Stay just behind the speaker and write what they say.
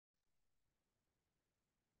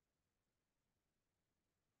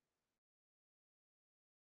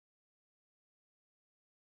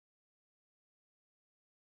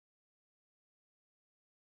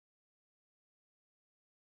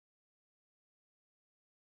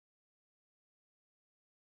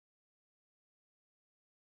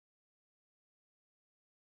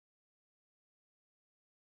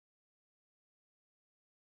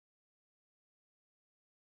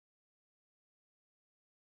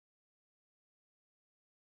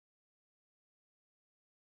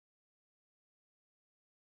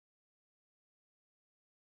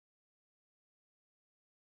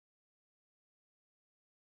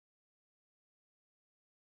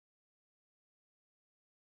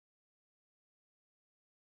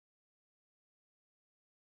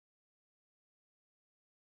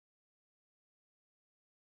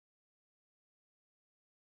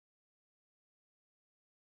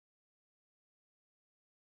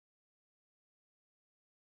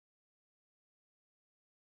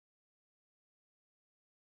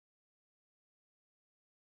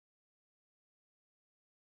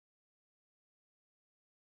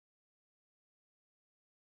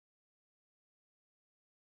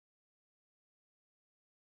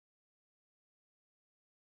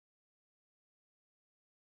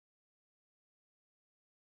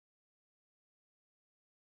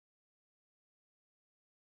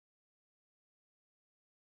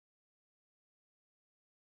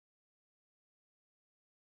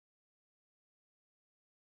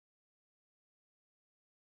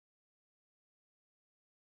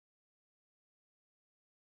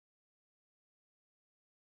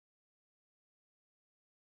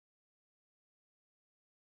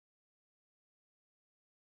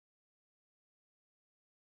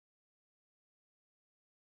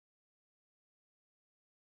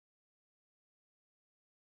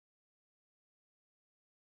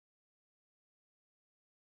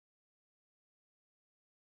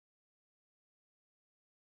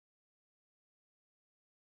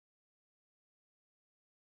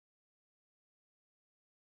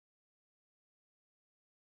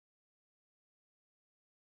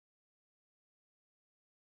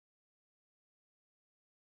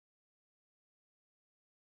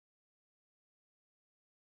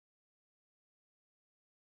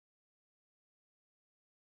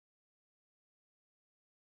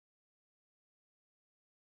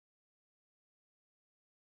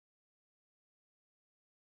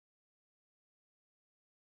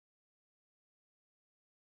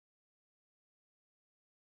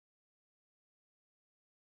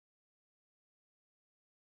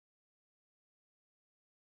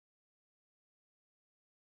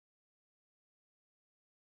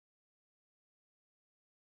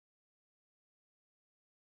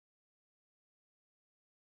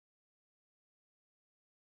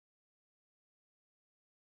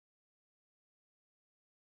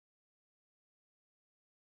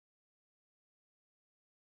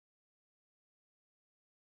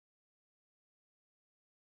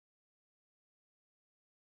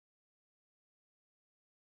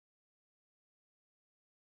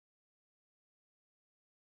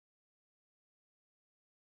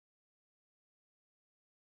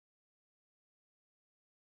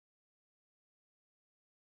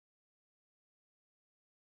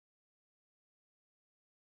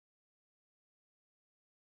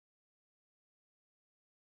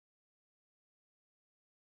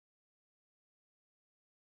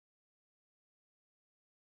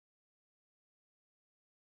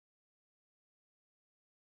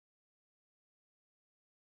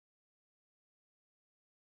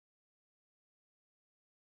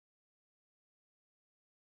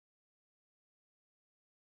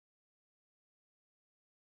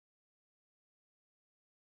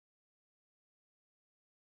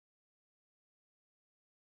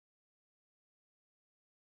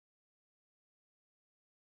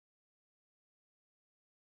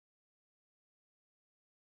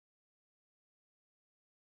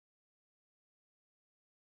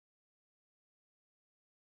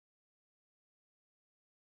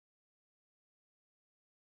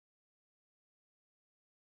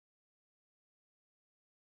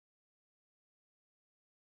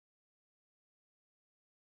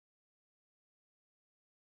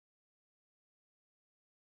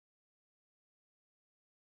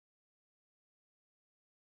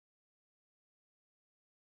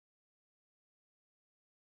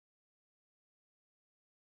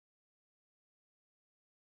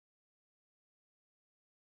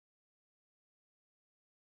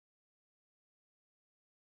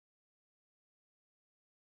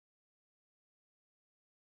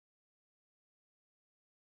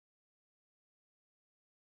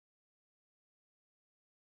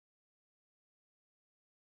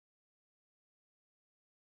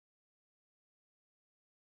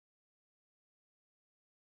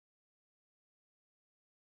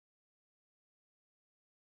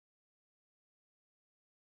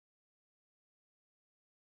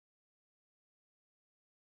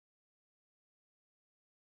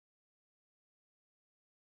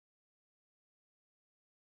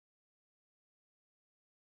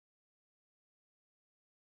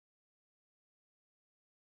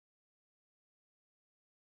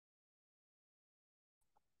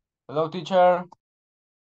Hello, teacher.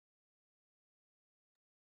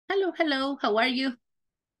 Hello, hello. How are you?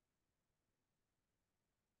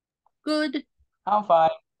 Good. I'm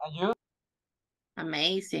fine. And you?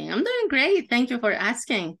 Amazing. I'm doing great. Thank you for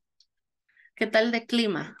asking. ¿Qué tal de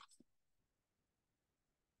clima?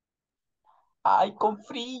 Ay, con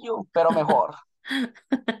frío, pero mejor.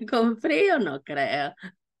 Con frío no creo.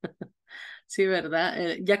 Sí,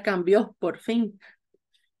 ¿verdad? Ya cambió, por fin.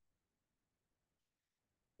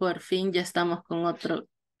 Por fin ya estamos con otro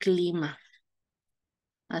clima.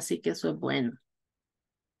 Así que eso es bueno.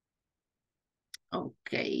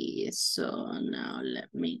 Okay, so now let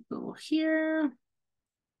me go here.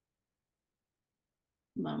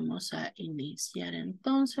 Vamos a iniciar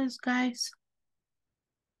entonces, guys.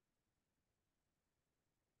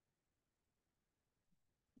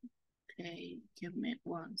 Okay, give me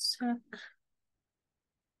one sec.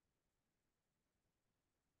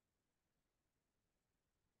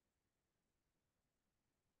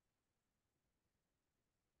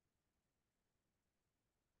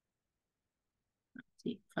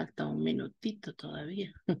 Sí, falta un minutito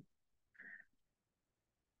todavía.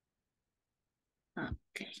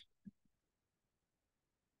 Okay.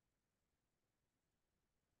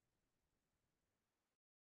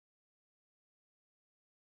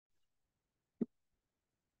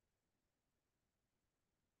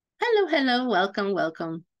 Hello, hello, welcome,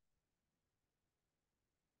 welcome.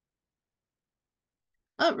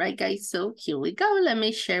 All right, guys, so here we go. Let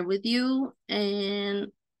me share with you,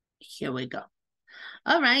 and here we go.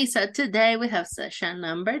 All right, so today we have session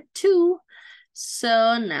number 2.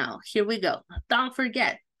 So now, here we go. Don't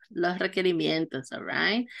forget los requerimientos, all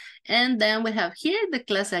right? And then we have here the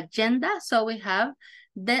class agenda. So we have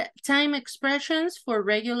the time expressions for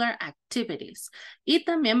regular activities. Y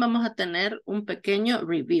también vamos a tener un pequeño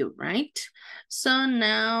review, right? So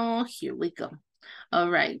now, here we go. All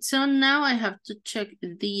right, so now I have to check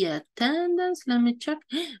the attendance. Let me check.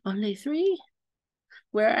 Only 3.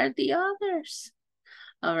 Where are the others?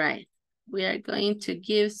 All right, we are going to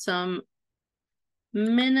give some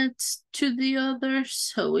minutes to the others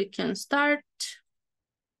so we can start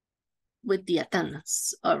with the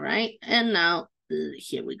attendance. All right, and now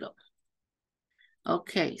here we go.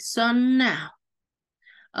 Okay, so now,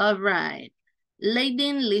 all right.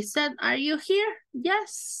 Lady Lisette, are you here?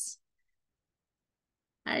 Yes.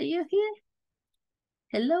 Are you here?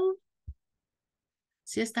 Hello.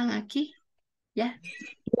 ¿Sí están aquí? Yeah.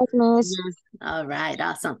 Yes, miss. All right,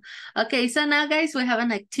 awesome. Okay, so now guys, we have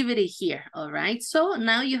an activity here, all right? So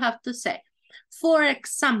now you have to say, for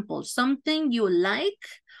example, something you like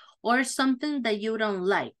or something that you don't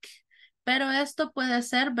like. Pero esto puede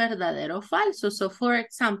ser verdadero o falso. So for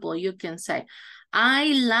example, you can say, I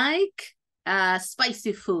like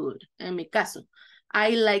spicy food. En mi caso,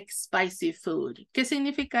 I like spicy food. ¿Qué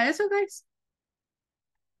significa eso, guys?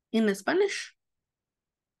 In Spanish?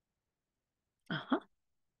 Uh-huh.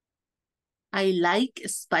 I like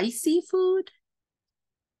spicy food.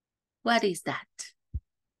 What is that?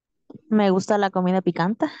 Me gusta la comida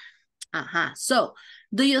picante. Ajá. So,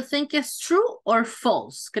 do you think it's true or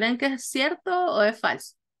false? ¿Creen que es cierto o es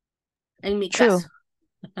falso? En mi True. caso.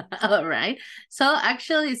 All right. So,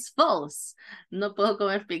 actually, it's false. No puedo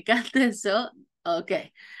comer picante, so,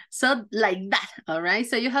 okay. So, like that, all right?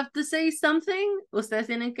 So, you have to say something. Ustedes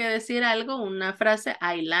tienen que decir algo, una frase,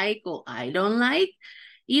 I like o I don't like.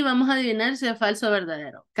 Y vamos a adivinar si es falso o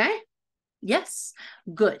verdadero, okay? Yes,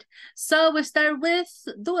 good. So, we start with,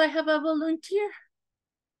 do I have a volunteer?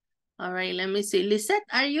 All right, let me see. Lisette,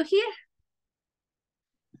 are you here?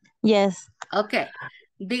 Yes. Okay,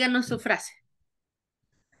 díganos su frase.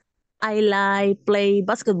 I like play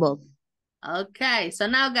basketball. Okay, so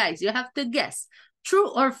now guys, you have to guess. True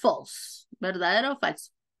or false? ¿Verdadero o falso?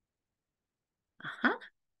 Ajá.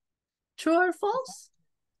 True or false?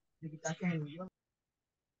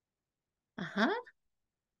 Ajá.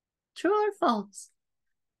 True or false?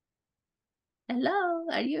 Hello,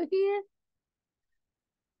 are you here?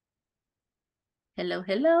 Hello,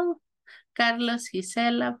 hello. Carlos,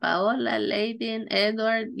 Gisela, Paola, Lady,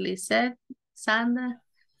 Edward, Lisette, Sandra,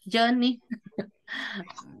 Johnny.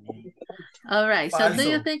 All right, so do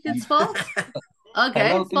you think it's false? Okay,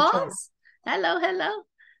 Hello, teacher. false. Hello, hello.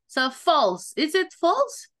 So false. Is it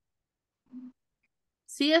false?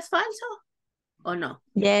 ¿Sí es falso o no?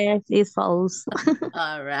 Yes, it's false.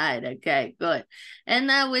 All right, okay, good. And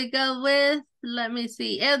now we go with, let me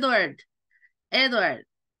see, Edward. Edward.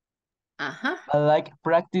 Uh-huh. I like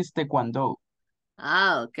practice taekwondo.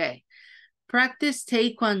 Ah, okay. Practice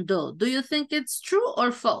taekwondo. Do you think it's true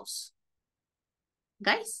or false?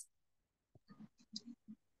 Guys?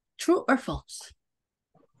 True or false?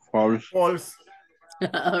 False. False.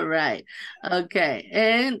 All right. Okay.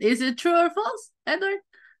 And is it true or false, Edward?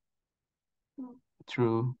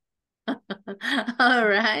 True. All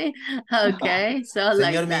right. Okay. So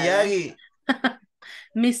like Señor that. Miyagi.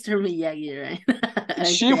 Mr. Miyagi, right? Okay.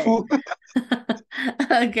 Shifu.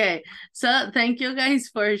 Okay. So thank you guys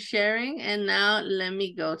for sharing. And now let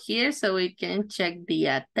me go here so we can check the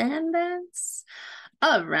attendance.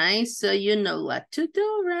 All right. So you know what to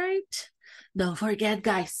do, right? Don't forget,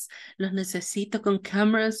 guys. Los necesito con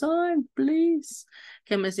cameras on, please.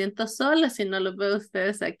 Que me siento sola si no los veo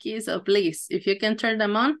ustedes aquí. So please, if you can turn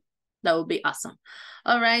them on, that would be awesome.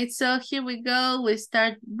 All right. So here we go. We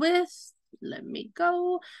start with, let me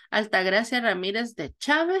go. Altagracia Ramírez de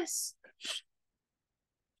Chávez.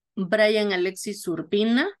 Brian Alexis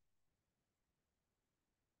Urbina.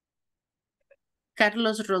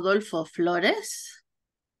 Carlos Rodolfo Flores.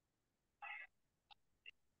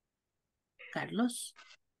 Carlos.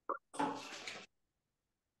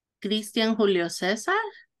 Cristian Julio César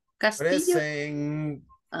Castillo. Present.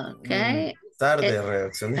 Okay. Tarde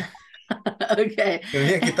reaccioné. Okay. Me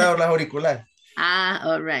había quitado las auriculares.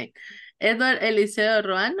 All right. Edward Eliseo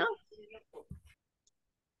Ruano.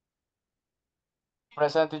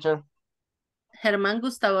 Present, teacher. Germán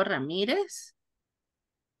Gustavo Ramírez.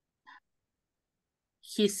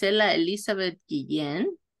 Gisela Elizabeth Guillén.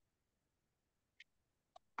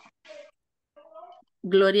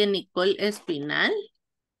 Gloria Nicole Espinal.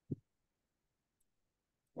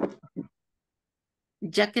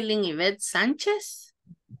 Jacqueline Yvette Sánchez.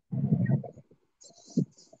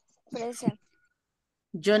 Present.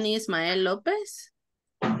 Johnny Ismael López.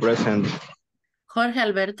 Present. Jorge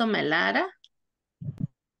Alberto Melara.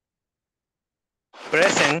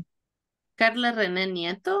 Present. Carla René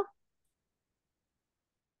Nieto.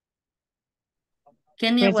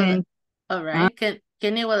 Kenia Present. All right.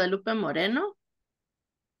 Kenia Guadalupe Moreno.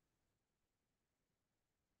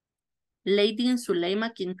 Lady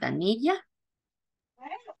Zuleima Quintanilla.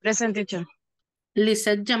 Present, teacher.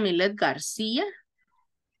 Lisette Yamilet García.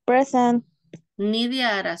 Present.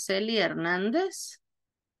 Nidia Araceli Hernández.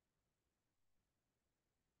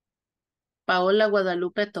 Paola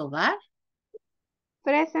Guadalupe Tobar.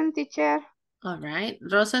 Present, teacher. All right.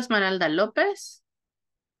 Rosa Esmeralda López.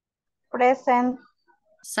 Present.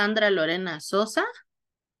 Sandra Lorena Sosa.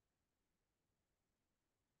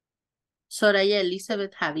 Soraya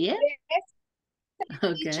Elizabeth Javier.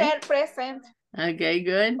 Okay. Teacher, present. Okay,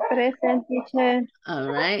 good. Present, teacher. All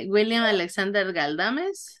right. William Alexander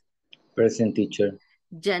Galdames. Present, teacher.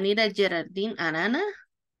 Yanira Gerardine Arana.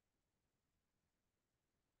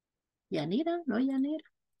 Yanira, no Yanira.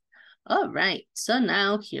 All right. So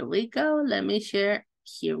now here we go. Let me share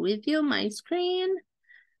here with you my screen.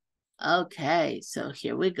 Okay, so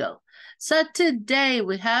here we go. So today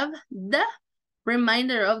we have the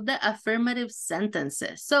reminder of the affirmative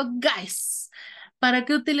sentences. So guys, ¿para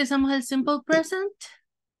qué utilizamos el simple present?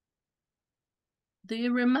 Do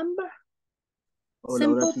you remember? Hola,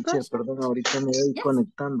 hola, Simple teacher, present. perdón, ahorita me voy Yes.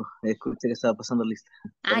 conectando. Escuché que estaba pasando lista.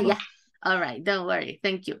 Perdón. Yeah. All right, don't worry.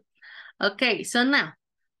 Thank you. Okay, so now,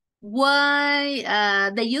 why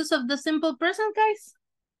the use of the simple present, guys?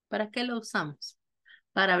 ¿Para qué lo usamos?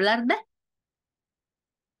 Para hablar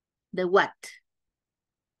de what?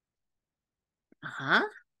 Ajá.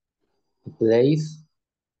 Place.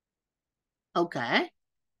 Okay.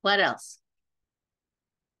 What else?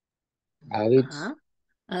 Habits. Uh-huh.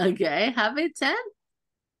 Okay, habits and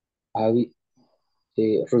Habit.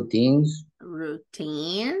 Routines.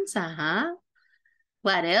 routines. Uh-huh.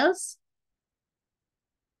 What else?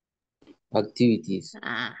 Activities.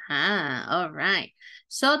 Uh-huh. All right.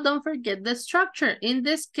 So don't forget the structure in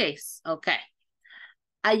this case. Okay.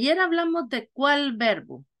 Ayer hablamos de cuál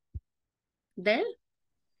verbo? Del?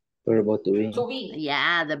 Verbo to be. To be.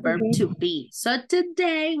 Yeah, the verb to be. So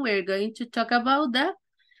today we're going to talk about the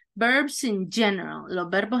verbs in general, los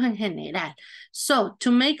verbos en general. So,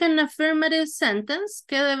 to make an affirmative sentence,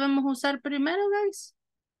 ¿qué debemos usar primero, guys?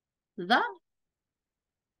 The.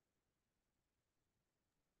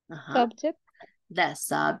 Subject. The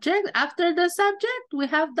subject. After the subject, we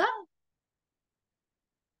have the.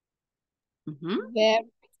 Verb.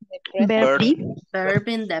 Verb be. Verb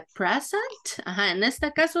in the present. En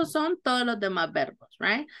este caso son todos los demás verbos,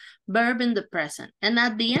 right? Verb in the present. And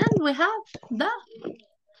at the end, we have the.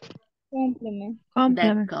 Complement.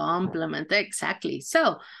 The complement, exactly.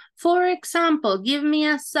 So, for example, give me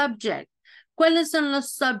a subject. ¿Cuáles son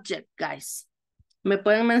los subject, guys? ¿Me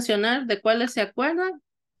pueden mencionar de cuáles se acuerdan?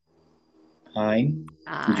 I'm.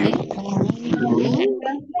 I, you,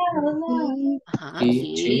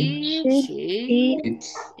 He, she,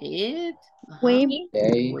 It's. it, We.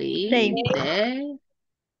 They. we, They. they,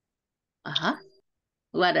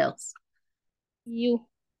 What else? You.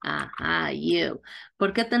 Ajá, you.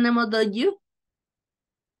 ¿Por qué tenemos dos you?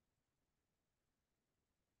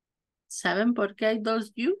 ¿Saben por qué hay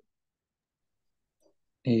dos you?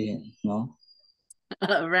 No.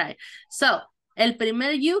 All right. So, el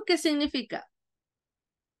primer you, ¿qué significa?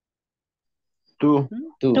 Tú,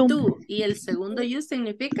 Tú. Tú. Y el segundo you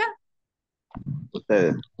significa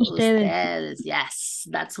ustedes. Ustedes. ustedes. Yes,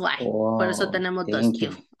 that's why. Por eso Wow, tenemos dos thank you.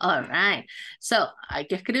 you. All right. So, hay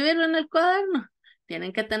que escribirlo en el cuaderno.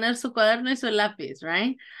 Tienen que tener su cuaderno y su lápiz,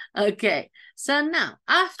 right? Okay. So now,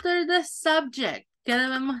 after the subject, ¿qué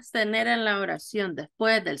debemos tener en la oración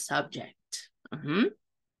después del subject?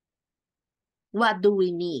 What do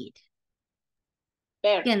we need?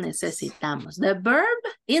 ¿Qué necesitamos? The verb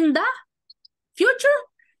in the future.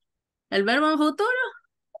 El verbo en futuro.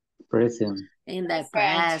 Present. In the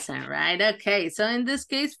present, right? Okay, so in this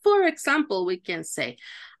case, for example, we can say,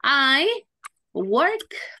 I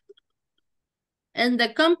work. In the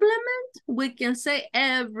complement, we can say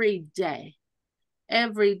every day.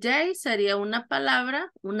 Every day sería una palabra,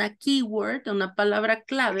 una keyword, una palabra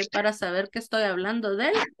clave para saber que estoy hablando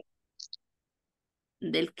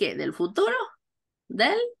 ¿del qué? ¿Del futuro?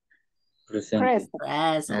 Del Present.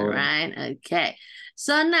 present, Oh. right? Okay.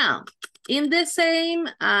 So now, in the same,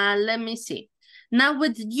 let me see. Now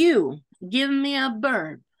with you, give me a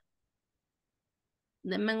verb.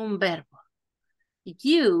 Deme un verbo.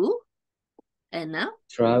 You, and now?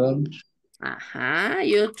 Travel.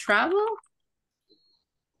 You travel.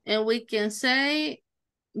 And we can say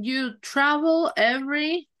you travel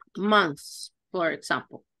every month, for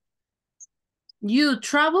example. You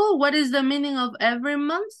travel, what is the meaning of every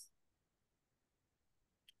month?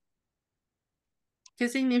 ¿Qué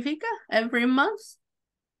significa every month?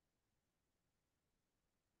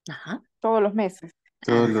 Todos los meses.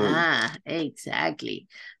 Exactly.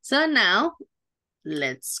 So now,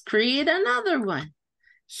 let's create another one.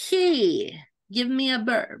 He, give me a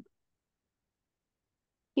verb.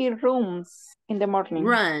 He runs in the morning.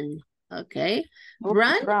 Run, okay.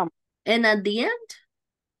 Run, Run and at the end?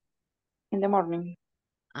 in the morning.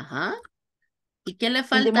 ¿Y qué le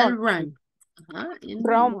falta al run? In the morning.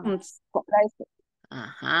 Runs.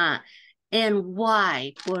 And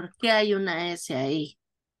why? ¿Por qué hay una S ahí?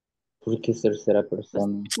 Porque es tercera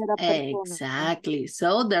persona. Exactly.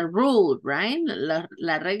 So the rule, right?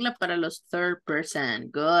 La regla para los third person.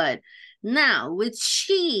 Good. Now, with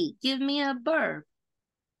she, give me a verb.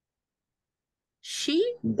 She?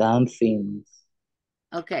 Dancing.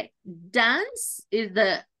 Okay. Dance is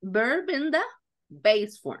the verb in the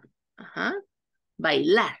base form.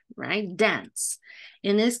 Bailar, right? Dance.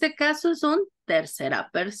 En este caso es un tercera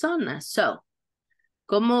persona. So,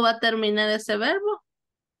 ¿cómo va a terminar ese verbo?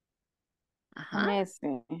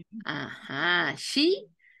 She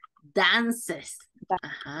dances.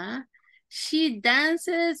 She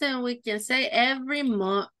dances, and we can say every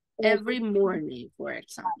morning, for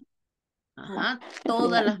example.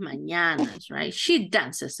 Todas las mañanas, right? She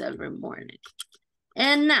dances every morning.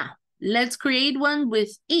 And now, let's create one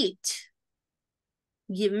with eat.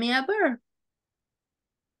 Give me a verb.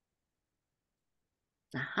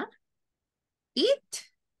 Eat.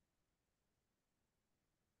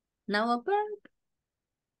 Now a verb.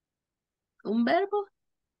 Un verbo.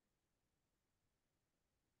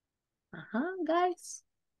 Guys.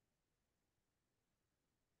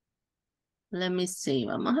 Let me see.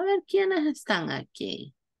 Vamos a ver quiénes están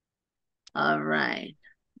aquí. All right.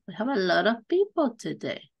 We have a lot of people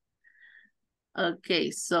today.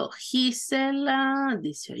 Okay, so Gisela,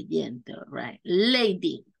 dice oyente, all right.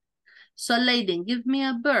 Lady. So lady, give me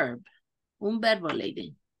a verb. Un verbo,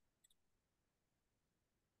 lady.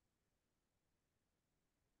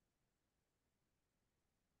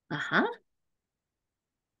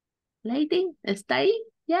 Lady, ¿está ahí?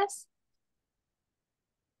 Yes.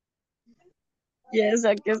 Yes,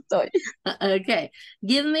 aquí estoy. Okay.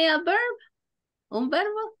 Give me a verb. Un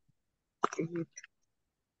verbo.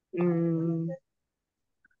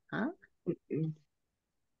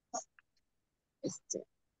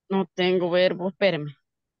 No tengo verbo, espérame.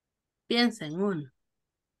 Piensa en uno.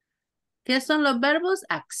 ¿Qué son los verbos?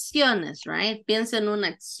 Acciones, right? Piensa en una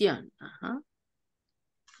acción.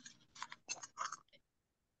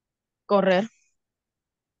 Correr.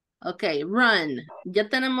 Ok, run. Ya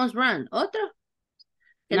tenemos run. ¿Otro?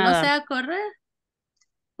 Que no Nadar. sea correr.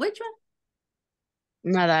 Which one?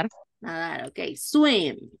 Nadar. Nadar, ok.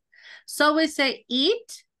 Swim. So we say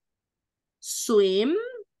eat, swim.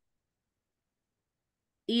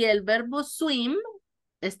 Y el verbo swim,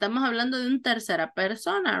 estamos hablando de un tercera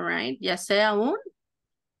persona, right? Ya sea un...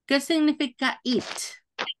 ¿Qué significa eat?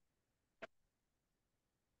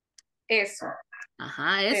 Eso.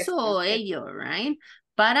 Ajá, eso Esto, o ello, right?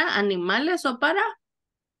 ¿Para animales o para?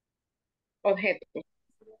 objeto.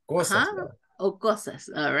 Cosas, Ajá, ¿no? o cosas,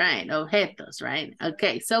 all right, objetos, right?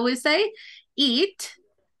 Okay, so we say eat,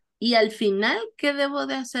 y al final, ¿qué debo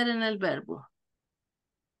de hacer en el verbo?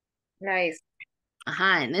 La S.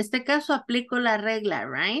 Ajá, en este caso aplico la regla,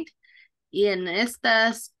 right? Y en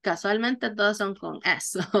estas, casualmente todas son con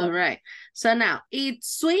S, all right. So now, it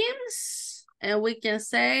swims, and we can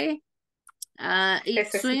say, it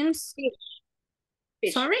Ese es swims, fish.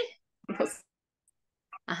 Fish. sorry? No sé.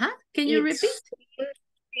 Ajá, can you It repeat?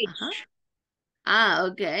 swims Ajá. fish.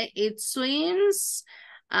 Okay. It swims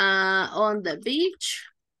on the beach.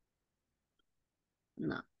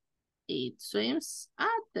 No, it swims at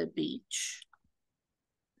the beach.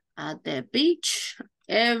 At the beach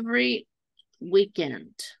every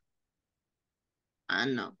weekend.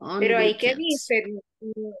 No, on Pero ahí, ¿qué weekends. dice,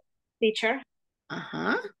 teacher?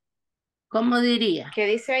 Ajá. ¿Cómo diría? ¿Qué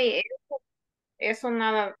dice ahí? Eso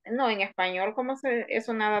nada, no, en español, ¿cómo se,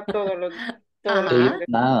 eso nada todos los días? Ajá.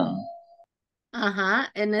 Nada.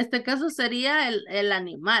 Ajá. En este caso sería el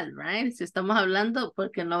animal, right? Si estamos hablando,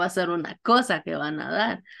 porque no va a ser una cosa que va a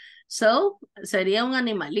nadar. So, sería un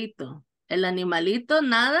animalito. El animalito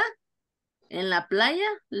nada en la playa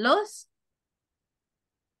los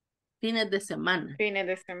fines de semana. Fines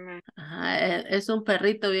de semana. Ajá, es un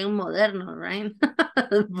perrito bien moderno, right?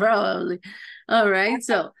 Probably. All right,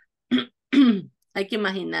 so hay que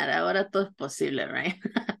imaginar, ahora todo es posible, right?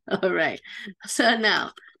 All right. So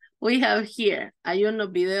now we have here, hay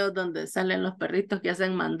unos videos donde salen los perritos que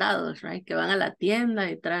hacen mandados, right? Que van a la tienda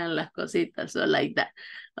y traen las cositas, so like that.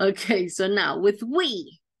 Okay, so now with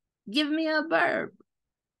we, give me a verb.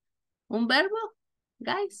 ¿Un verbo,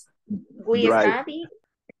 guys? We Drive.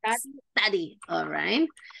 Study, all right?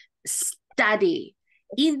 Study.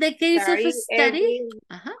 In the case of study, every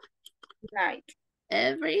ajá, night.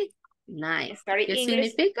 every night. Study ¿Qué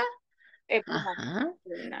English significa? every Ajá.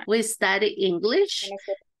 night. We study English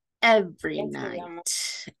every Estudiamos.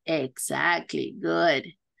 night. Exactly, good.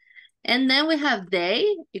 And then we have they,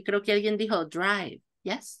 y creo que alguien dijo drive,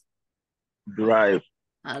 yes? Drive.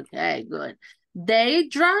 Okay, good. They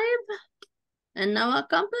drive, and now a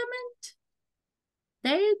compliment.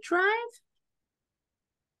 They drive.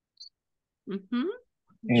 Mm-hmm.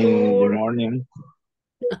 In the morning.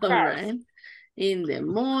 All Cars. right. In the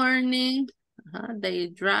morning, they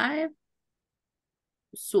drive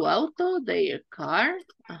su auto, their car,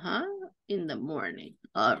 in the morning.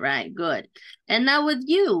 All right, good. And now with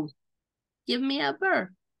you, give me a verb.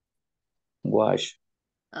 Wash.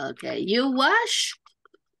 Okay, you wash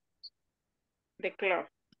The cloth.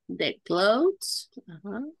 the clothes.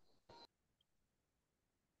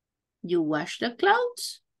 You wash the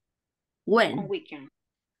clothes? When? On weekend.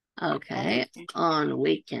 Okay, on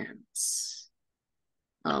weekends.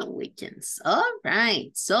 On weekends. All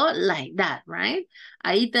right. So like that, right?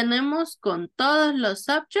 Ahí tenemos con todos los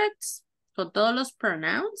subjects, con todos los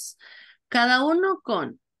pronouns, cada uno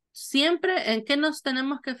con siempre en qué nos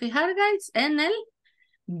tenemos que fijar, guys, en el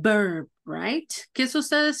verb, right? ¿Qué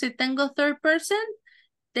sucede si tengo third person?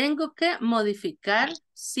 Tengo que modificar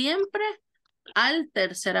siempre al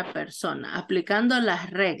tercera persona, aplicando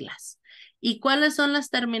las reglas. ¿Y cuáles son las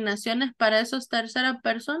terminaciones para esos tercera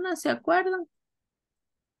personas? ¿Se acuerdan?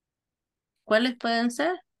 ¿Cuáles pueden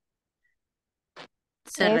ser?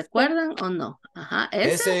 ¿Se recuerdan o no? Ajá,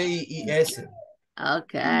 S ¿ese? y S.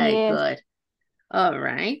 Okay, Yes. good. All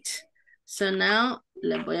right. So now,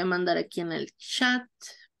 les voy a mandar aquí en el chat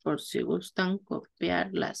por si gustan copiar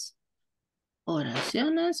las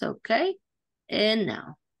oraciones, okay? And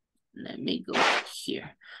now, let me go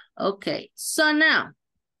here. Okay, so now,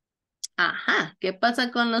 ¿qué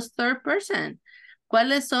pasa con los third person?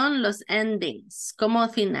 ¿Cuáles son los endings? ¿Cómo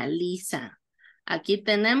finaliza? Aquí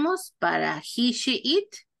tenemos para he, she,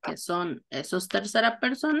 it, que son esos tercera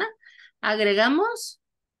persona. Agregamos,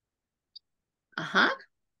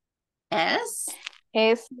 s,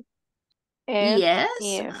 Es. yes,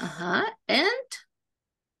 Yes. and,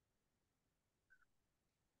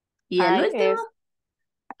 y el último. IS.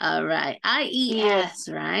 All right, Yes.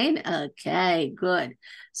 right? Okay, good.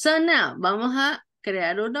 So now, vamos a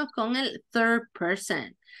crear uno con el third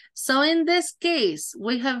person. So in this case,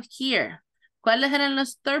 we have here, ¿cuáles eran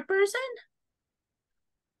los third person?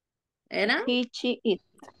 Eran? He, she, it.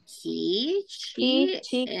 He, she,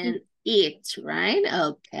 she, and it, right?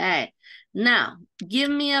 Okay. Now, give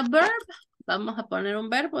me a verb. Vamos a poner un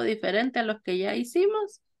verbo diferente a los que ya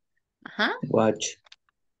hicimos. Watch.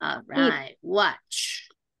 All right, watch.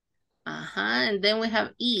 And then we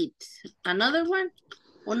have eat. Another one?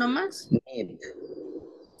 Uno más? Need.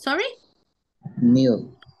 Sorry? Need.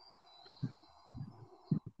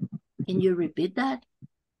 Can you repeat that?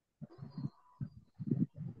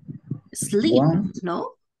 Sleep, One.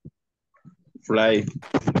 no? Fly.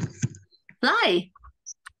 Fly.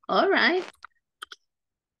 All right.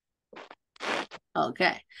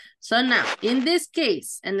 Okay. So now, in this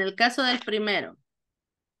case, en el caso del primero,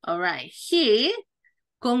 all right, he,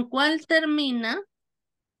 ¿con cuál termina?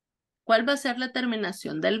 ¿Cuál va a ser la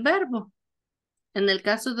terminación del verbo? En el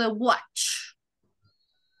caso de watch.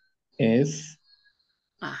 Es.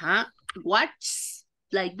 Ajá. Watch,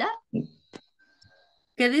 like that.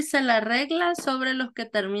 ¿Qué dice la regla sobre los que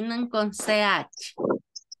terminan con CH?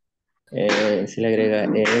 Se le agrega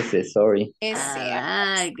es, sorry. All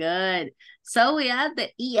right, good. So we add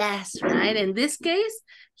the ES, right? In this case,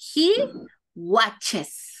 he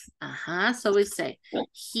watches. So we say,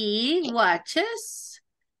 he watches,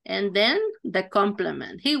 and then the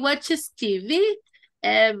complement. He watches TV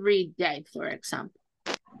every day, for example.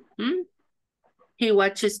 He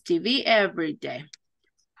watches TV every day.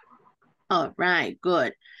 All right,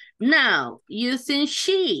 good. Now, using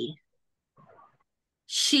she.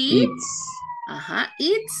 She. It's.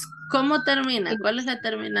 It's, ¿cómo termina? ¿Cuál es la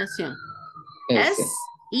terminación? S.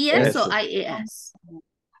 ¿Es o S. IES?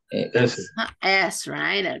 S. S,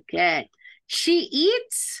 right? Okay. She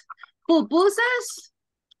eats pupusas.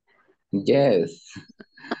 Yes.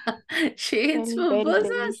 She eats Very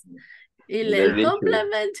pupusas. Y el Delicious.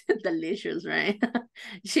 complement, delicious, right?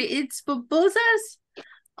 She eats pupusas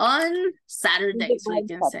on Saturdays, we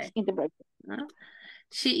can say. In the breakfast.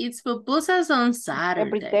 She eats pupusas on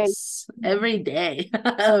Saturdays. Every day.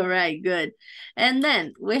 All right, good. And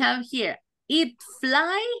then we have here, eat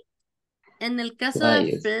fly. En el caso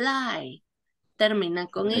de fly, termina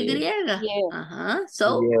con Y. Yes.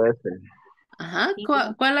 So, Yes.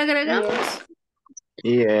 ¿cuál agregamos?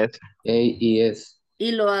 Yes. A-E-S.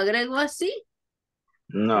 Y lo agrego así.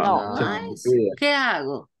 No. Nice. ¿Qué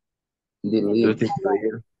hago? Delete.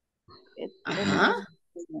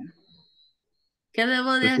 ¿Qué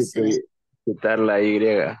debo de hacer? Quitar la Y.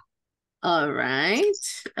 All right.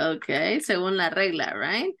 Okay, según la regla,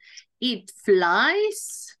 right? It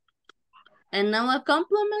flies. And now a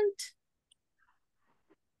complement.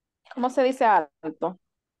 ¿Cómo se dice alto?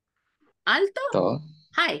 Alto? Todo.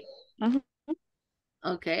 High. Ujú.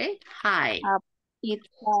 Okay, high. It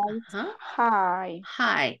flies high.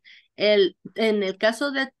 High. En el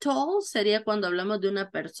caso de tall sería cuando hablamos de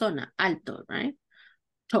una persona. Alto, right?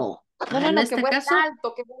 Tall. En este caso,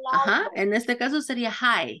 alto, que vuela alto. en este caso sería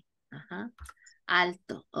high.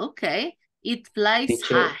 Alto. Okay. It flies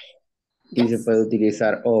Teacher, high. y se puede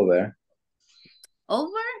utilizar over.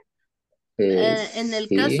 Over. En el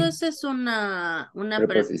caso ese es una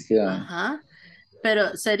preposición.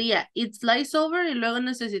 Pero sería it flies over y luego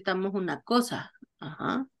necesitamos una cosa.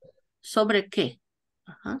 ¿Sobre qué?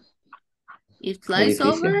 It flies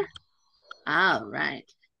Edificio. over. All right.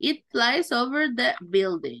 It flies over the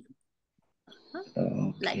building.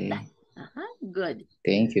 Okay. Like that. Good.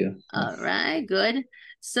 Thank you. All right, good.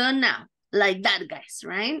 So now, like that, guys,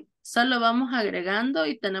 right? Solo vamos agregando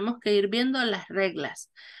y tenemos que ir viendo las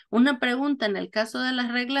reglas. Una pregunta, en el caso de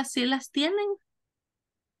las reglas, ¿sí las tienen?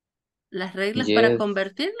 ¿Las reglas para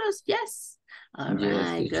convertirlos? Yes. All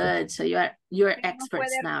right, good. So you're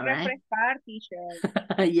experts now, right?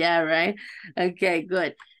 Yeah, right. Okay,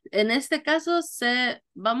 good. En este caso,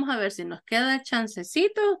 vamos a ver si nos queda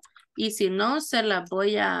chancecito y si no, se las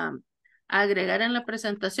voy a agregar en la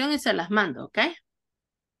presentación y se las mando, ¿ok?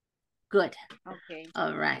 Good. Okay.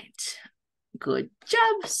 All right. Good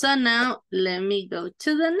job. So now, let me go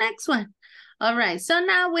to the next one. All right. So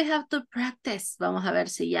now we have to practice. Vamos a ver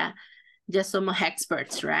si ya somos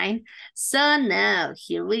experts, right? So now,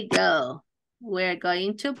 here we go. We're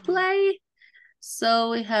going to play.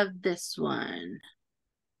 So we have this one.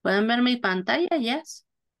 ¿Pueden ver mi pantalla? Yes?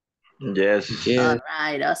 Yes. All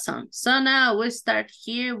right, awesome. So now we start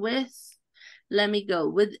here with, let me go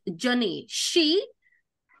with Johnny. She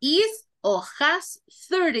is or has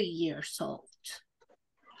 30 years old.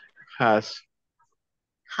 Has.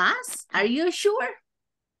 Has? Are you sure?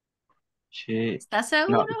 She. ¿Estás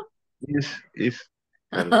seguro? No. Is.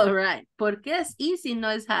 All right. ¿Por qué es is y no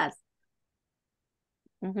es has?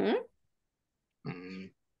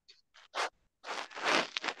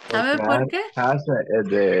 ¿Sabe por qué? Has es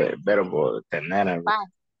de verbo tener.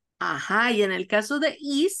 Y en el caso de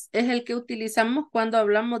is es el que utilizamos cuando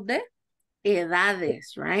hablamos de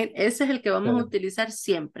edades, right? Ese es el que vamos a utilizar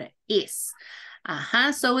siempre, is.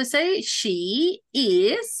 So we say she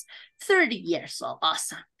is 30 years old.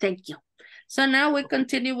 Awesome, thank you. So now we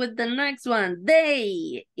continue with the next one.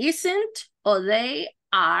 They isn't or they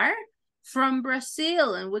are from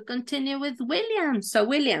Brazil. And we continue with William. So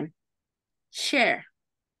William, share.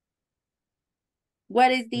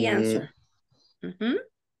 What is the answer? Mm-hmm.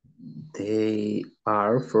 They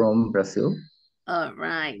are from Brazil. All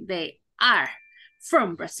right, they are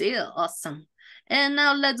from Brazil. Awesome. And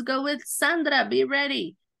now let's go with Sandra. Be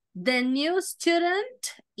ready. The new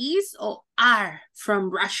student is or are from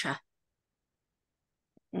Russia.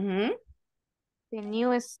 Mm-hmm. The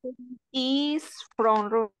new student is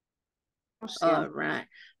from Russia. All right.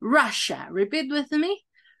 Russia. Repeat with me.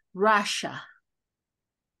 Russia.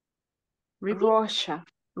 Repeat. Russia.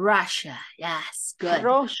 Russia. Yes, good.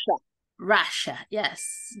 Russia. Russia. Yes,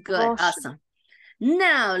 good. Russia. Awesome.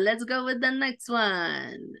 Now, let's go with the next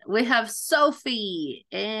one. We have Sophie.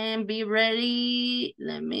 And be ready.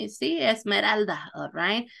 Let me see. Esmeralda. All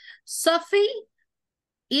right. Sophie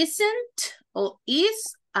isn't or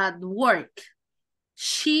is at work.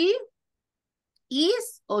 She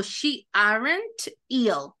is or she aren't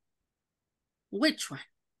ill. Which one?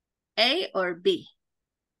 A or B?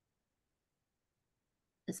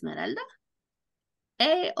 Esmeralda?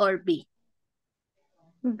 A or B?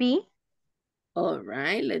 B. All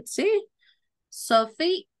right, let's see.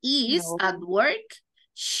 Sophie is No. at work.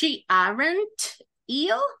 She aren't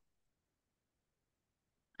ill.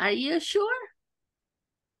 Are you sure?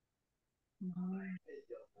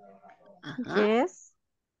 Yes.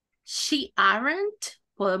 She aren't.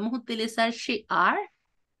 ¿Podemos utilizar she are?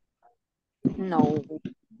 No.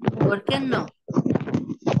 ¿Por qué no?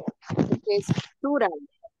 Es plural.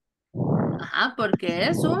 Ajá, porque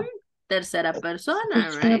es un tercera persona,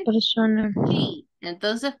 Tercera right? persona. She.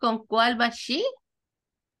 Entonces, ¿con cuál va she?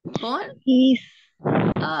 Con Is.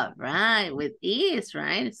 all right, with is,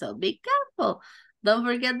 right? So be careful. Don't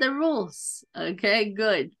forget the rules. Okay,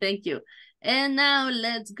 good. Thank you. And now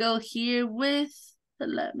let's go here with,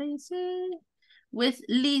 let me see, with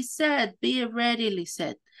Lisette. Be ready,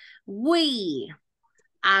 Lisette. We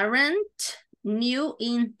aren't new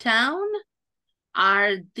in town.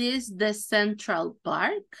 Are this the Central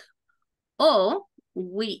Park? Oh,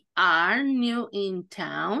 we are new in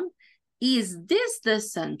town. Is this the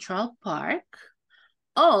Central Park?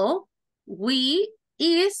 Oh, we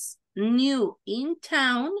is new in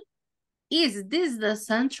town. Is this the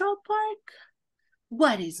Central Park?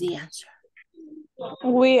 What is the answer?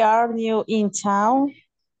 We are new in town.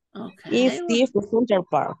 Okay. Is this the Central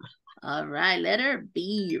Park? All right, letter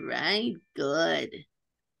B, right? Good.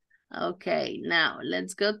 Okay, now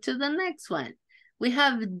let's go to the next one. We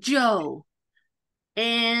have Joe.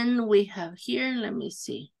 And we have here, let me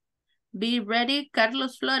see. Be ready,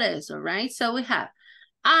 Carlos Flores, all right? So we have,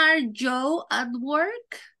 are Joe at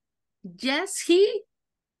work? Yes, he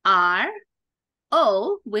are.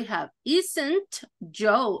 Oh, we have, isn't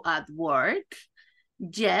Joe at work?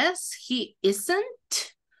 Yes, he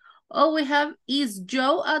isn't. Oh, we have, is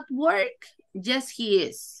Joe at work? Yes, he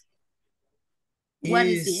is. What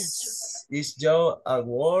is the answer? Is Joe at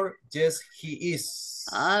work? Yes, he is.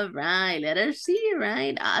 All right, letter C,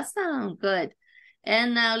 right? Awesome, good.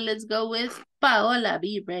 And now let's go with Paola,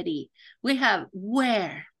 be ready. We have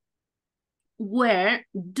where. Where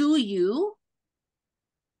do you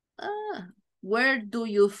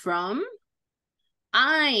from?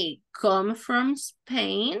 I come from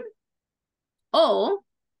Spain. Oh,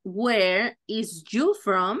 where is you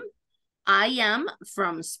from? I am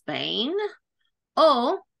from Spain.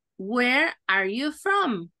 Oh, where are you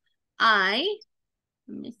from? Let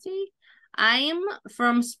me see. I'm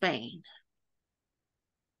from Spain.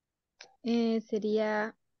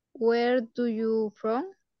 Sería, where do you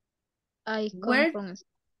from? I come from.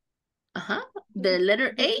 The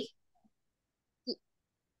letter A.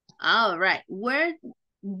 All right. Where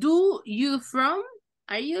do you from?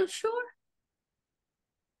 Are you sure?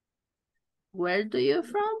 Where do you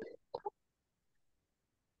from?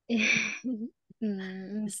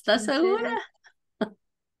 ¿Estás segura?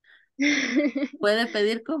 Puede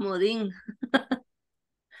pedir comodín.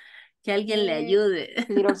 Que alguien le ayude.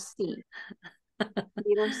 Little C.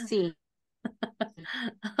 Little C.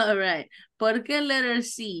 All right. ¿Por qué letter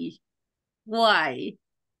C? Why?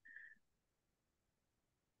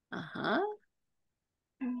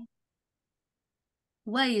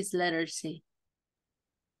 Why is letter C?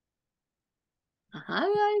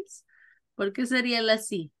 Guys. ¿Por qué sería la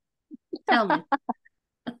C? Tell me.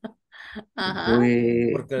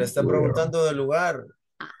 Porque le está preguntando del lugar.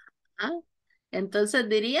 Entonces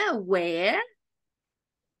diría, where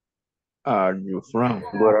are you from?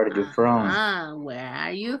 Where are you from? Where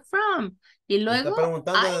are you from? Y luego, está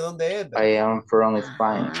preguntando de dónde es. I am from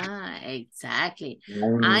Spain. Exactly.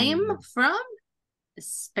 I'm from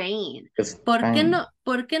Spain. Spain.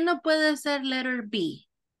 ¿Por qué no puede ser letter B?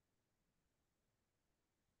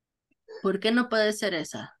 ¿Por qué no puede ser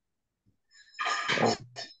esa?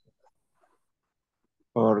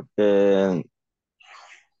 Porque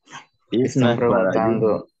is no Están es para you.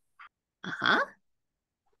 preguntando, Ajá.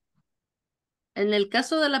 En el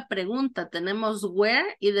caso de la pregunta tenemos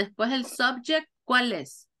where y después el subject, ¿cuál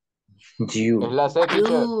es? Es you. la C, teacher.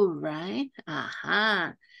 You, right?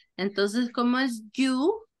 Ajá. Entonces, ¿cómo es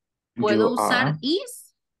you? ¿Puedo You usar are.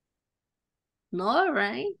 is? No,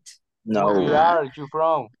 right? No. We Ajá. are you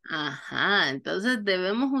from. Ajá. Entonces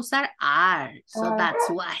debemos usar are. So that's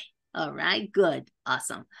why. All right, good.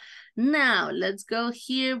 Awesome. Now, let's go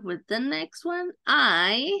here with the next one.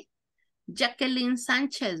 Jacqueline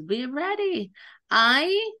Sanchez, be ready.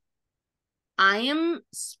 I am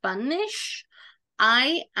Spanish.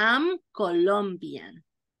 I am Colombian.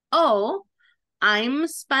 Oh, I'm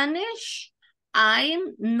Spanish.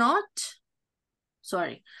 I'm not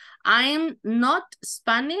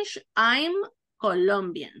Spanish. I'm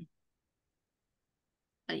Colombian.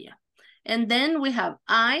 Oh, yeah. And then we have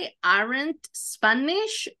I aren't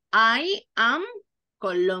Spanish. I am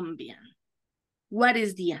Colombian. What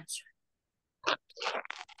is the answer?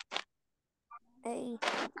 A.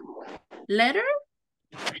 Letter?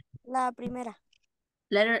 La primera.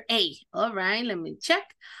 Letter A. All right, let me check.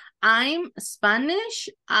 I'm Spanish.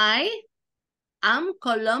 I am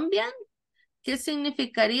Colombian. ¿Qué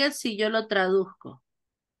significaría si yo lo traduzco?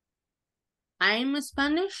 I'm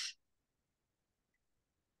Spanish.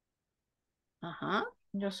 Ajá.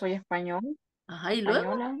 Yo soy español, Ajá. Y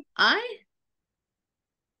luego, española,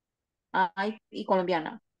 y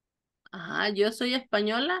colombiana. Ajá. Yo soy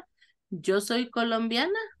española. Yo soy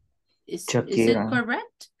colombiana. Is it Shakira.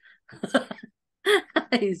 correct?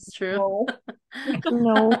 It's true. No.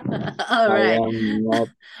 No. All I right. am not.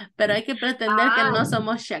 Pero hay que pretender que no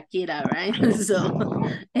somos Shakira, right? So,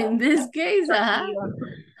 in this case,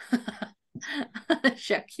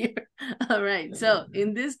 Shakira. All right. So,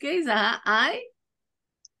 in this case, I.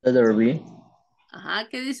 Letter B. Ajá.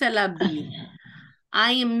 ¿Qué dice la B?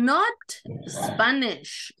 I am not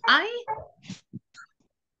Spanish.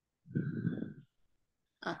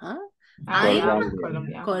 Ajá. I am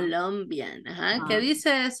Colombiana. Colombian. Ajá. ¿Qué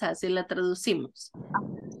dice esa si la traducimos?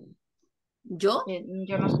 Yo.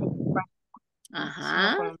 Yo no soy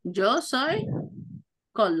Ajá. Yo soy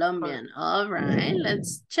Colombian. All right.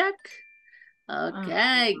 Let's check.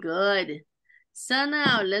 Okay, good. So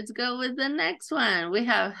now let's go with the next one. We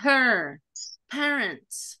have her,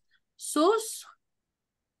 parents, sus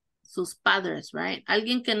padres, right?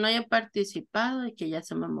 Alguien que no haya participado y que ya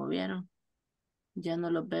se me movieron. Ya no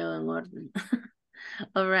los veo en orden.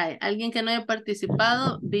 All right. Alguien que no haya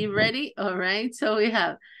participado, be ready. All right. So we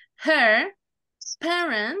have her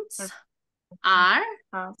parents are,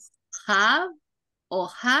 have, or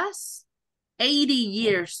has 80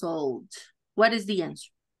 years old. What is the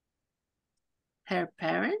answer? Her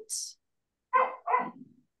parents?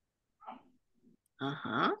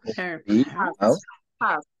 Her parents?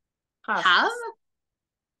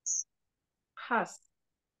 Has.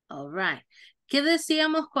 All right. ¿Qué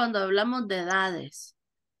decíamos cuando hablamos de edades?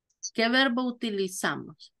 ¿Qué verbo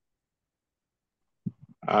utilizamos?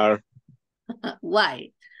 Are.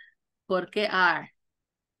 Why? ¿Por qué are?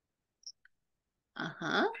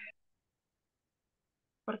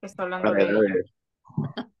 Porque está hablando de ella.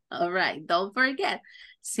 All right, don't forget.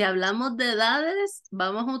 Si hablamos de edades,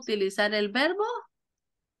 vamos a utilizar el verbo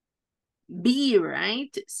be,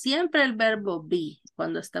 right? Siempre el verbo be,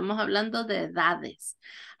 cuando estamos hablando de edades.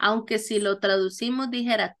 Aunque si lo traducimos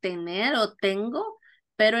dijera tener o tengo,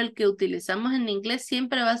 pero el que utilizamos en inglés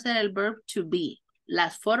siempre va a ser el verb to be.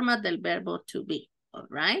 Las formas del verbo to be, all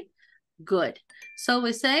right? Good. So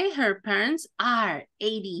we say her parents are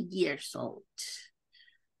 80 years old.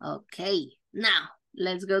 Okay, now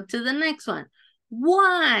let's go to the next one.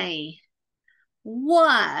 Why?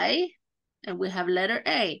 And we have letter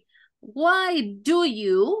A. Why do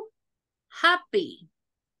you happy?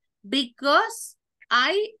 Because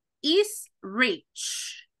I is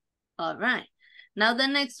rich. All right. Now the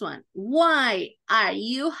next one. Why are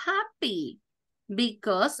you happy?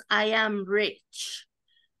 Because I am rich.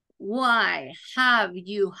 Why have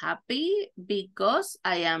you happy? Because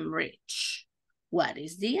I am rich. What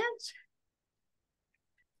is the answer?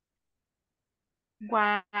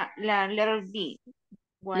 La letter B.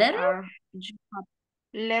 Letter?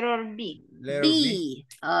 Letter B. Letter B.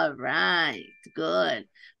 All right, good.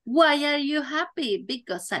 Why are you happy?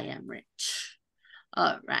 Because I am rich.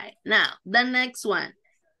 All right, now the next one.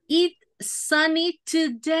 It's sunny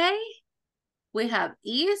today. We have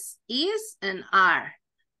is, and are.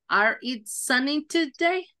 Are it sunny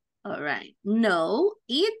today? All right. No,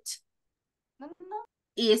 it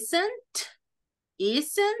isn't,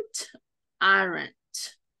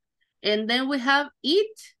 aren't. And then we have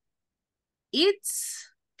it It's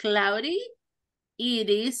cloudy. It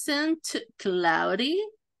isn't cloudy.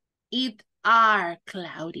 It are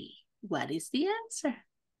cloudy. What is the answer?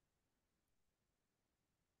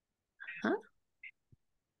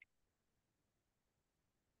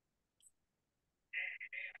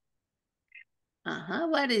 Huh?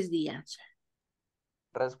 What is the answer?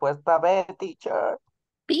 Respuesta B, teacher.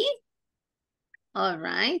 B? All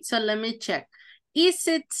right, so let me check. Is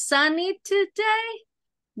it sunny today?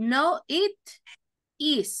 No, it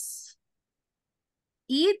is.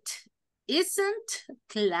 It isn't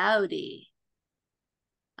cloudy.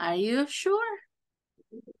 Are you sure?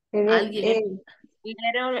 ¿Alguien?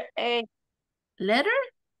 Letter A. Letter?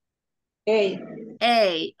 A.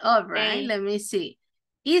 A. All right, A. let me see.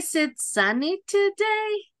 Is it sunny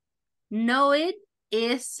today? No, it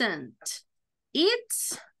isn't.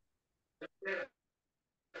 It's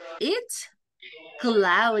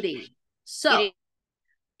cloudy. So, It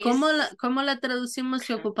 ¿cómo la traducimos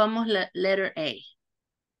si ocupamos la letter A?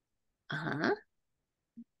 Ajá.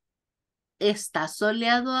 ¿Está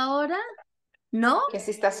soleado ahora? ¿No? Que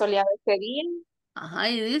si está soleado este día. Ajá,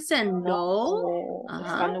 y dice no. O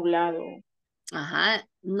está nublado. Ajá,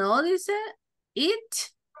 no dice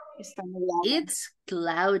it. Está nublado. It's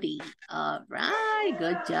cloudy. All right,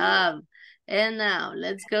 good job. And now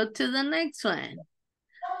let's go to the next one.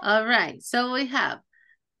 All right, so we have,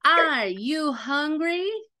 are you hungry?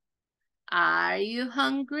 Are you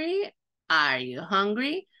hungry? Are you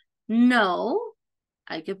hungry? No.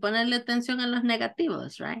 Hay que ponerle atención a los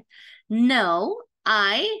negativos, right? No,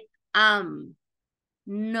 I am.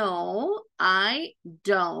 No, I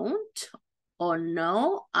don't. Or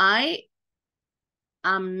no, I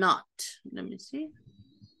am not. Let me see.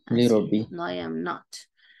 Little B. No, I am not.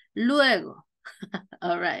 Luego,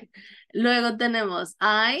 all right. Luego tenemos,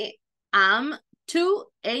 I am too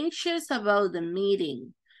anxious about the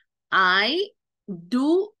meeting. I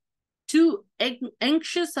do too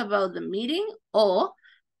anxious about the meeting, or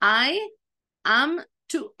I am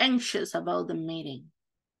too anxious about the meeting.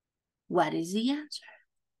 What is the answer?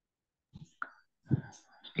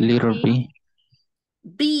 Little B.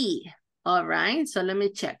 B. All right, so let me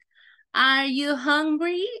check. Are you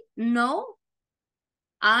hungry? No,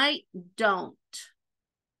 I don't.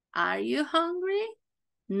 Are you hungry?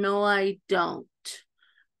 No, I don't.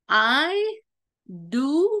 I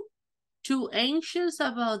do too anxious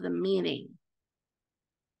about the meeting.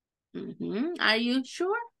 Are you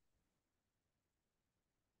sure?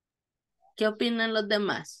 ¿Qué opinan los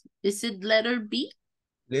demás? Is it letter B?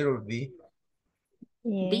 Little B.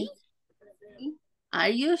 Yeah. B? Are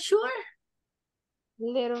you sure?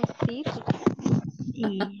 Little C.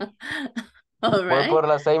 All Voy right. por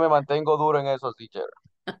la 6 y me mantengo duro en eso, teacher.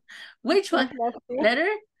 Which one? Let's see. Letter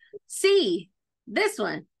C. This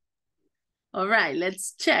one. All right,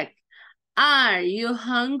 let's check. Are you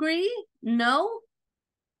hungry? No,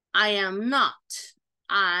 I am not.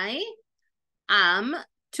 I am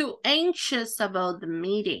too anxious about the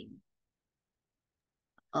meeting.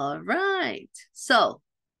 All right. So,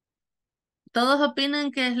 ¿todos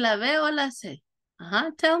opinan que es la B o la C?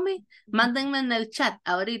 Ajá, tell me. Mándenme en el chat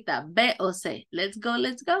ahorita, B o C. Let's go,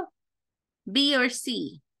 let's go. B or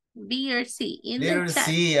C. B or C. In Little the chat.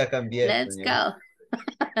 C ya cambié. Let's señor.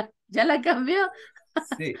 go. ¿Ya la cambió?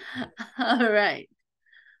 Sí. All right.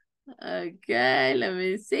 Okay, let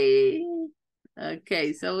me see.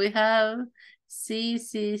 Okay, so we have C,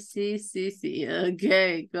 C, C, C, C.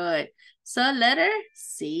 Okay, good. So letter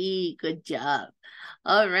C, good job.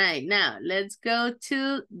 All right, now let's go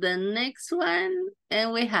to the next one.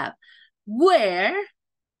 And we have, where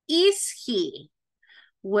is he?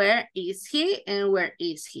 Where is he and where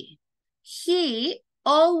is he? He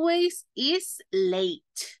always is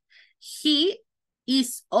late. He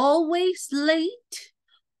is always late.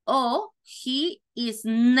 Or he is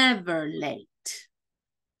never late.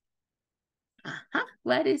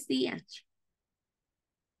 What is the answer?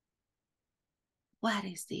 What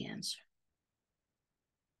is the answer?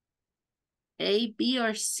 A, B,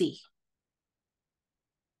 or C?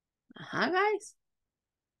 Guys.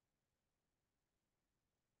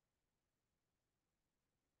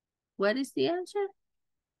 What is the answer?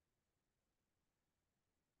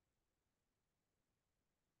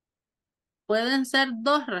 Pueden ser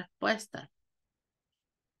dos respuestas.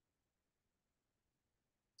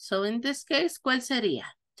 So in this case, ¿cuál sería?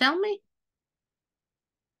 Tell me.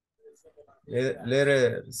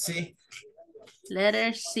 Letter C.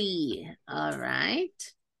 Letter C. All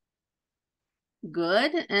right.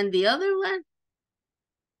 Good. And the other one?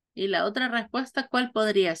 ¿Y la otra respuesta cuál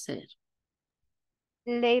podría ser?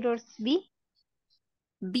 Letter B.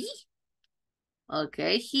 B.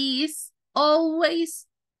 Okay. He is always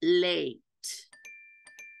late.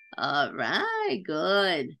 All right,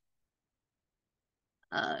 good.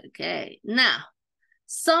 Okay, now,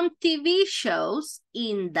 some TV shows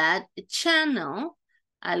in that channel,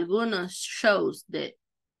 algunos shows de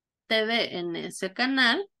TV en ese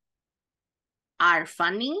canal, are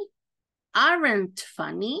funny, aren't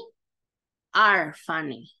funny, are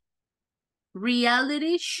funny.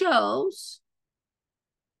 Reality shows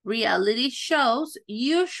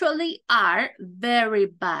usually are very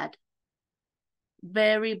bad.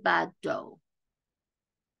 Very bad though.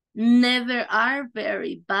 Never are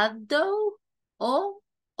very bad though. Or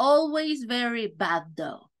always very bad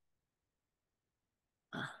though.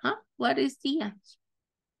 What is the answer?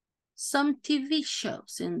 Some TV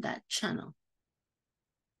shows in that channel.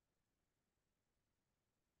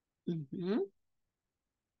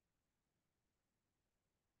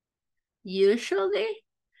 Usually,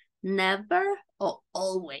 never, or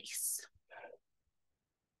always.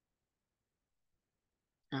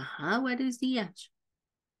 What is the answer?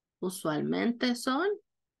 Usualmente son,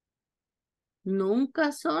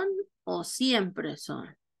 nunca son, o siempre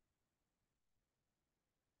son.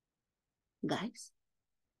 Guys,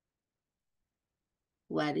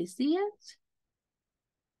 what is the answer?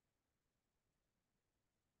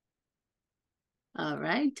 All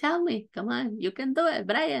right, tell me. Come on, you can do it,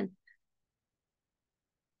 Brian.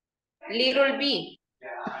 Little B.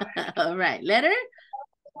 All right, letter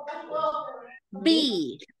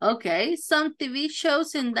B. Okay, some TV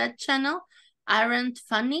shows in that channel aren't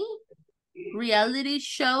funny. Reality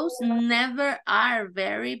shows never are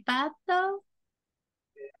very bad though.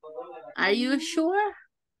 Are you sure?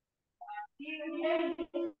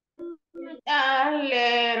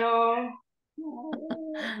 Little.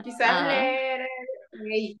 Quizás leer.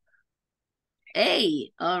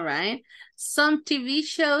 A, all right. Some TV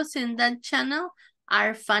shows in that channel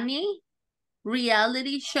are funny.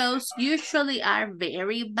 Reality shows usually are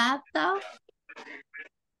very bad though.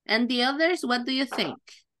 And the others, what do you think?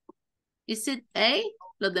 Is it A?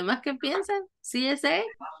 ¿Los demás qué piensan? ¿Sí es A?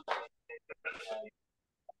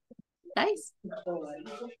 Guys?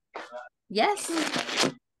 Yes?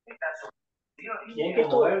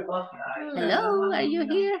 Hello, are you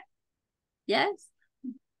here? Yes?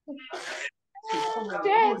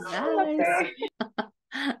 Yes.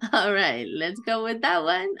 All right, let's go with that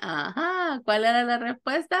one. ¿Cuál era la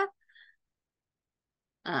respuesta?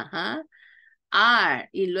 Are.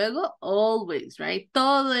 Y luego always, right?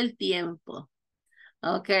 Todo el tiempo.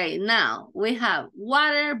 Okay, now we have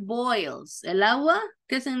water boils. ¿El agua?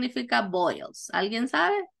 ¿Qué significa boils? ¿Alguien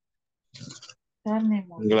sabe?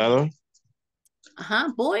 Claro.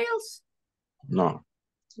 Boils. No.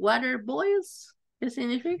 Water boils. ¿Qué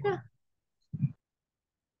significa?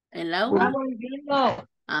 El agua.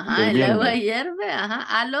 El agua hierve.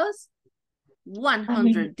 A los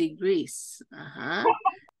 100 degrees.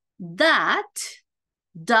 That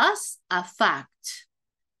does a fact.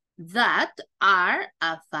 That are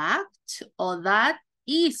a fact or that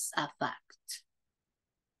is a fact.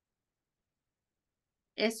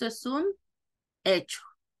 Eso es un hecho.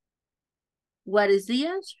 What is the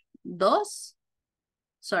answer? Does,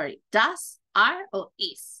 are, or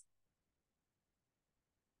is?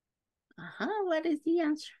 What is the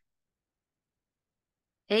answer?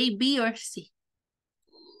 A, B, or C?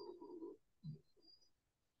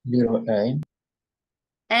 Little A.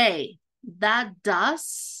 A, that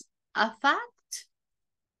does a fact.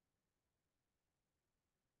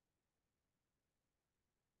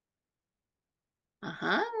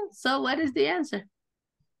 So what is the answer?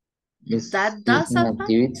 That does a fact?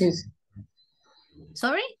 Activities.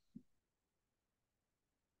 Sorry?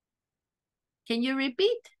 Can you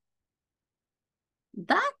repeat?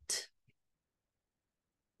 That?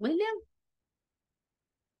 William?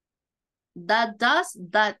 That does,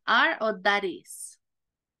 that are, or that is?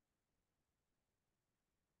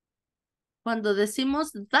 Cuando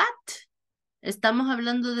decimos that, ¿estamos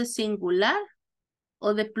hablando de singular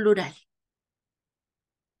o de plural?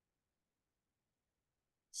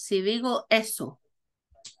 Si digo eso.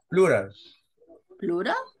 Plural.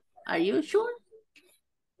 Plural? Are you sure?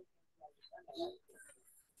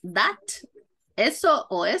 That? ¿Eso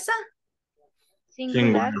o esa?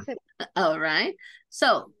 Singular. All right.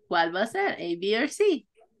 So, ¿cuál va a ser? A, B, or C?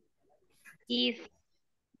 Is.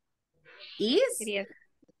 Is? Yes.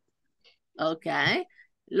 Okay.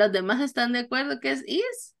 ¿Los demás están de acuerdo que es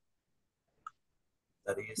is?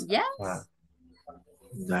 That is Yes.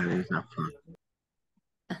 That is a fact.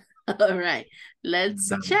 All right. Let's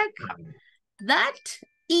check. That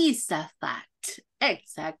is a fact.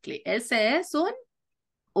 Exactly. Ese es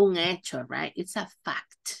un hecho, right? It's a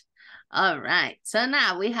fact. All right. So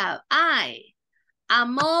now we have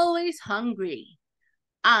I'm always hungry.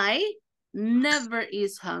 I never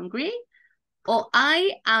is hungry, or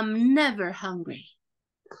I am never hungry.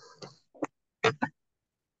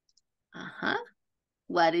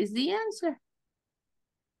 What is the answer?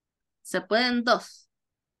 Se pueden dos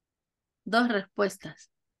respuestas.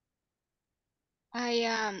 I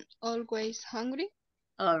am always hungry.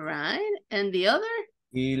 All right, and the other?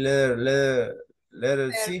 Y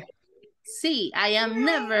letter C. C, I am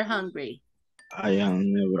never hungry. I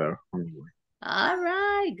am never hungry. All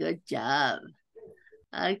right, good job.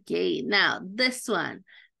 Okay, now this one.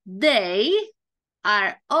 They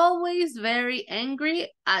are always very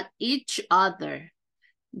angry at each other.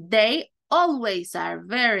 They always are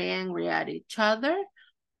very angry at each other,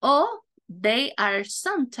 or they are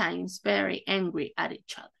sometimes very angry at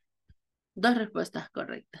each other. Dos respuestas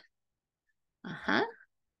correctas.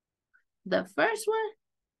 The first one.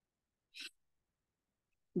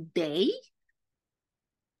 They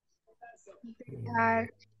Are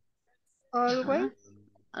always.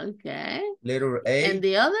 Okay. Letter A. And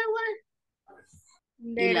the other one?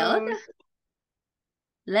 ¿Y la otra?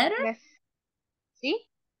 Letter? Sí.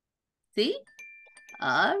 See?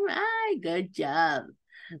 All right, good job.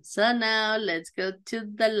 So now let's go to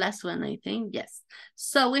the last one, I think. Yes.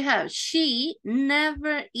 So we have she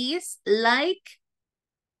never is like,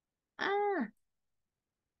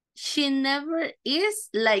 she never is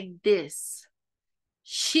like this.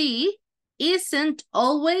 She isn't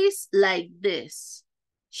always like this.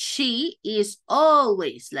 She is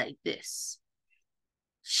always like this.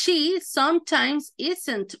 She sometimes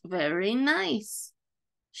isn't very nice.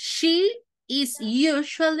 She is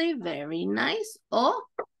usually very nice, or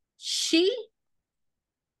she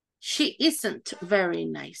isn't very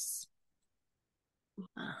nice.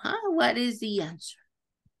 What is the answer?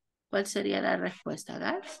 ¿Cuál sería la respuesta,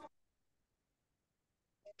 guys?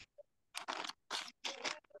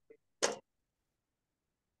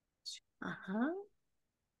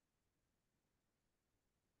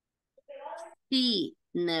 She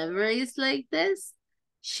never is like this.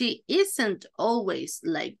 She isn't always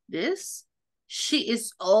like this. She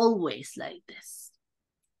is always like this.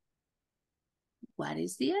 What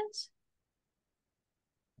is the answer?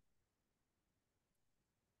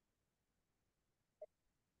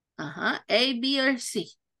 A, B, or C?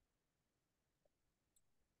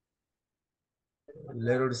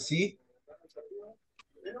 Letter C.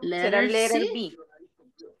 Letter letter C? B.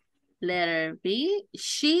 Letter B.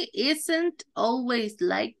 She isn't always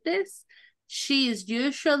like this. She is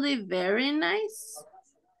usually very nice.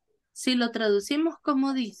 Si lo traducimos,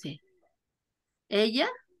 ¿cómo dice? ¿Ella?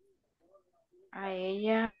 A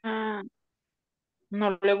ella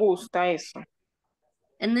no le gusta eso.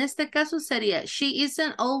 En este caso sería, she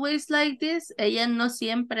isn't always like this. Ella no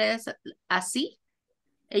siempre es así.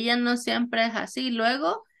 Ella no siempre es así.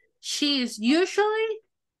 Luego, she is usually,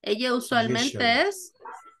 ella usualmente es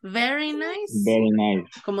very nice. Very nice.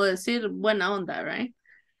 Como decir buena onda, right?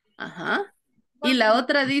 Y la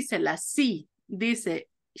otra dice, la sí, dice,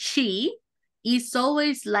 she is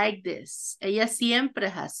always like this. Ella siempre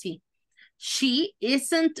es así. She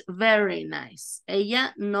isn't very nice.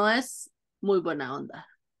 Ella no es muy buena onda.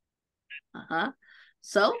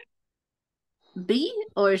 So, B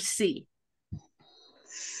or C?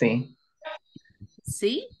 Sí.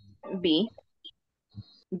 C? B.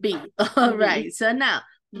 B. All right. So now,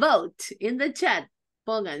 vote in the chat.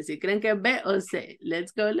 Pongan si creen que es B o C.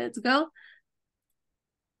 Let's go, let's go.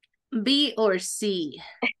 B or C?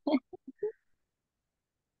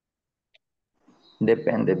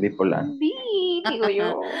 Depende, bipolar. B, digo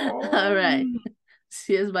yo. All right.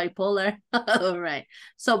 C is bipolar. All right.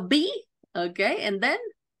 So B, okay, and then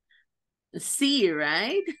C,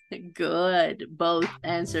 right? Good. Both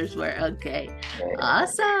answers were okay.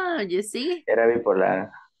 Awesome. You see? Era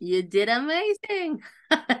bipolar. You did amazing.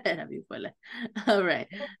 Era bipolar. All right.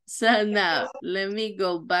 So now let me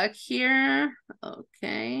go back here.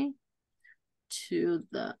 Okay. To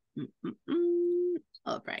the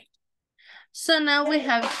all right. So now we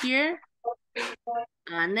have here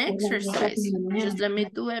an exercise. Just let me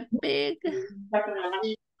do it big.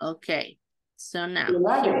 Okay. So now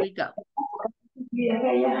here we go.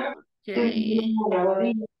 Okay.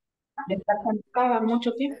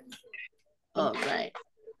 All right.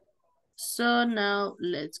 So now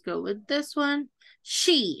let's go with this one.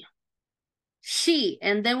 She,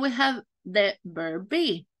 and then we have the verb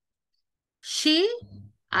be. She,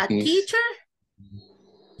 a teacher?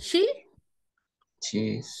 She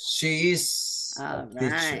is all a right.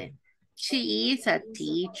 teacher. She is a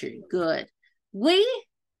teacher. Good. We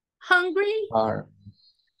hungry? Are.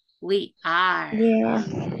 We are. Yeah.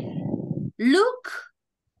 Look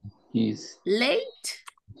Is. late.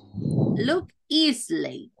 Look is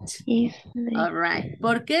late. Is late. All right.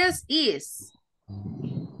 ¿Por qué es is?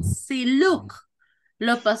 Si look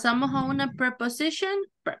lo pasamos a una preposition,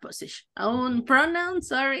 a un pronoun,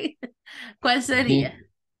 sorry. ¿Cuál sería?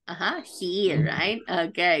 Ajá, he, right?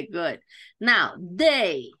 Okay, good. Now,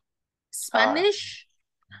 they, Spanish?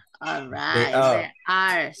 All right, are. they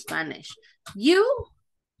are Spanish. You?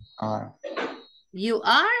 Are. You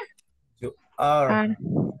are? You are.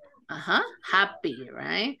 Uh-huh, happy,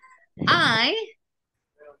 right? I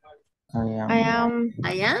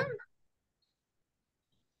I am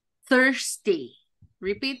thirsty.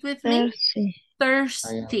 Repeat with me.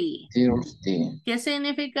 thirsty. Thirsty. ¿Qué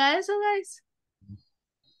significa eso, guys?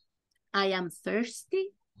 I am thirsty.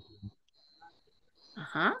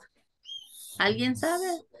 Ajá. ¿Alguien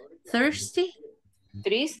sabe? Thirsty.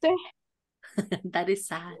 Triste. That is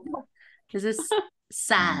sad. This is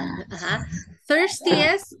sad. Ajá. Thirsty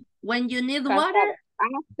is when you need water.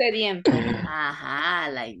 Sediento.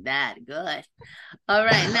 Ajá, like that. Good. All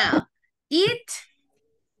right, now. Eat.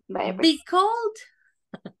 Vaya, pues. Be cold.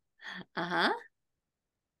 Ajá.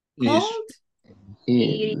 Cold.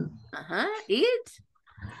 Ajá. Eat.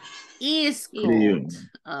 Is cold.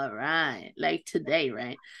 All right. Like today,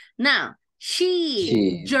 right? Now,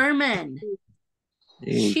 she. German.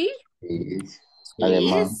 She Is.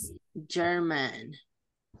 is German.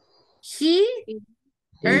 He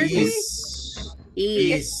early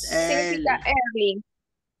is early. Significa early.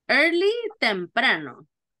 Early, temprano.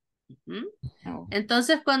 Ujú. Oh.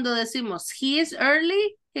 Entonces, cuando decimos he is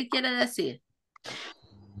early, ¿qué quiere decir?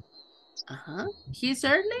 Ajá. He is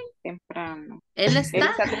early. Temprano. Él Él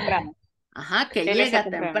está. está temprano. Ajá, que Él llega está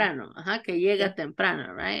temprano. Ajá, que llega Sí.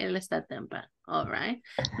 temprano, right? Él está temprano. All right.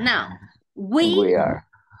 Now, we are.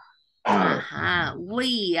 Ajá,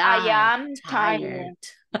 we are I am tired.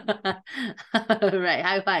 tired. Right,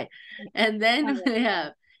 high five. And then we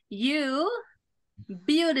have you,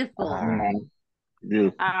 beautiful.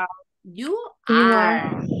 Beautiful. You You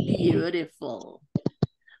are beautiful.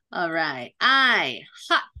 All right. I,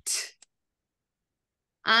 hot.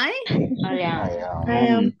 I, I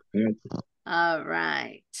am all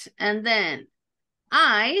right. And then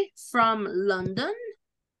I, from London.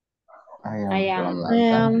 I am.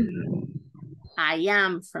 I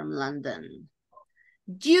am from London.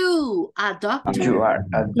 You, a doctor. You are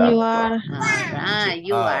a doctor. You are All right,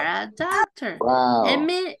 you are. are a doctor. Wow.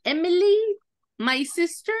 Emily, my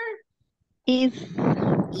sister, is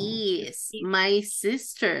my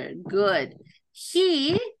sister. Good.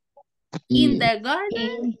 He in the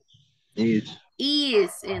garden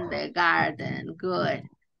is in the garden. Good.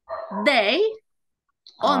 They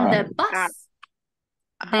on the bus.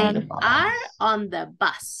 They are on the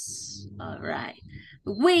bus. All right.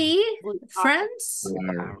 We friends.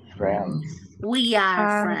 Friends. We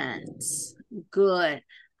are friends. Good.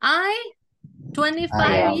 I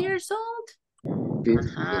 25 years old.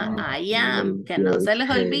 Ajá, I am. Que no se les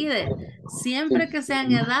olvide. Siempre que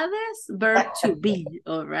sean edades, verb to be.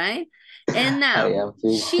 All right. And now, I am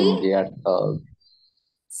 15 she years old.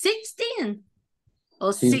 16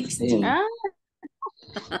 or 16. 60. Ah,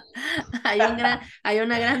 Hay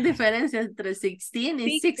una gran diferencia entre 16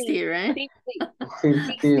 y 60, right?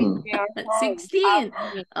 15. 16.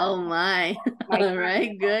 Oh my. All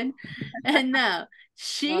right, good. And now,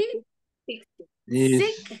 she sick.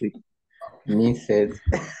 Mrs.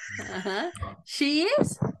 She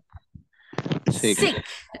is sick.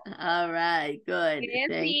 All right, good.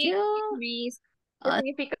 Thank you. ¿Qué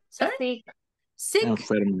significa sorry? sick? Sick.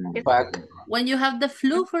 Enfermo. When you have the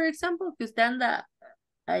flu, for example, que usted anda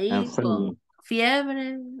ahí Enfermo. con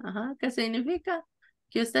fiebre. Ajá, ¿qué significa?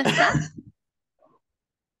 Que usted está.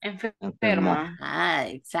 Enferma. Ah,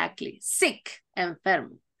 exactly. Sick,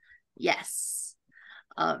 enfermo. Yes.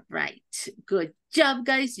 All right. Good job,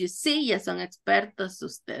 guys. You see, ya son expertos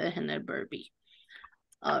ustedes en el verb be.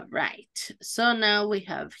 All right. So now we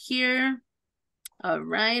have here, all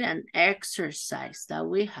right, an exercise that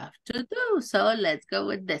we have to do. So let's go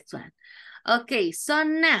with this one. Okay, so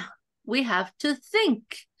now we have to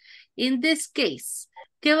think. In this case,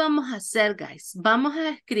 ¿qué vamos a hacer, guys? Vamos a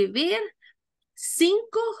escribir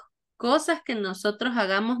 5 cosas que nosotros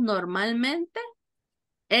hagamos normalmente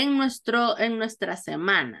en nuestra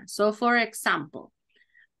semana. So, for example,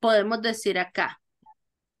 podemos decir acá.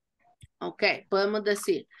 Ok, podemos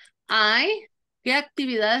decir, ¿qué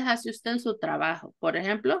actividades hace usted en su trabajo? Por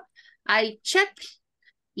ejemplo, I check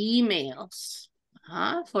emails,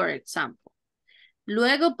 for example.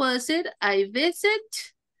 Luego puedo decir, I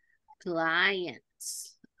visit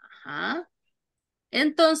clients.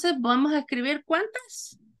 Entonces, vamos a escribir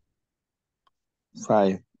 ¿cuántas?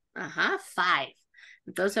 5. 5.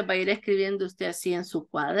 Entonces va a ir escribiendo usted así en su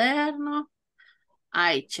cuaderno.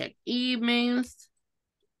 I check emails.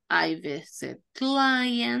 I visit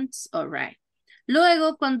clients. All right.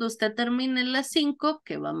 Luego, cuando usted termine las 5,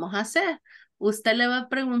 ¿qué vamos a hacer? Usted le va a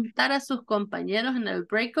preguntar a sus compañeros en el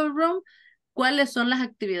breakout room cuáles son las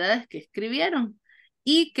actividades que escribieron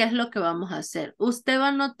y qué es lo que vamos a hacer. Usted va a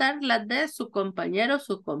anotar las de su compañero o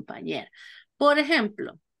su compañera. Por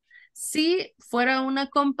ejemplo, si fuera una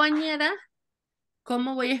compañera,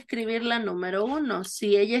 ¿cómo voy a escribir la número 1?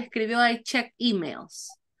 Si ella escribió I check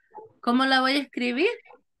emails, ¿cómo la voy a escribir?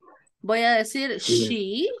 Voy a decir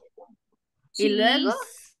she y luego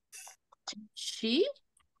she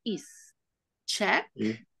Is. check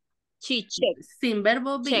She check. sin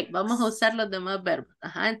verbo be. Checks. Vamos a usar los demás verbos.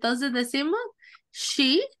 Ajá, entonces decimos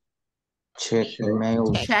she Check email.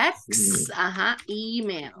 checks, ajá,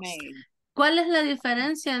 emails. Mail. ¿Cuál es la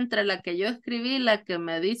diferencia entre la que yo escribí y la que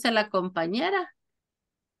me dice la compañera?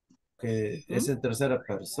 Que es en tercera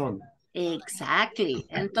persona. Exactly.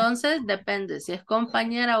 Entonces, depende si es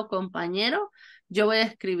compañera o compañero, yo voy a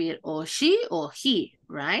escribir o she o he,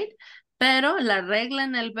 right? Pero la regla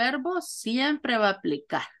en el verbo siempre va a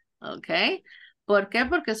aplicar, ¿ok? ¿Por qué?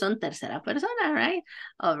 Porque son tercera persona, right?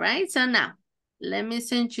 All right, so now, let me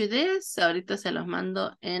send you this. Ahorita se los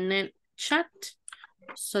mando en el chat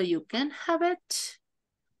so you can have it.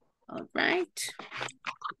 All right.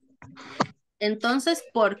 Entonces,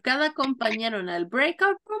 por cada compañero en el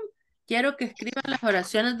breakout room, quiero que escriban las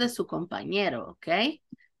oraciones de su compañero, ¿ok?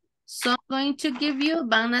 So, I'm going to give you,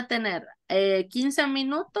 van a tener 15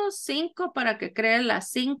 minutos, 5 para que creen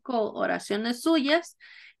las 5 oraciones suyas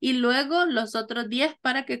y luego los otros 10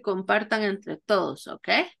 para que compartan entre todos, ¿ok?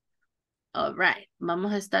 All right,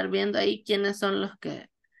 vamos a estar viendo ahí quiénes son los que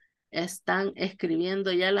están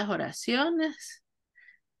escribiendo ya las oraciones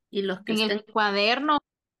y los que En estén... el cuaderno.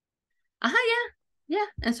 Ajá, ya,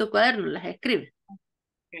 en su cuaderno las escribe.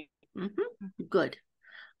 Good.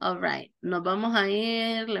 All right. Nos vamos a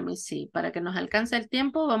ir, let me see, para que nos alcance el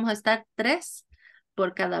tiempo, vamos a estar 3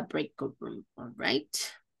 por cada breakout room. All right.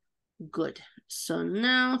 Good. So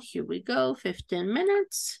now, here we go, 15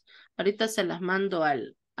 minutes. Ahorita se las mando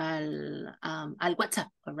al WhatsApp.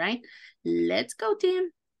 All right. Let's go,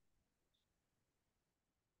 team.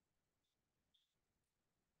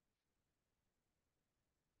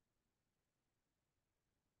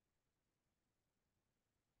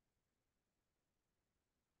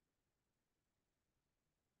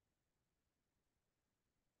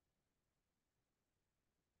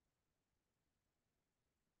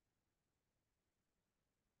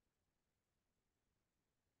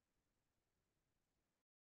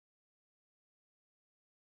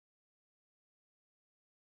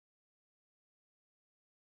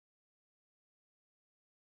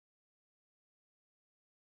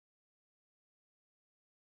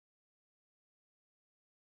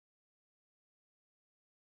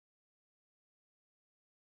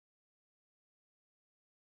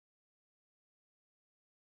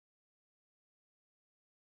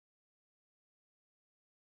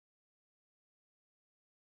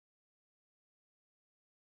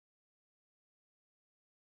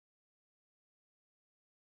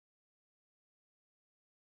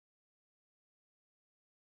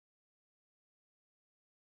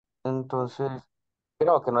 Entonces,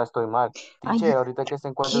 creo que no estoy mal. Ay, Teacher, ahorita que se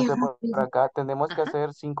encuentra qué usted por rápido. acá, tenemos que Ajá.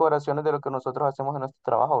 hacer 5 oraciones de lo que nosotros hacemos en nuestro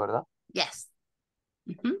trabajo, ¿verdad? Yes.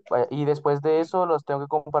 Ujú. Vaya, y después de eso los tengo que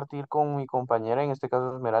compartir con mi compañera, en este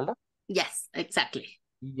caso Esmeralda, Yes, exactly.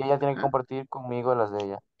 y ella tiene que Ajá. compartir conmigo las de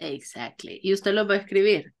ella. Exactly. Y usted lo va a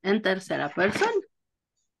escribir en tercera persona.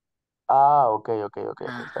 Ah, ok, está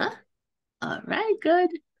bien. Ajá. All right,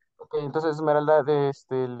 good. Ok, entonces Esmeralda,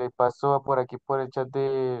 le paso por aquí por el chat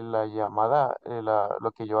de la llamada,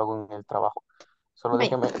 lo que yo hago en el trabajo. Solo Bye.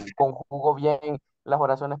 déjeme, conjugo bien las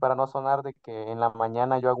oraciones para no sonar de que en la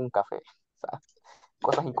mañana yo hago un café. O sea,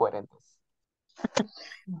 cosas incoherentes.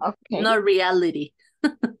 Okay. No reality.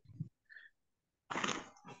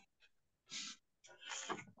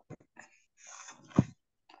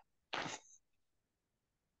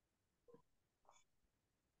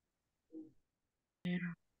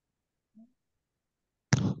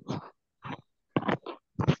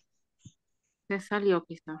 Se salió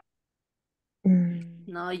quizá.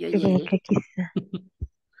 No, yo Yo creo llegué. que quizá.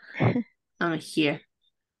 I'm here.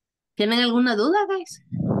 ¿Tienen alguna duda, guys?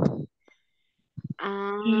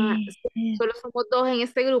 Ah, solo somos 2 en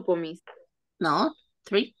este grupo, Miss. No,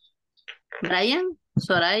 3. Brian,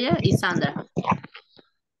 Soraya y Sandra.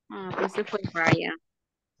 Ah, pues se fue Brian.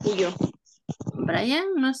 Y yo. Brian,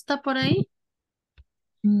 ¿no está por ahí?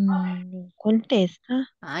 No contesta.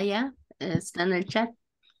 Ah, ya, está en el chat.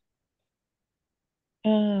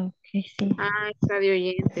 Ah, ok, sí. Ah, está de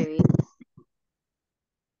oyente, dice.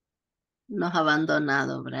 Nos ha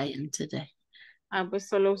abandonado Brian today. Ah, pues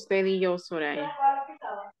solo usted y yo, Soraya.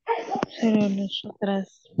 Pero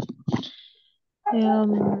nosotras,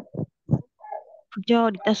 em, yo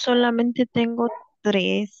ahorita solamente tengo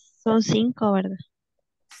 3, son 5, ¿verdad?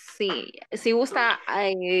 Sí, si gusta,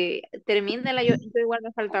 termínela, yo igual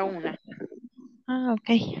me falta una. Ah, ok.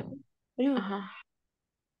 Ajá.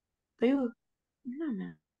 Ayuda. No,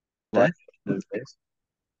 no. What?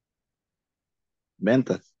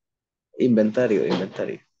 Ventas. Inventario,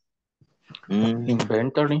 inventario. Mm,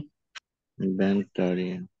 Inventory.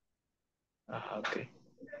 inventory. Ajá, ok.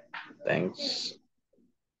 Thanks.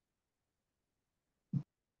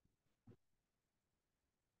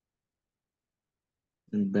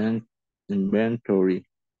 Inventory.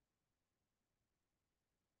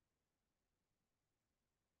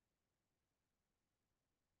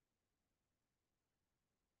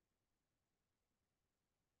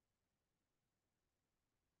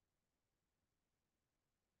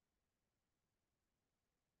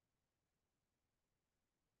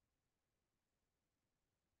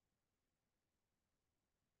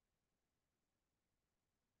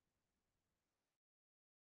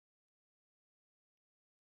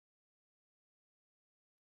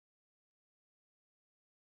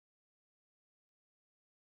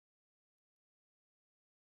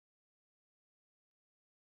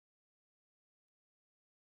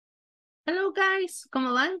 Hello guys,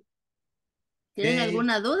 ¿cómo van? ¿Tienen Okay.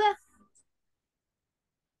 alguna duda?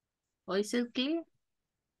 ¿Hoy es el clear?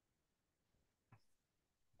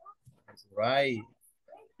 Right.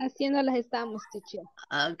 Haciéndolas estamos, teacher.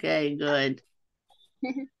 Okay, good.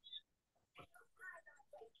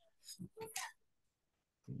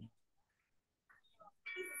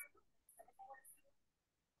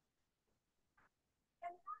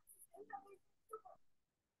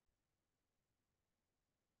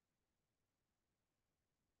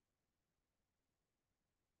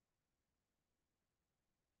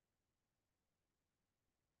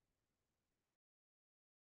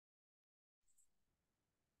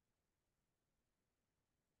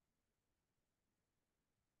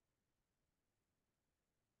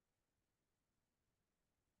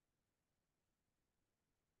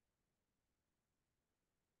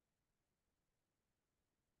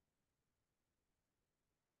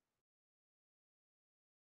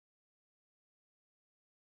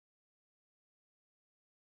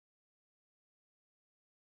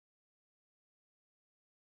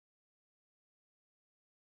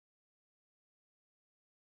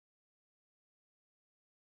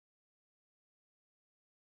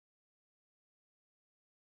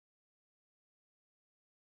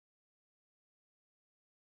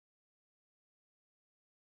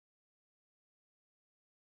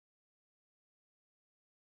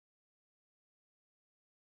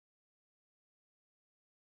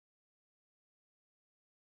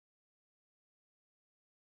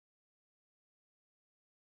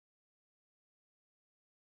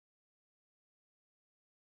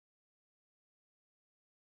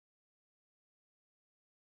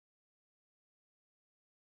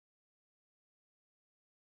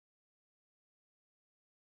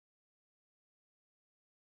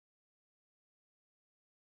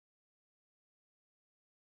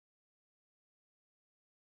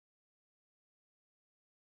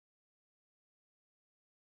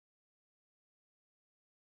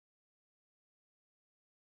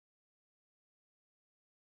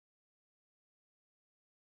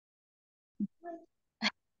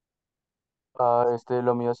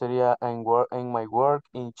 Lo mío sería in my work,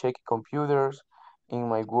 in check computers, in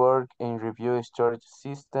my work, in review storage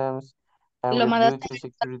systems, and Lo review mandaste the al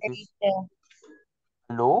securities. chat.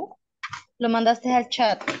 ¿Lo? Lo mandaste al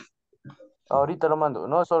chat. Ahorita lo mando.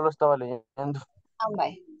 No, solo estaba leyendo. Ah,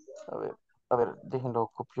 bye. A ver,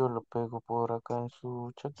 déjenlo copio, lo pego por acá en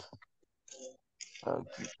su chat.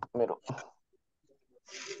 Aquí, primero.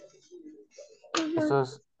 Eso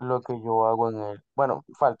es lo que yo hago en el... Bueno,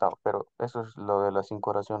 falta, pero eso es lo de las 5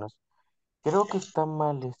 oraciones. Creo que está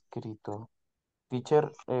mal escrito.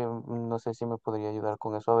 Teacher, no sé si me podría ayudar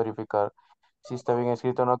con eso a verificar si está bien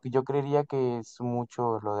escrito o no. Yo creería que es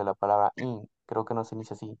mucho lo de la palabra in. Creo que no se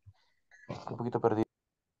inicia así. Un poquito perdido.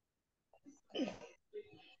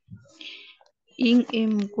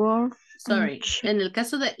 In work, Sorry. En el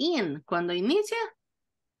caso de in, cuando inicia,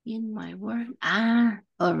 in my work. Ah,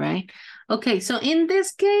 all right. Okay, so in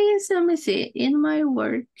this case, let me see. In my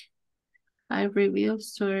work, I review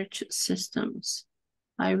storage systems.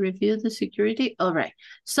 I review the security. All right.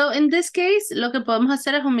 So in this case, lo que podemos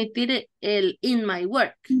hacer es omitir el in my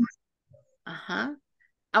work. Ajá.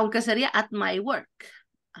 Aunque sería at my work.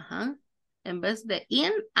 Ajá. En vez de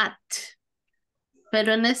in, at.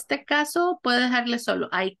 Pero en este caso puede dejarle solo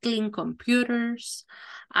I clean computers,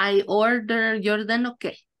 I order, ¿yo ordeno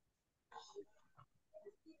qué?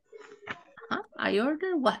 Ajá, I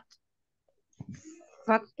order what?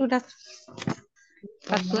 Facturas.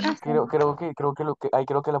 Facturas.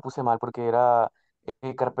 Creo que la puse mal porque era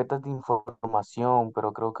carpetas de información,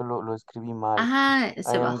 pero creo que lo escribí mal. Ajá, I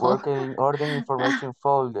se am bajó. working ordering Ah, information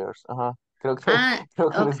folders. Ajá. Creo que, creo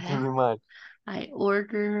que lo ok. escribí mal. I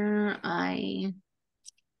order,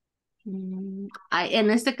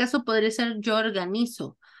 en este caso podría ser yo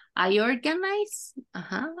organizo. I organize,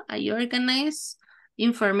 ajá, I organize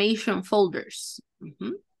information folders.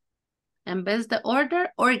 Ujú. En vez de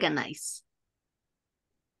order, organize.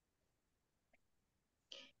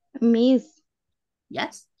 Miss,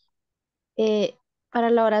 Yes. para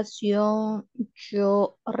la oración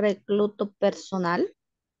yo recluto personal.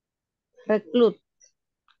 Reclude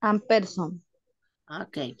and person.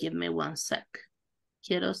 Ok, give me one sec.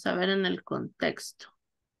 Quiero saber en el contexto.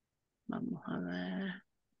 Vamos a ver.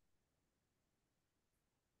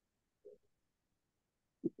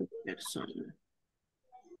 Persona.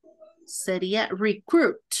 Sería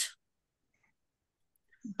recruit.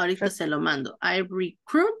 Ahorita se lo mando. I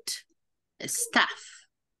recruit staff.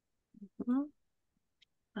 Ujú.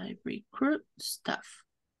 I recruit staff.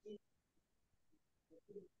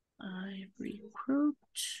 I recruit.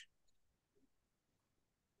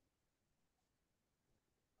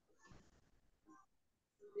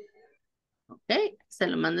 Ok, se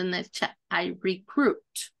lo mando en el chat. I recruit.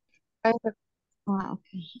 Ah, ok.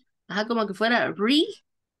 Ajá, como que fuera re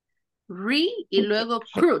y Ok. luego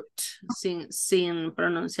crut, sin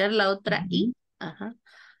pronunciar la otra I. Ajá.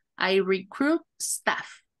 I recruit staff.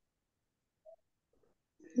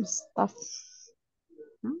 Staff.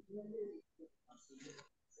 ¿Mm?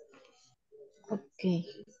 Ok.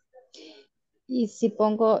 Y si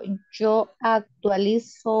pongo yo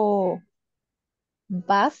actualizo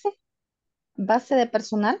base de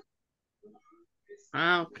personal.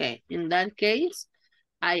 Ah, ok. In that case,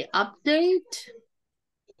 I update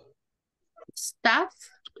staff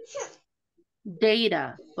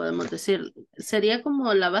data, podemos decir. Sería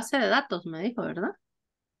como la base de datos, me dijo, ¿verdad?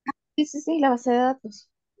 Sí, sí, sí, la base de datos.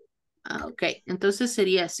 Ah, ok. Entonces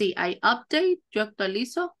sería así. I update, yo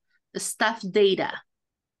actualizo staff data.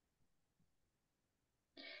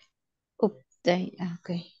 Update. Ok.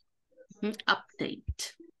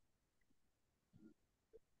 Update.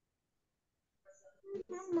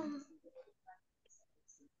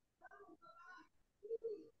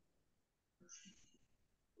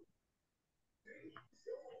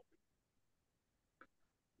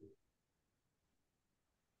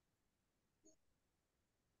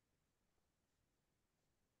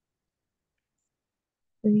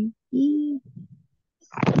 Y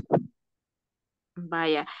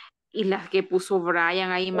Vaya, y las que puso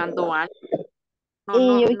Brian ahí mandó algo. No, Y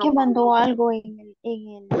no, yo vi no, que mandó algo en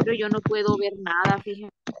pero yo no puedo ver nada,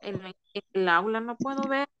 fíjense, en el aula no puedo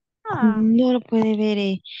ver nada. no lo puede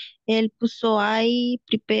ver. Él puso I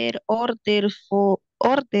prepare orders for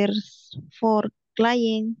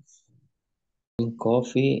clients.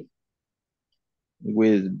 Coffee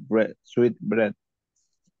with bread, sweet bread.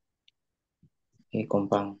 Y con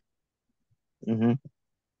pan. Ujú.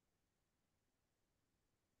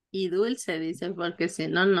 Y dulce, dice, porque si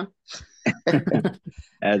no, no.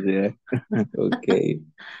 Así es. Ok.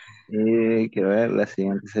 Y quiero ver, la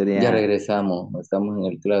siguiente Ya sería regresamos. Estamos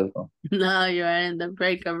en el classroom. No, you are in the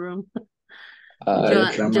breakout room. Ah, Yo,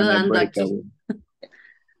 estamos yo en el ando aquí. breakout.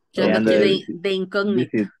 Yo Ahí ando anda aquí de de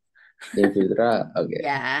incógnito. visit. de infiltrada. Ok.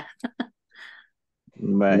 Ya.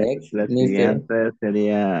 Vale, Next, la mister. siguiente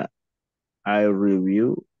sería I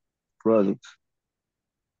review products.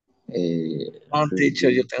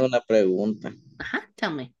 Teacher, yo Review. tengo una pregunta. Ajá,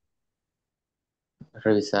 tell me.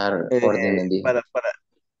 Revisar Eh, órdenes, dijo.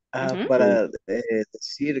 Ujú. para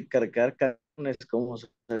decir cargar carnes, ¿cómo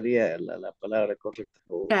sería la palabra correcta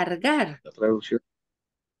o Cargar la traducción?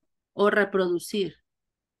 o reproducir.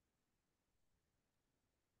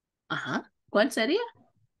 Ajá. ¿Cuál sería?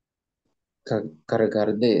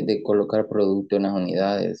 Cargar de colocar producto en las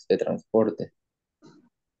unidades de transporte.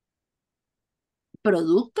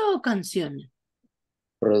 ¿Producto o canciones?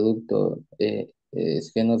 Producto.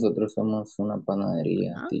 Es que nosotros somos una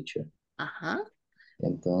panadería, Ajá. teacher. Ajá.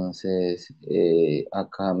 Entonces,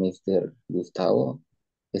 acá Mr. Gustavo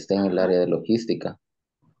está en el Ajá. área de logística.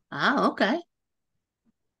 Ah, ok.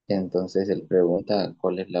 Entonces, él pregunta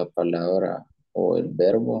cuál es la palabra o el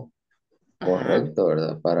verbo Ajá. correcto,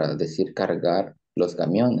 ¿verdad? Para decir cargar los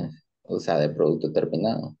camiones, o sea, de producto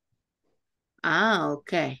terminado. Ah,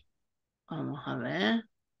 ok. Vamos a ver.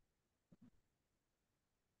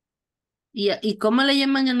 ¿Y cómo le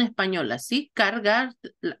llaman en español? ¿Así? ¿Cargar,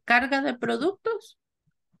 carga de productos?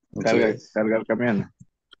 Yes. Cargar camiones.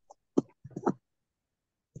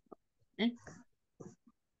 ¿Eh?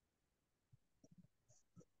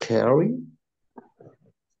 Carry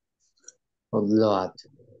o load.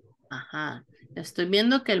 Ajá. Estoy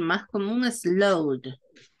viendo que el más común es load.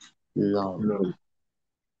 Load.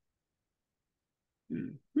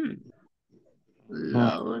 Ujú.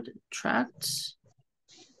 Load trucks.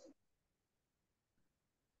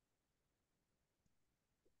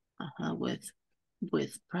 Ajá, with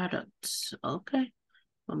products. Ok.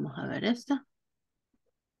 Vamos a ver esta.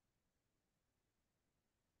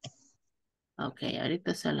 Ok,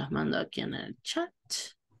 ahorita se las mando aquí en el chat.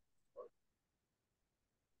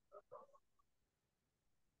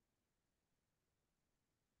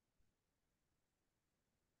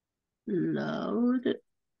 Load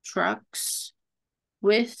trucks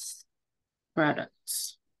with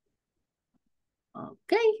products.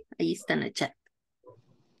 Ok, ahí está en el chat.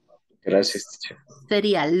 Gracias, teacher.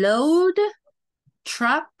 Sería load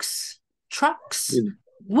trucks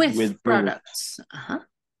with, with products. Ajá,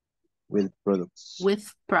 With products. with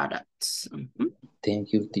products. Ujú. Thank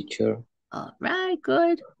you, teacher. All right,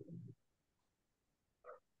 good.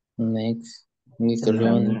 Next, Mr.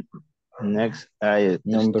 Leon, Next, I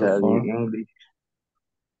number study 4. English.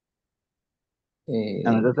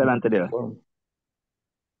 Anotaste la anterior. Form.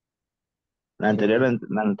 La anterior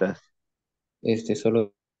la anotaste.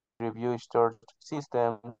 Solo Review storage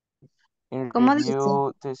system. In ¿Cómo dice?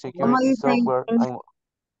 review the ¿Cómo security dice software.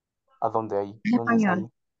 ¿A dónde ahí? en ¿Dónde está español?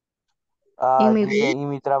 ahí? En mi, Dice, en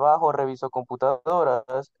mi trabajo reviso computadoras,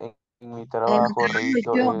 en mi en mi trabajo trabajo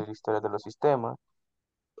reviso yo, el historial de los sistemas.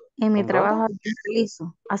 en mi ¿En dónde? trabajo yo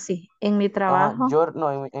realizo, así, en mi Ajá, trabajo, yo,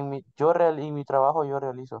 no, en mi trabajo yo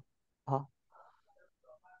realizo. Ajá,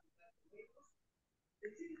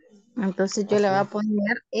 entonces yo le así voy a es.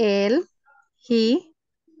 poner el,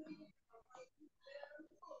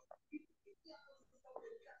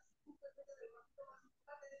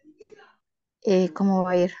 he, ¿cómo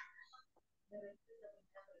va a ir?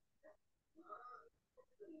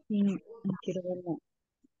 Sí, no quiero verlo.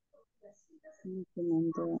 Me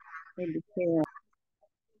comando el deseo.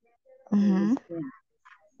 Ujú.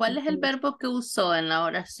 ¿Cuál es el verbo que usó en la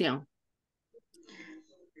oración?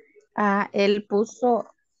 Él puso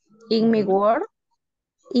in mi Ujú. Word,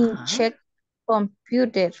 in Ajá. check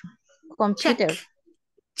computer, Check.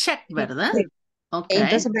 Check, ¿verdad? Sí, Ok.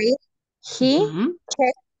 Entonces va a ir, he Ujú.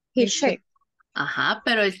 check, he el check. check Ajá,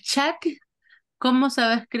 pero el check, ¿cómo se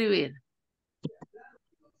va a escribir?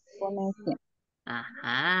 pone ese.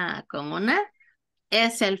 Ajá, con una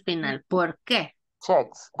S al final. ¿Por qué?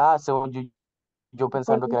 Checks. Según yo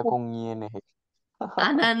pensando Porque que era se, con ING.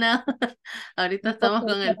 No, no. Ahorita estamos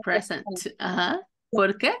porque con el present. Ajá.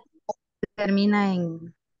 ¿Por qué? Termina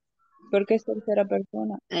en, porque es tercera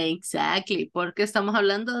persona. Exactly, porque estamos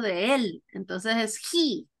hablando de él. Entonces es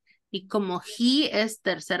he. Y como he es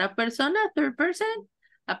tercera persona, third person,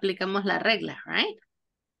 aplicamos la regla, right?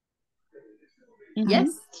 Ujú.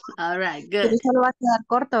 Yes. All right, pero good. solo va a quedar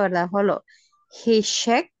corto, ¿verdad? Solo, he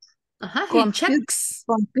check Ajá, he checks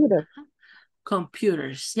computer.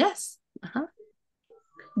 computers. Yes. Ajá.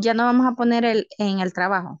 Ya no vamos a poner el en el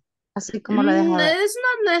trabajo, así como lo deja ver. It's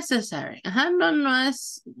not necessary. Ajá, no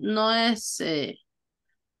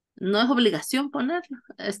es obligación ponerlo.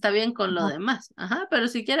 Está bien con lo Ajá. demás. Ajá, pero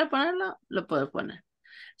si quiere ponerlo, lo puede poner.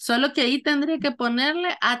 Solo que ahí tendría que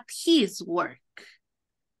ponerle at his work.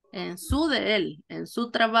 En su de él, en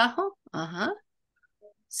su trabajo. Ajá.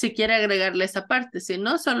 Si quiere agregarle esa parte. Si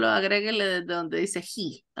no, solo agréguele desde donde dice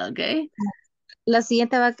he. ¿Ok? La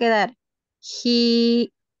siguiente va a quedar,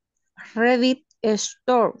 he Revit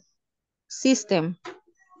Store System.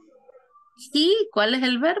 He, ¿cuál es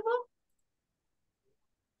el verbo?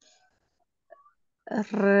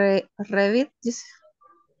 Revit dice,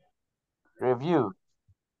 Review.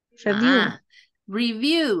 Review.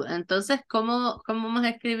 Review. Entonces, ¿cómo vamos a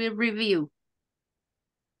escribir review?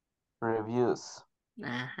 Reviews.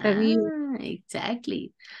 Ajá, Review.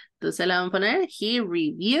 exactly. Entonces le vamos a poner he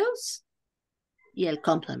reviews y el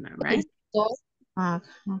complement, right? Store.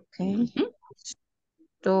 Ok. Ujú.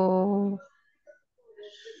 Store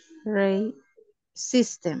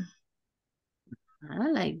System.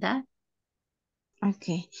 Like that.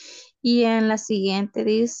 Ok. Y en la siguiente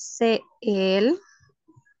dice el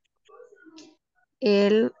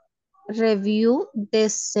review de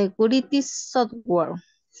security software.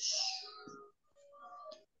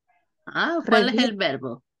 ¿Cuál es Review, el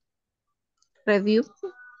verbo? review,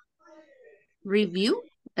 Review.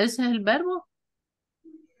 ¿Ese es el verbo?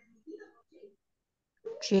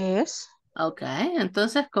 yes. Ok,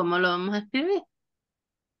 entonces, ¿cómo lo vamos a escribir?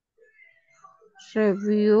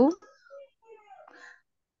 Review.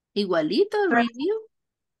 Igualito, review.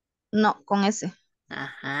 No, con S.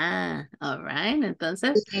 Ajá, all right.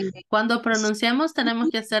 Entonces, Eh, cuando pronunciamos tenemos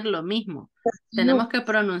que hacer lo mismo. Review. Tenemos que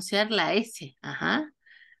pronunciar la S. Ajá. Yes.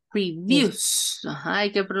 Reviews. Ajá,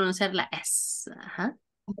 hay que pronunciar la S. Ajá.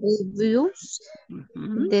 Reviews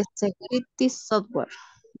Ujú. de security software.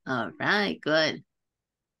 All right, good.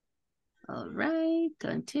 All right,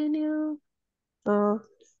 continue. So,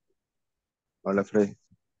 Hola, Freddy.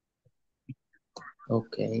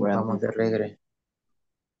 Ok, Bueno, vamos de regreso.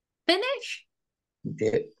 Finish?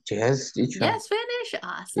 Yes, teacher. Yes, finish. Sí,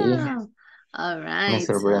 Awesome. All me right.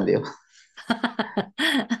 sorprendió.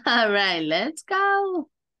 All right, let's go.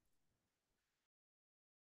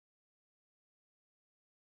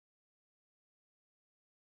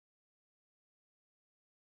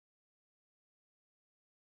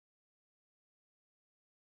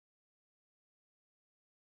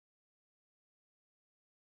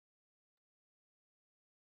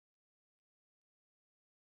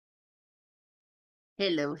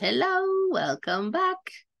 Hello, hello. Welcome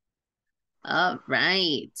back. All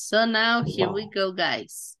right. So now here we go,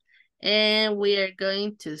 guys. And we are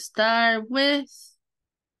going to start with,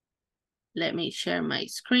 let me share my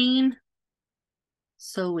screen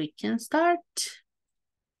so we can start.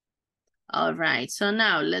 All right. So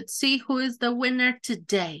now let's see who is the winner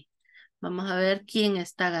today. Vamos a ver quién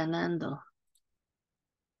está ganando.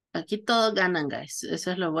 Aquí todos ganan, guys.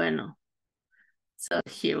 Eso es lo bueno. So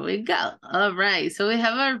here we go. All right. So we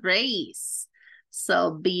have a race.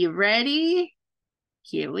 So be ready.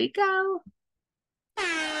 Here we go.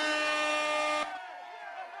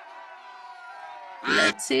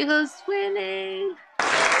 Let's see who's winning.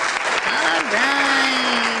 All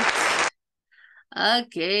right.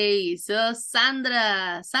 Okay, so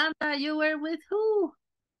Sandra. Sandra, you were with who?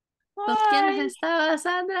 ¿Con quiénes Ay, estaba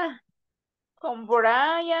Sandra? con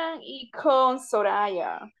Brian y con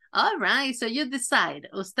Soraya. All right, so you decide.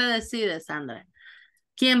 Usted decide, Sandra.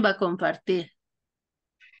 ¿Quién va a compartir?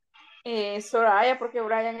 Soraya, porque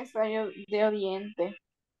Brian está de oriente.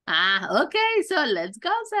 Ah, okay, so let's go,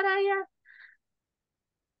 Saraya.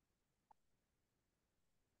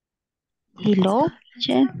 Let's Hello, go, let's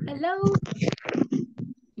teacher. go. Hello.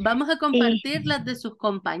 Vamos a compartir las de sus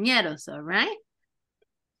compañeros, all right?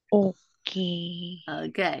 Okay.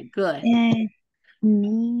 Okay, good.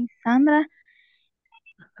 Me, Sandra,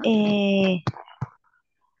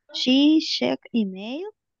 she check email,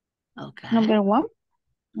 Okay. number one.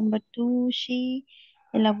 Number two, she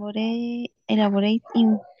elaborate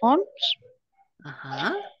in forms.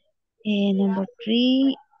 Uh-huh. Number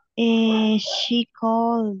three, she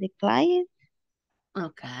called the client.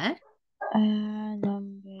 Okay.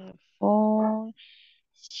 Number four,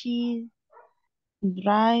 she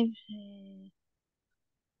drives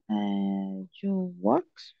your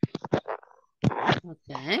works.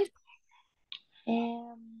 Okay.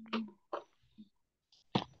 Um,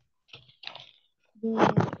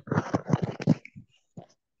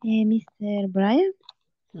 Mr. Brian.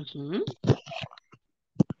 Mm-hmm.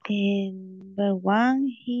 Number one,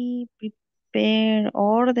 he prepare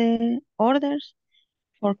orders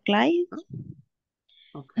for clients.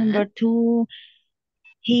 Okay. Number two,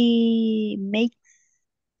 he makes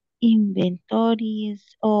inventories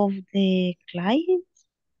of the clients.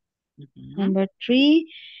 Mm-hmm. Number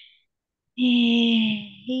three,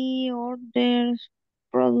 he orders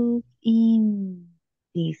product in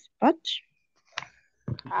dispatch.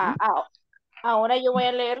 Ah, ah, ahora yo voy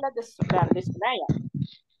a leer las de Soraya.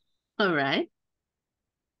 All right.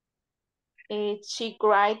 She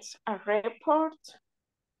writes a report.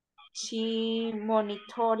 She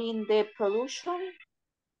monitoring the production.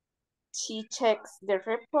 She checks the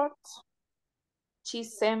report. She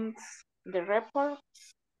sends the report.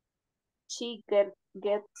 She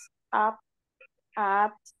gets up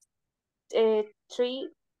at 3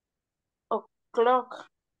 o'clock.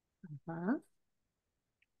 Uh-huh.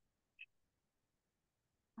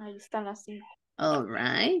 Ahí están las 5. All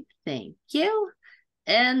right. Thank you.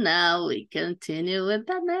 And now we continue with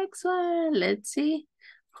the next one. Let's see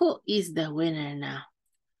who is the winner now.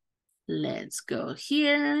 Let's go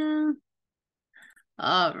here.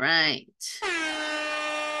 All right.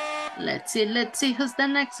 Let's see who's the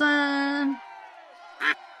next one.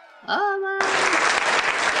 All right.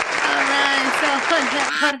 All right, so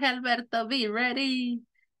Jorge Alberto, be ready.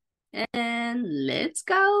 And let's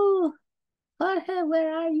go. Jorge,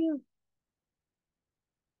 where are you?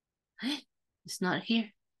 It's not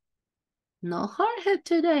here. No Jorge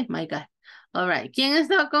today, my God. All right, ¿quién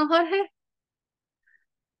está con Jorge?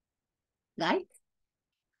 Guys?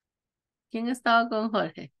 ¿Quién estaba con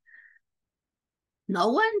Jorge? No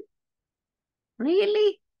one?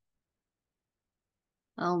 Really?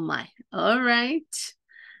 Oh my. All right.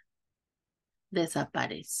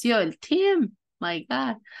 Desapareció el team. My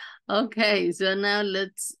God. Okay, so now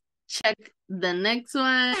let's check the next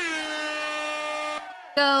one.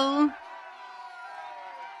 Go. All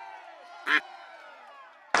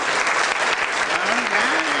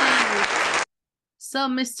right. So,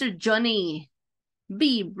 Mr. Johnny,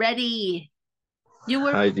 be ready. You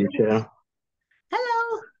were... Hi, teacher.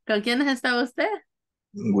 Hello. ¿Con quiénes estaba usted?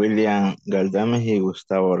 William Galdames y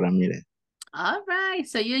Gustavo Ramírez. All right,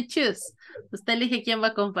 so you choose. Usted elige quién va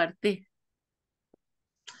a compartir.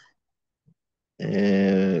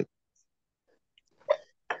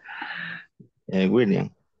 William.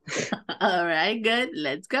 All right, good.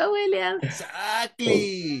 Let's go, William.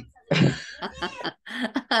 Exactly.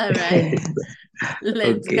 All right,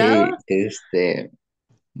 let's Ok, go.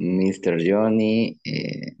 Mr. Johnny,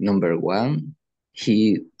 number one,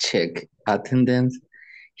 he checked attendance,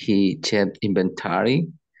 he checked inventory,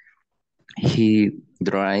 he he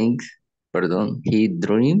drank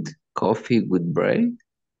coffee with bread,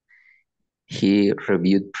 he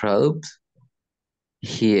reviewed products,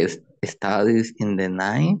 he studies in the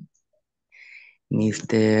night.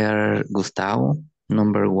 Mr. Gustavo,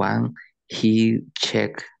 number one, he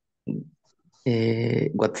checked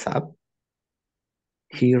WhatsApp,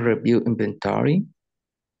 he reviewed inventory,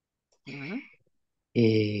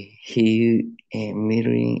 he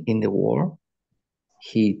meeting in the work,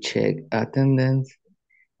 he checked attendance,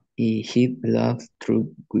 he loves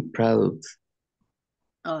through with products.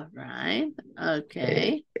 All right,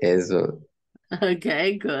 okay. Eso.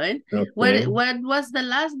 Okay, good. Okay. What was the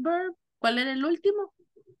last verb? ¿Cuál era el último?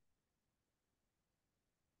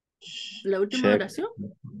 La última Check. oración.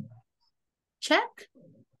 Check.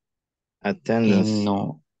 Attendance.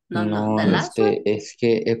 No, No, the last one. es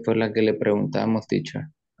que fue la que le preguntamos, teacher.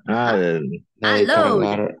 Ah, La de load.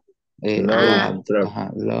 cargar, load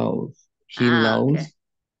truck. loads. He loads Okay.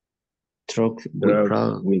 trucks with Truck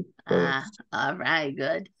products. with products. All right,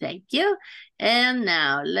 good. Thank you. And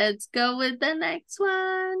now let's go with the next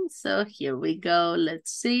one. So here we go.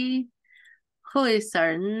 Let's see. Who is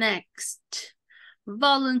our next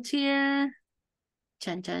volunteer?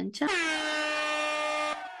 Chan, chan, chan.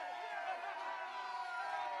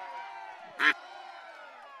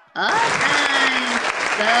 All right.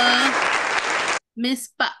 So, Miss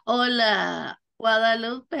Paola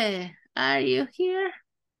Guadalupe, are you here?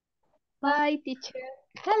 Hi, teacher.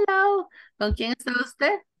 Hello. ¿Con quién está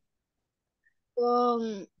usted?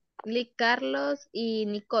 Con Lee Carlos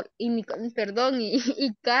y perdón,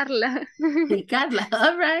 y Carla. Y Carla,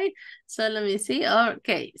 all right. So let me see.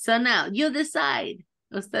 Okay, so now you decide.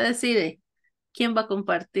 Usted decide quién va a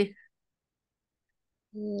compartir.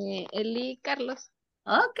 Lee Carlos.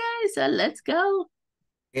 Okay, so let's go.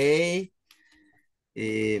 Okay.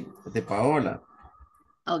 De Paola.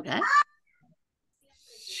 Okay.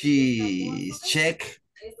 She check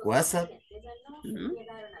WhatsApp.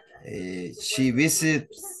 She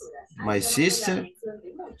visits my sister.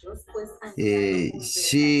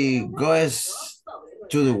 She goes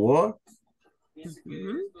to the work.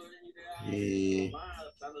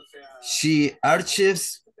 She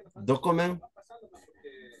archives document.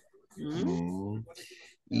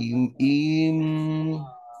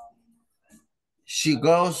 She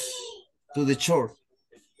goes to the church.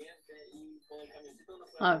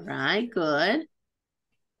 All right, good.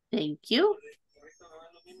 Thank you.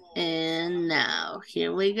 And now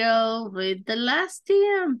here we go with the last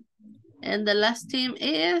team. And the last team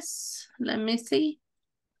is, let me see,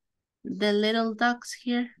 the little ducks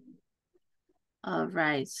here. All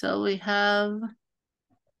right, so we have,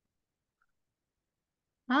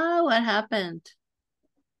 what happened?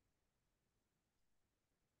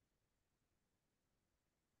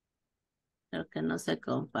 Creo que no se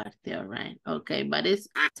compartió, right? Okay, but it's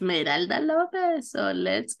Esmeralda Lopez, so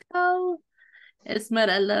let's go.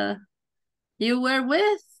 Esmeralda, you were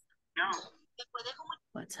with? No.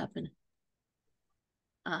 What's happening?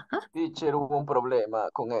 Teacher, hubo un problema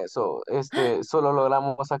con eso. Solo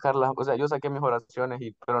logramos sacarlas, o sea, yo saqué mis oraciones,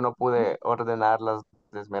 pero no pude ordenar las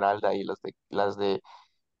de Esmeralda y las de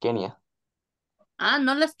Kenia.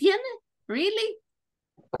 ¿No las tiene? Really?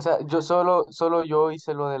 O sea, solo yo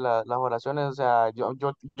hice lo de las oraciones, o sea, yo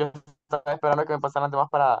estaba esperando que me pasaran demás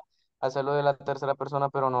para hacerlo de la tercera persona,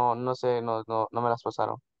 pero no sé, no me las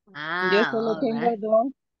pasaron. Yo solo All tengo right. dos.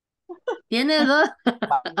 Tiene dos.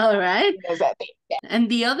 All right. And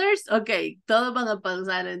the others, okay, todos van a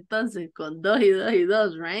pasar entonces con 2 y 2 y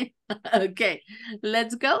 2, right? Okay,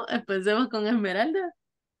 let's go. Empecemos con Esmeralda.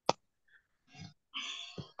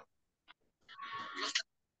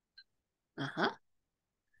 Ajá.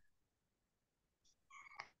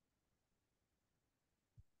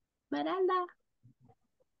 Miranda,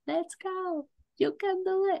 let's go. You can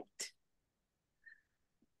do it.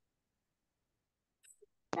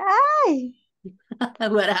 Ay,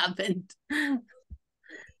 What happened?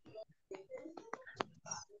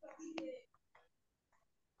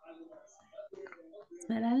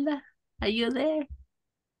 Esmeralda, are you there?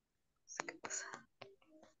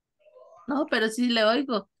 No, pero sí le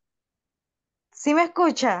oigo. ¿sí me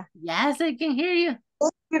escucha? Yes, I can hear you.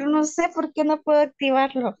 Pero no sé por qué no puedo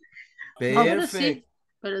activarlo. No, Perfect.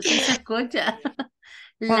 pero sí se escucha.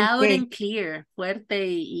 Loud Ok, and clear, fuerte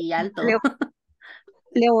y le, alto.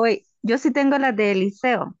 le voy. Yo sí tengo las de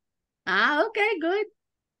liceo. Ah, okay, good.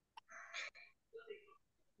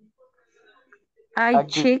 I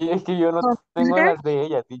Aquí check es que yo no tengo computer. las de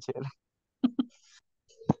ella, teacher.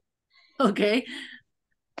 Okay,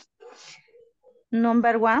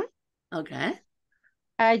 Number one, okay.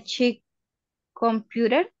 I check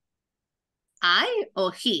computer. I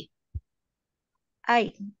o he.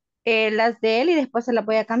 I. Las de él y después se las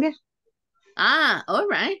voy a cambiar. Ah, all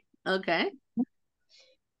right. Okay.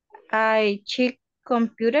 I check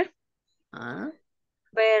computer. Ah,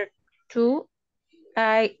 Number two,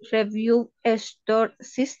 I review a store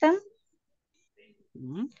system.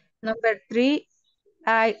 mm, Number three,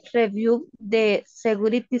 I review the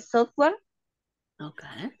security software.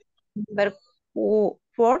 okay. Number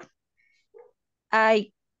four,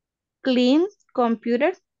 I clean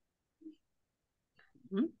computer.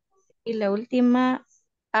 Mm, Y la última,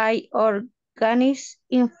 I organize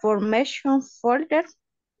information folder.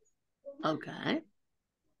 okay.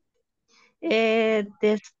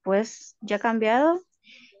 Después, ya cambiado.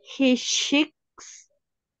 He checks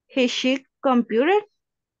computer.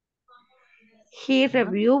 He Ah,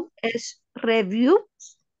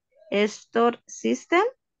 reviews store system.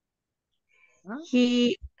 ah,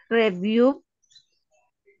 He reviewed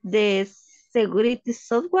the security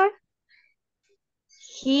software.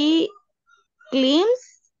 He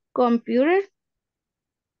cleans computer.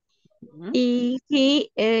 mm. Y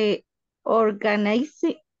he organize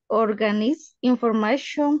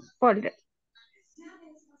information folder.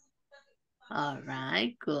 All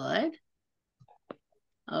right, good.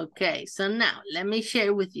 Okay, so now let me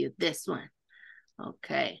share with you this one.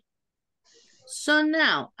 Okay. So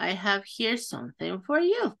now I have here something for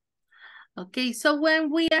you. Okay, so when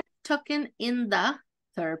we are talking in the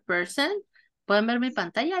third person, ¿pueden ver mi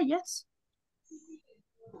pantalla? Yes.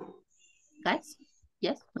 Guys?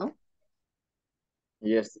 Yes? No?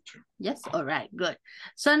 Yes, teacher. Yes? All right, good.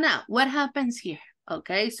 So now, what happens here?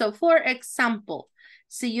 Okay, so for example,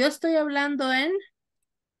 si yo estoy hablando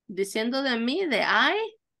diciendo de mí, de I,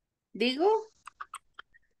 digo,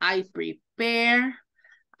 I prepare,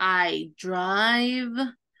 I drive,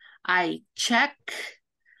 I check,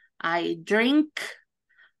 I drink,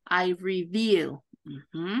 I review.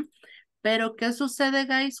 Ujú. Pero, ¿qué sucede,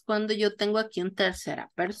 guys, cuando yo tengo aquí en tercera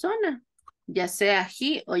persona? Ya sea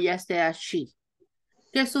he o ya sea she.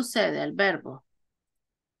 ¿Qué sucede? El verbo.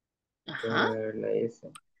 Ajá. La S.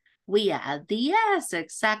 We add the S,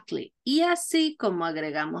 exactly. Y así como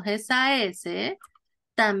agregamos esa S,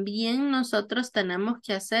 también nosotros tenemos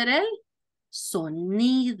que hacer el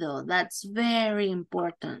sonido. That's very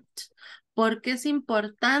important. ¿Por qué es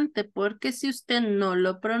importante? Porque si usted no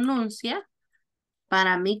lo pronuncia,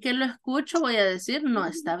 para mí que lo escucho voy a decir no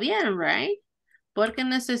está bien, right? Porque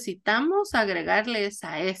necesitamos agregarle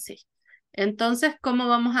esa S. Entonces, ¿cómo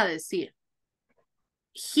vamos a decir?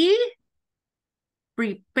 He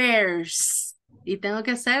prepares. Y tengo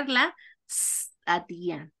que hacer la S at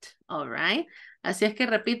the end. All right. Así es que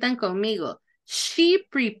repitan conmigo. She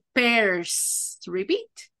prepares. Repeat.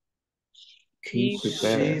 He She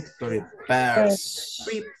prepares. prepares.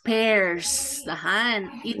 Prepares. Ajá.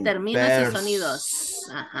 Y termino ese sonido. Prepares.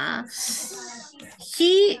 Ajá.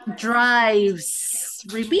 He drives.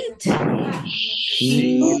 Repeat.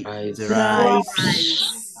 He She drives.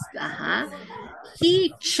 drives. Ajá.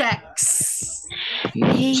 He checks.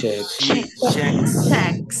 He checks. She checks.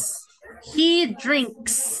 Checks. He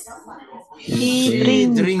drinks. She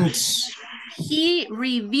drinks. He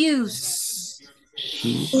reviews.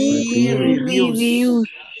 He reviews.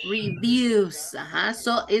 Reviews. Ajá.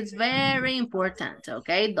 So it's very important,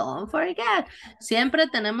 okay? Don't forget. Siempre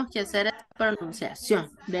tenemos que hacer esa pronunciación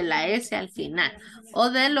de la S al final o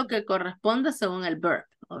de lo que corresponde según el verb,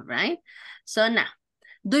 all right? So now,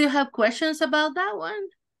 do you have questions about that one?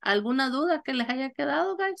 ¿Alguna duda que les haya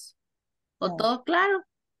quedado, guys? ¿O todo claro?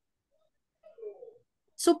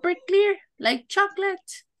 Super clear, like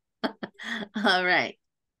chocolate. All right.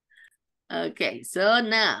 Okay, so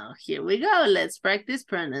now here we go. Let's practice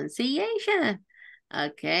pronunciation.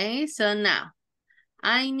 Okay, so now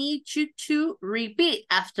I need you to repeat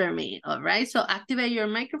after me. All right, so activate your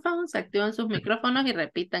microphones, activen sus micrófonos y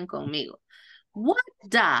repitan conmigo. What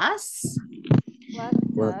does What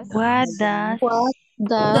What does does What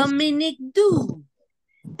does Dominic do?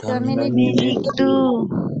 Dominic Dominic do?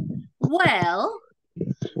 Well,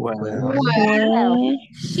 Well, Well,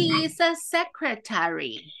 she is a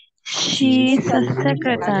secretary. she's a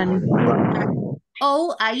secretary.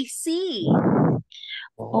 Oh, I see.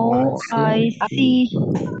 Oh, I I see.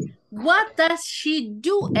 What does she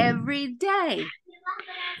do every day?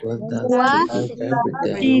 What does What she do every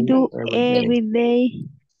day? She do Every day. every day.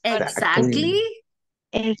 Exactly.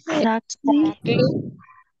 Exactly.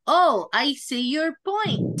 Oh, I see your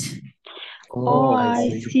point. Oh, I I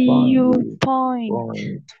see your see your point.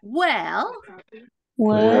 point. Well,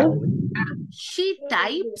 Well, she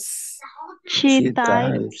types she She types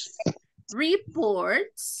types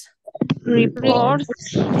reports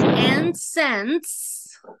reports and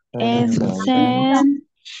sends and and sends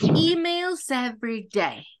emails every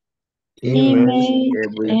day. emails emails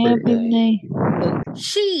every every day. day.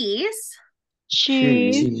 She's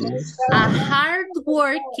She's She's a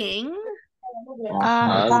hardworking a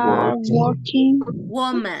hardworking hardworking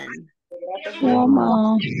woman. woman.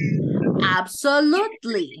 woman.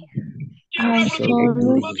 Absolutely. Absolutely.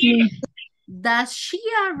 Absolutely. Does she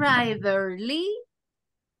arrive early?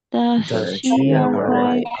 Does Does she she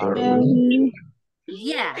arrive arrive early? early?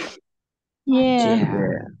 Yeah. Yeah.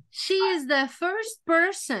 Yeah. She is the first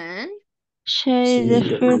person She She is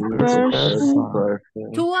the is the first first person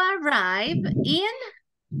person to arrive in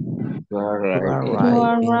to to arrive in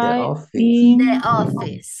the arrive office. in the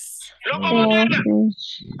office. the office.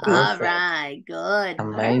 All Perfect. right, good.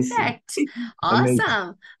 Amazing. Perfect.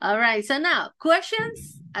 Awesome. All right, so now,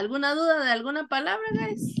 questions? ¿Alguna duda de alguna palabra,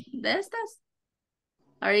 guys? ¿De estas?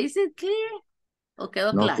 Or is it clear? ¿O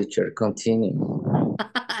quedó No, claro? teacher, continue.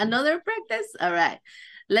 Another practice? All right.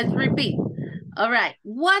 Let's repeat. All right.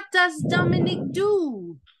 What does Dominic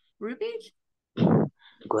do? Repeat.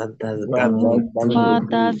 What does What Dominic do? What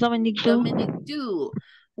does Dominic do? Dominic do?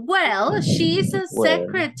 Well, she's a Well,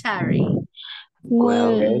 secretary.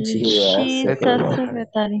 Well, she is a she's a secretary.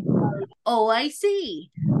 secretary. Oh, I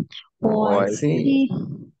see. Oh, Oh, I I see. see.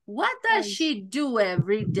 What does she do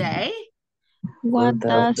every day? What What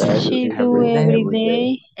does does she she do do every every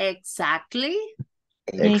day? Exactly.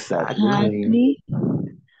 Exactly.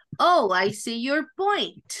 Oh, I see your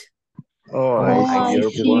point. Oh, Oh, I I see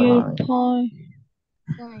your see your point. point.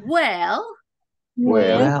 Well,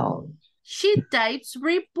 Well, Well, she types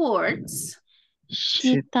reports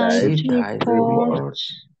she she types types reports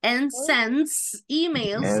reports and sends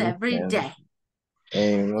emails and every day.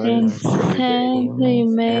 and emails every day. sends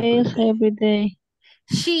emails every day.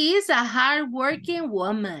 She is a hardworking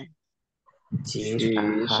woman. She is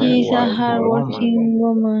a She's a hardworking woman. hardworking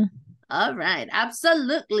woman. All right,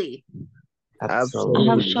 absolutely.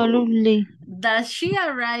 Absolutely. Absolutely. Does she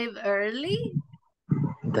arrive early?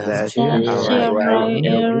 Does she Does she arrive arrive early?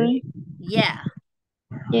 early? Yeah.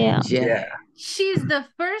 Yeah. Yeah. She's the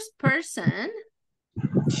first person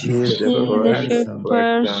She is She's the the first first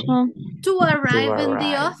person person to to arrive in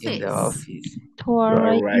the arrive in the office. office. to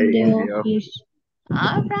arrive in the office.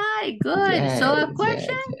 All right, good. So a Yes,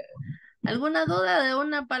 question? yes, yes. ¿Alguna duda de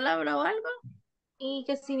una palabra o algo? ¿Y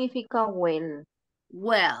qué significa well?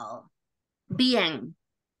 Well, bien.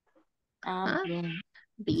 Ah, ¿Ah? bien.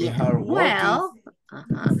 Bien. hardworking. Well,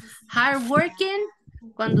 hardworking,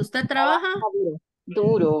 cuando usted trabaja,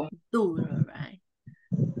 Duro. duro, right?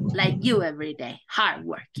 Like you every day,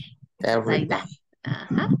 hardworking. Every Like day.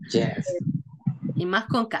 that. Yes. Y más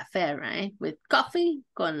con café, right? With coffee,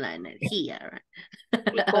 con la energía,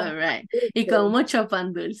 right? All right. Y con mucho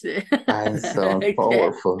pan dulce. I sound Okay.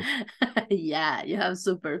 powerful. Yeah, you have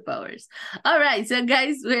superpowers. All right, so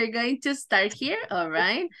guys, we're going to start here, all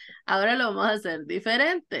right? Ahora lo vamos a hacer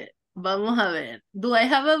diferente. Vamos a ver. Do I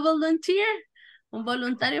have a volunteer? ¿Un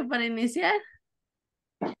voluntario para iniciar?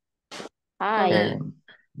 Ay,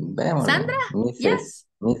 Vémosle. Sandra? Yes.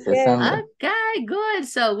 Mrs. Sandra. Okay, good.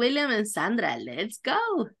 So William and Sandra, let's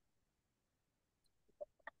go.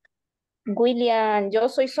 William, yo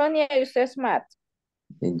soy Sonia y usted es Matt.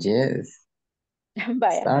 Yes.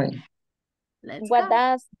 Vaya. Sorry. Let's What go.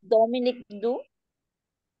 does Dominic do?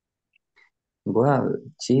 Well,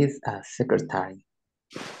 she's a secretary.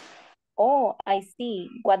 Oh, I see.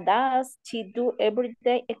 What does she do every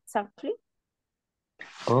day exactly?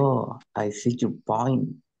 Oh, I see your point.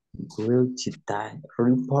 Will she type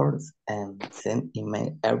reports and send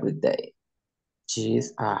email every day? She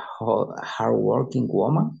is a hardworking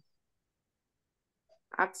woman.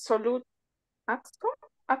 Absolute,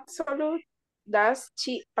 absolute. Does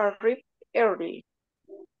she arrive early?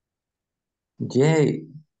 Yeah,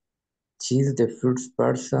 she's the first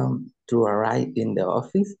person to arrive in the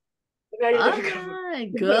office. Very All difficult.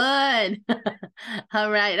 right, good.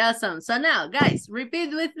 All right, awesome. So now, guys,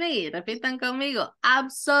 repeat with me. Repitan conmigo.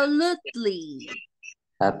 Absolutely.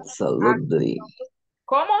 Absolutely.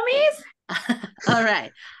 ¿Cómo, Miss? All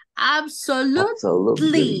right. Absolutely.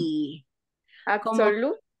 Absolutely.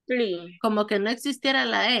 Absolutely. Como que no existiera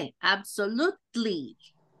la E. Absolutely.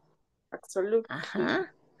 Absolutely. Uh-huh.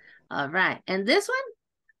 All right. And this one?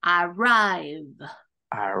 Arrive.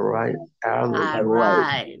 Arrive early.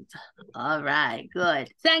 Arrive. All right,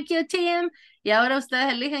 good. Thank you, team. Y ahora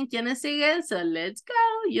ustedes eligen quiénes siguen. So let's go.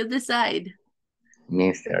 You decide.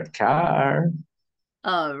 Mr. Charles.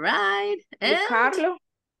 All right. And Carlos.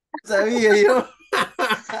 Sabía yo.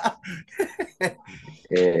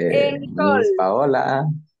 Miss Paola.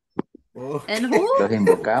 and who? Los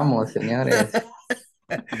invocamos, señores.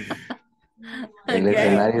 El Okay.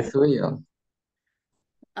 escenario es suyo.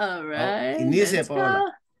 All right. Inicia, Let's Paola.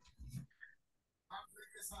 go.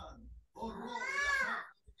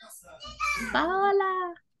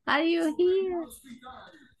 Paola, are you here?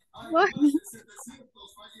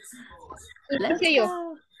 Let's Inicio yo.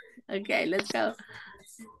 go. Okay, let's go.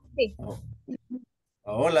 Sí.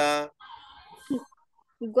 Hola.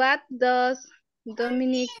 What does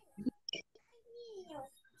Dominic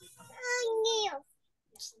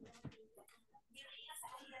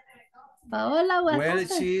Paola, what Well, happened?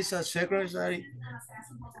 she's a secretary.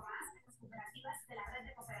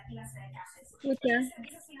 escucha?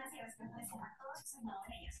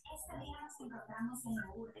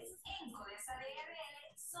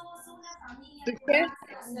 ¿Qué?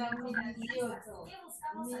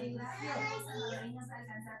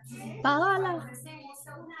 Paola.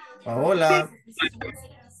 Paola.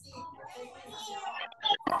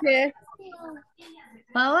 ¿Qué?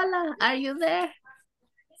 Paola, are you there?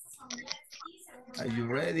 Are you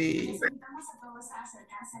ready?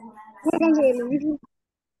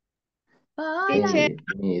 Paola.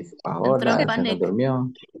 Miss Entró Paola en se nos pánico.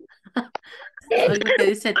 durmió. Algo que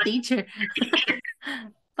dice teacher.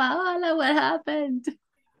 Paola, what happened?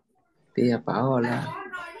 Tía Paola.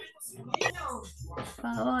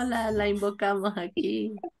 Paola, la invocamos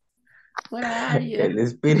aquí. Where are you? El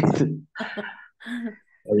espíritu.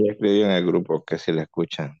 Ella escribió en el grupo que si la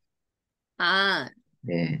escuchan. Ah,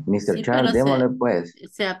 Mr. sí, Charles, pero démosle pues.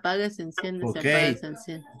 se apaga, se enciende, se Okay. apaga, se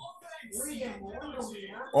enciende.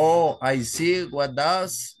 Oh, I see. What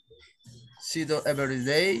does she do every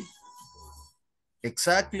day?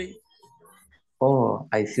 Exactly. Oh,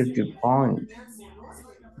 I see your point.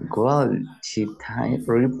 Well, she time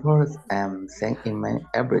reports and sends email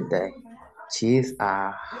every day. She's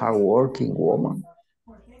a hardworking woman.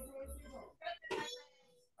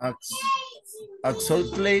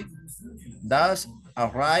 Absolutely. Does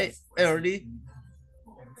arrive early?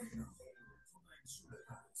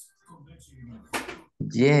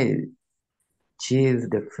 Yeah, she is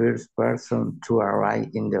the first person to arrive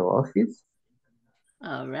in the office.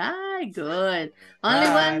 All right, good. Only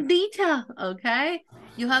one detail, okay?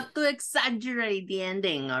 You have to exaggerate the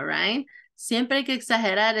ending, all right? Siempre hay que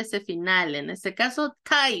exagerar ese final. En este caso,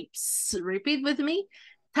 types. Repeat with me.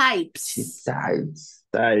 Types. She types.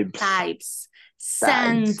 Types.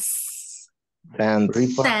 Sends.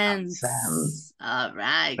 Report Sends. sends. All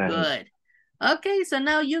right, Sends. good. Okay, so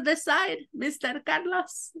now you decide, Mr.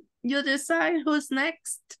 Carlos. You decide who's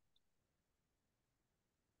next.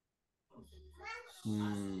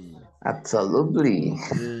 Absolutely.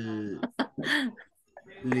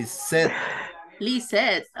 Lisette.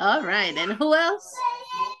 Lisette. All right, and who else?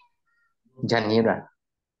 Janira,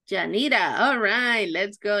 Janita. All right,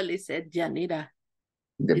 let's go, Lisette. Janita.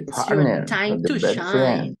 the It's partner your time of the to best shine.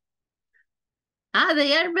 friend. Ah,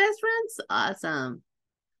 they are best friends? Awesome.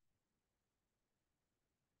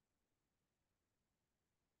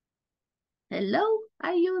 Hello,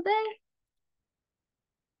 are you there?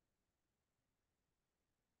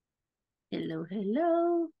 Hello,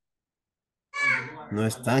 hello. No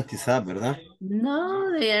están quizás, ¿verdad?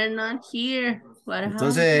 No, they are not here. What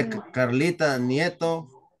Entonces, happened? Carlita Nieto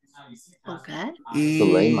Okay.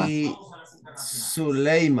 y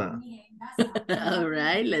Zuleima. All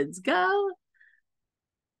right, let's go.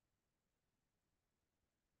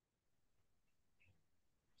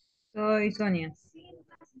 Soy Sonia.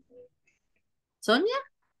 Sonia?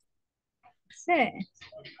 Sí.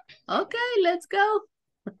 Okay, let's go.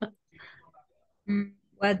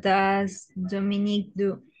 What does Dominique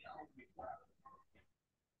do?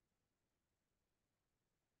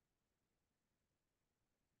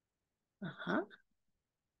 Uh-huh.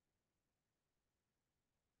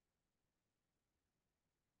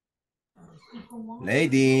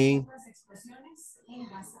 Lady.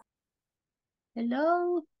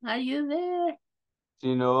 Hello, are you there?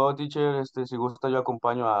 Si no, teacher, si gusta yo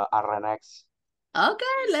acompaño a Renex.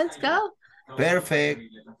 Okay, let's go. Perfect.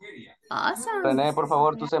 Awesome. René, por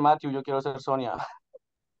favor, tú sé Matthew, yo quiero ser Sonia.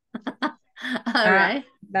 All right.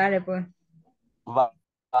 Dale pues. Va,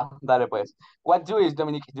 dale pues. What does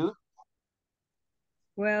Dominique do?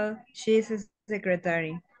 Well, she's a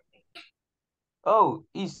secretary. Oh,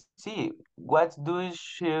 see. What does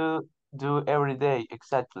she do every day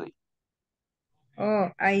exactly? Oh,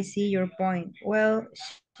 I see your point. Well,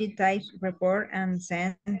 she types report and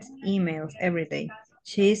sends emails every day.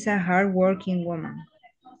 She's a hardworking woman.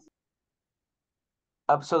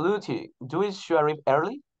 Absolutely. Does she arrive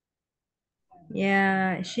early?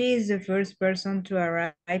 Yeah, she is the first person to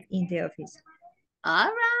arrive in the office. All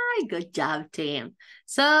right, good job, team.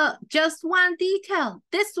 So just one detail.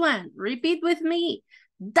 This one, repeat with me.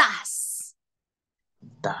 Das.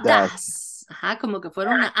 Das. Ajá, como que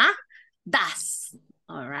fuera una A. Das.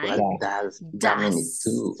 All right. What does Dominic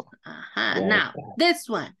do? Ajá. Now, this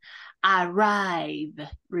one. Arrive.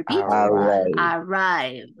 Repeat. Arrive.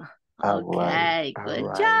 Arrive. Okay, good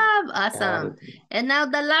job. Awesome. And now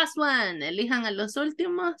the last one. Elijan a los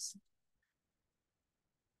últimos.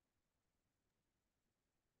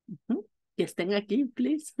 Que estén aquí,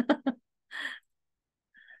 please.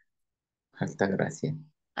 Altagracia.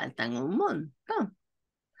 Faltan un montón.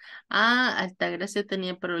 Ah, Altagracia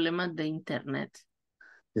tenía problemas de internet.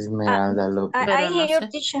 Esmeralda López. Pero I'm no here, sé.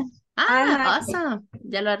 teacher. Ah, awesome.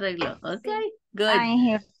 Ya lo arregló. Okay, good. I'm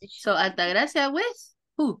here, teacher. So, Altagracia with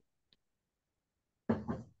who?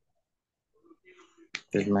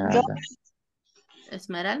 Esmeralda.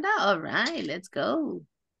 Esmeralda? All right, let's go.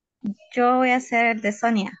 Yo voy a hacer el de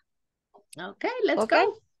Sonia. Okay, let's Okay.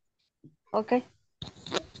 go. Okay.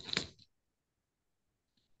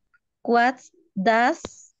 What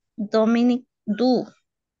does Dominic do?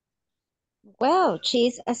 Well,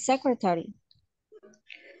 she's a secretary.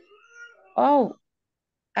 Oh,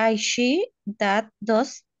 I see that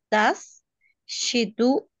does she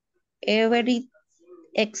do every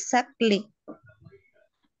exactly.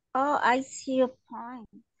 Oh, I see your point.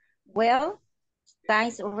 Well,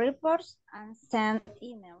 types reports and send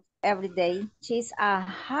emails every day. She's a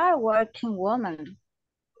hardworking woman.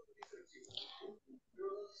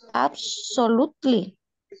 Absolutely.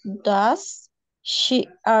 Does she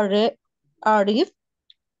arrive early?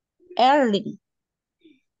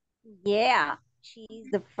 Yeah, she's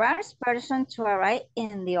the first person to arrive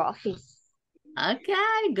in the office.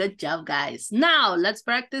 Okay, good job, guys. Now, let's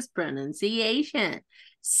practice pronunciation.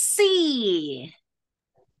 Sí.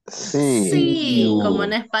 Sí, como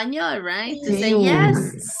en español, right? To say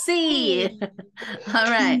yes, sí. All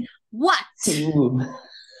right. What?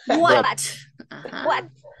 What? What?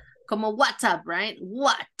 Como WhatsApp, right?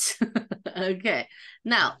 What? Okay.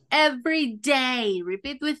 Now, every day.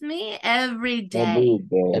 Repeat with me. Every day.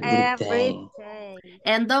 Every day.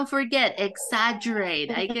 And don't forget,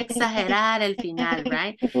 exaggerate. Hay que exagerar el final,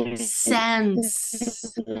 right?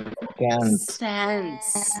 Sense.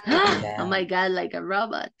 Sense. Oh my God, like a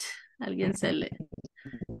robot. Alguien se le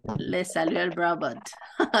salió el robot.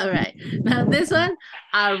 All right. Now this one,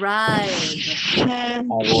 arrive.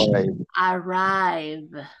 Arrive.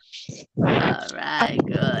 All right,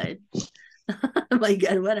 good. Oh my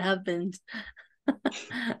God, what happened?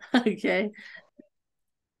 Okay.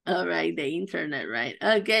 All right, the internet, right?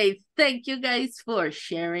 Okay, thank you guys for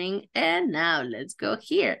sharing. And now let's go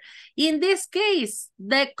here. In this case,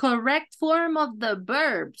 the correct form of the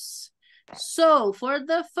verbs. So for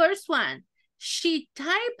the first one, she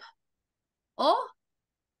type or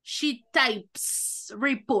she types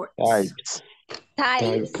reports.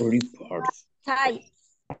 Types.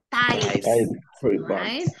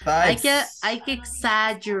 Right? Hay que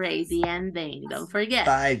exaggerate the ending. Don't forget.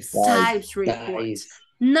 Types reports.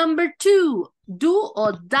 Number 2, do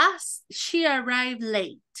or does she arrive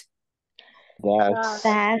late? Does.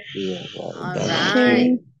 All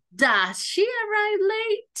right. Does she arrive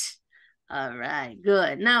late? All right,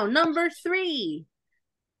 good. Now, number 3.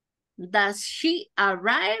 Does she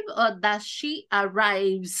arrive or does she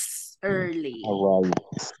arrives early?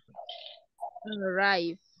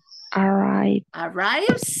 Arrive.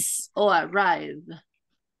 Arrives or arrive?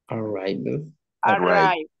 Arrive.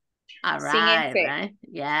 Arrive, right?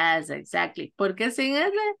 Yes, exactly. ¿Por qué sin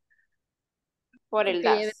F? Por el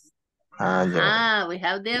das. Ajá, we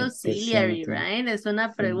have the auxiliary, right? Es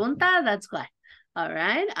una pregunta, that's why. All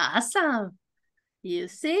right, awesome. You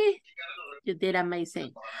see? You did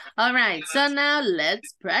amazing. All right, so now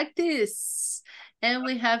let's practice. And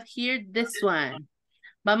we have here this one.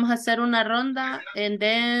 Vamos a hacer una ronda and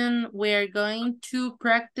then we're going to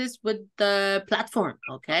practice with the platform,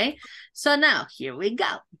 okay? So now, here we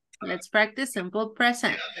go. Let's practice simple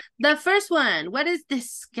present. The first one, what is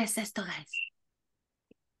this? ¿Qué es esto, guys?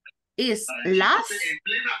 Is laugh,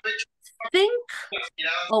 think,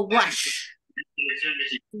 or wash?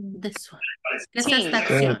 This one. ¿Qué es esta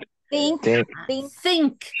acción? Think,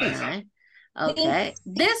 Think, right? Okay.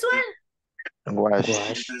 This one?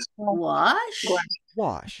 Wash.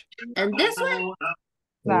 Wash. And this one?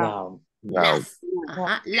 Loud. Laugh.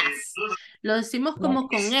 Ajá, laugh. Lo decimos como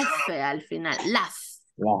con F al final. Laugh.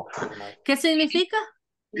 ¿Qué significa?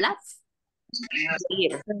 Laugh.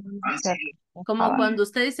 Como cuando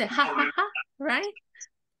usted dice ja, ja, ja, right?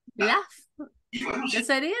 Laugh. ¿Qué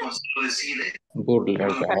sería?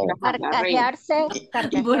 carcajearse,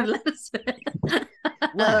 Burlarse.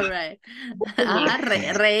 All right. Ajá,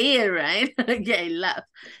 reír, right? Okay, laugh.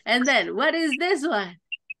 And then, what is this one?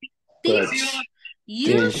 Teach,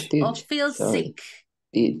 use, or feel sick.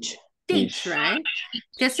 Teach. Teach, right?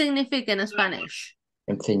 ¿Qué significa en Spanish?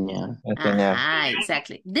 Enseñar. Ajá,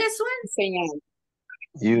 exactly. This one?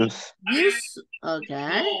 Use. Use,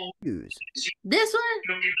 okay. Use. This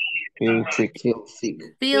one? Feel sick.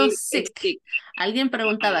 Feel sick. Alguien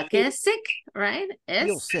preguntaba, ¿qué es sick? Right?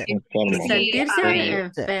 Feel Es sick. sentirse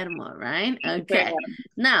Enfermo. enfermo, right? Okay.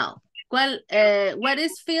 Now, what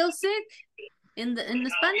is feel sick in the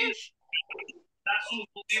Spanish?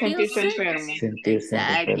 Feel Sentirse sick? enfermo.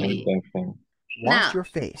 Exactly. Wash Now, your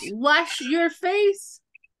face. wash your face.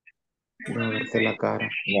 Lavarse la cara.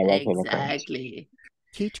 Exactly.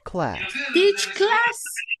 Teach class. Teach class.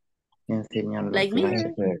 Enseñar los Like me.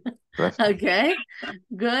 demás. Okay.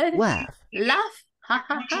 Good. Laugh. Laugh. Ha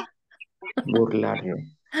ha ha. Burlarse.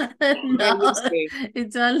 No,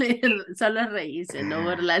 it's only solo reírse, no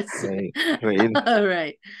burlarse. All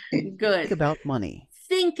right. Good. Think about money.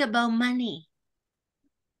 Think about money.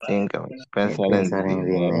 Pensar en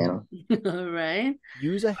dinero. All right.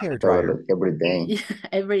 Use a hairdryer. Every day.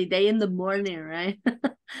 Every day in the morning, right?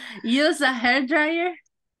 Use a hair dryer.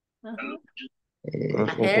 A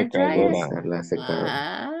hair dryer. La secadora.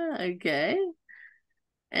 Ah, okay.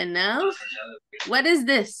 And now, what is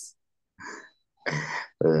this?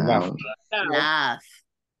 Laugh.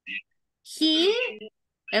 He,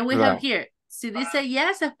 and we have here, si dice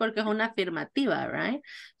yes es porque es una afirmativa, right?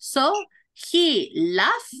 So, he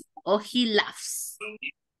laugh or he laughs?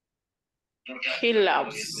 He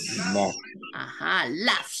loves. Aha,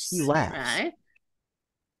 laughs. He laughs. Right?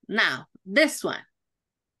 Now, this one.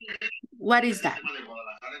 What is that?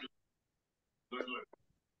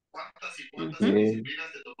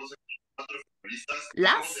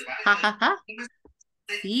 Laugh, ha ha ha.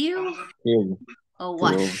 Feel, or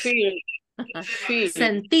wash. Feel.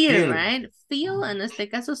 Sentir, right? Feel, en este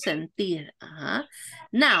caso, sentir. Ajá.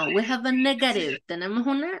 Now, we have a negative. Tenemos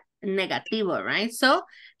una negativo, right? So,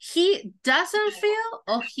 he doesn't feel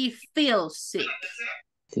or he feels sick?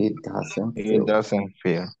 He doesn't He feel. doesn't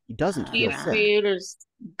feel. He doesn't He feel sick. feels.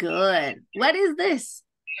 Good. What is this?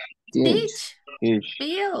 Teach, Teach.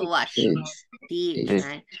 feel, wash. Teach. Teach, Teach.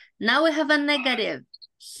 right? Now we have a negative.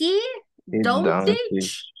 He He don't doesn't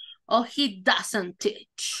teach or he doesn't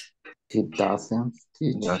teach? He doesn't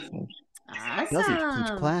teach. Awesome. Doesn't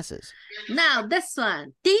teach classes. Now this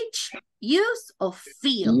one. Teach, use, or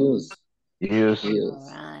feel? Use. Use.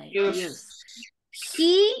 Use. Right. Use. Use.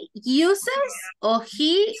 He uses or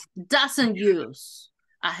he doesn't use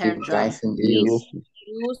a He hair dryer? doesn't use.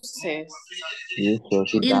 Uses. He In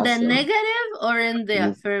the doesn't. negative or in the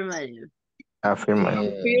Use. affirmative?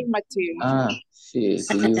 Affirmative. Affirmative. She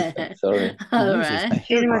uses. Sorry. All He uses right. a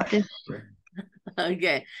hairdryer.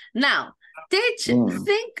 Okay. Now, teach, Think.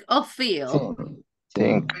 think, or feel?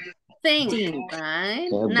 Think. Think, right?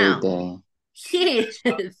 Every Now, day. he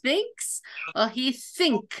thinks or he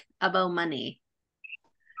think about money?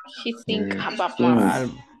 He think about Think.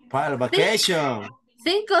 money. Para vacation.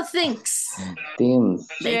 Think or thinks? Teams.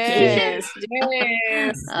 Vacation.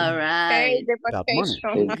 Yes. All right. Hey, the About money.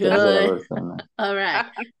 vacation. Es Good. otra persona. All right.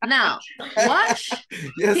 Now, wash,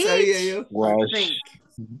 Ya sabía teach, yo. or Wash. think?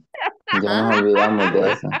 Ya nos olvidamos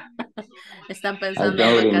de eso. Están I pensando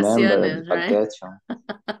don't en remember vacaciones, right? vacation.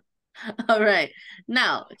 All right.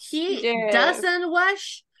 Now, he Yes. doesn't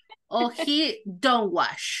wash or he don't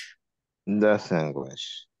wash? Doesn't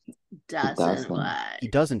wash. Doesn't doesn't. wash. He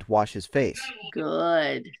doesn't wash his face.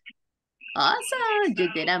 Good. Awesome.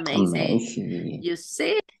 You did amazing. Amazing. You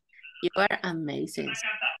see, you are amazing.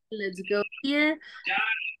 Let's go here.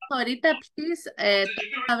 Ahorita, please,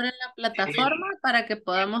 abren la plataforma para que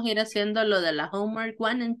podamos ir haciendo lo de la homework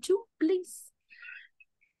 1 and 2, please.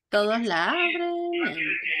 Todos la abren.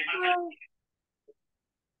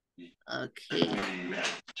 Okay.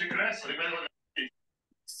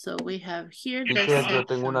 So we have here the Teacher, yo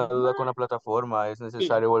tengo una section duda con la one. plataforma. ¿Es Diga.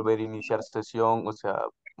 necesario volver a iniciar sesión? O sea,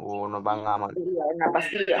 o nos van a mandar. Una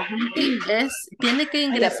pastilla. Tiene que Ay,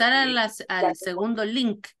 la ingresar al pastilla. segundo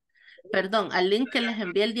link. Perdón, al link que les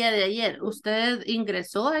envié el día de ayer. ¿Usted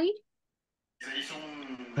ingresó ahí?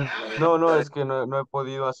 No, no, es que no he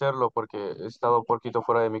podido hacerlo porque he estado poquito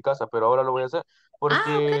fuera de mi casa, pero ahora lo voy a hacer Ah, ok.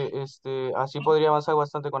 porque así podría avanzar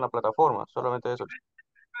bastante con la plataforma, solamente eso.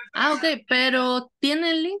 Ah, ok, pero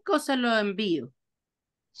 ¿tiene el link o se lo envío?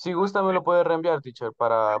 Si gusta me lo puede reenviar, teacher,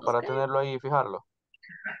 para Ok. tenerlo ahí y fijarlo.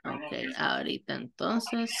 Ok, ahorita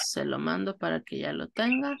entonces se lo mando para que ya lo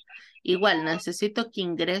tenga. Igual, necesito que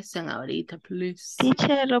ingresen ahorita, please.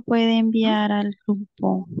 Teacher lo puede enviar al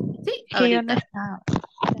grupo. Sí, Que yo no ahorita. estaba.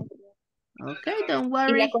 Ok, don't ¿Y la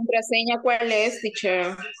worry. contraseña cuál es,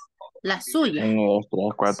 teacher? La suya. 1, 2,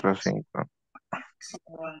 3, 4, 5.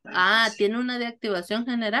 Ah, ¿tiene una de activación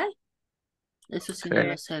general? Eso sí Sí. no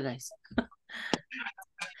lo sé, guys.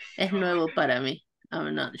 Es nuevo para mí.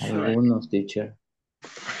 I'm not sure. Algunos, teacher.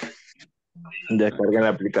 Descarguen la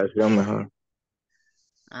aplicación mejor.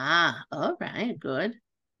 Ah, all right, good.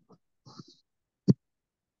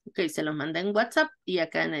 Ok, se los mandé en WhatsApp y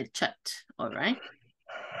acá en el chat. All right.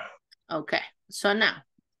 Okay, so now,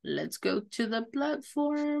 let's go to the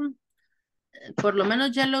platform. Por lo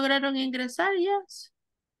menos ya lograron ingresar, yes.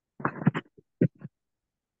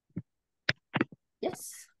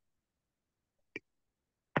 Yes.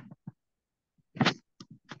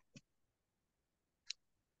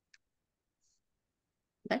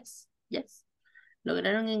 Yes, yes.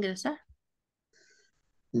 ¿Lograron ingresar?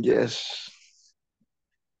 Yes.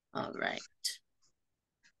 All right.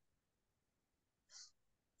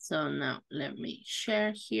 So now, let me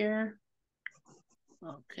share here.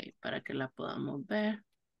 Okay, para que la podamos ver.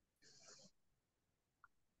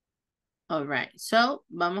 All right, so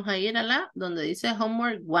vamos a ir a la donde dice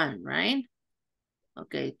homework 1, right?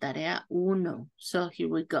 Okay, tarea 1. So here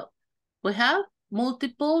we go. We have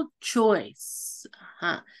multiple choice.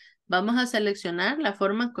 Ajá. Vamos a seleccionar la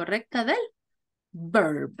forma correcta del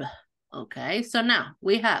verb. Okay, so now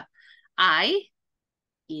we have I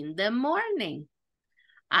in the morning.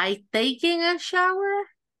 I taking a shower.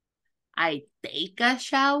 I take a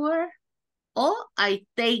shower. Or I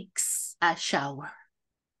takes a shower.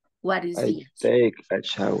 What is I the answer? take a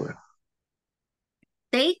shower.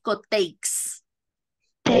 Take or takes?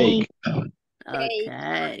 Take.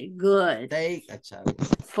 Okay, good. Take a shower.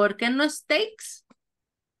 ¿Por qué no es takes?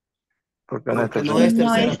 Porque no Porque está no es No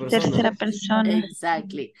tercera es persona. tercera persona.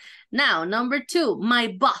 Exactly. Now, number 2, my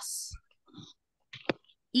boss.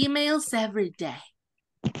 Emails every day.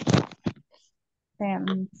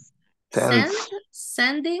 Sends. Send, Sense.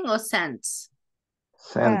 sending or sends?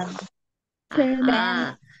 Sense.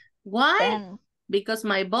 Ajá. Why? Send. Because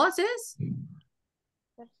my boss is?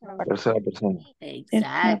 Tercera persona.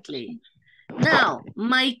 Exactly. Now,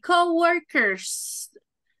 my coworkers.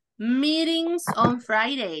 Meetings on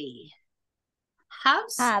Friday.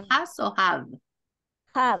 Have. Has or have?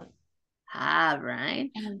 Have. Have,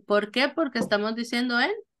 right? ¿Por qué? Porque estamos diciendo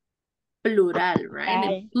en plural, right?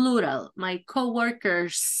 En plural. My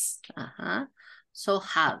coworkers. So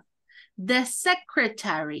have. The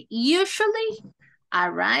secretary usually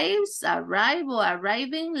arrive or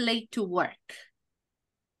arriving late to work.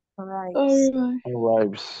 Arrives.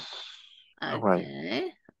 Arrives.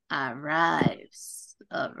 Okay. Arrives.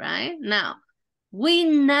 All right. Now, we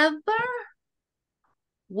never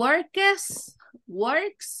works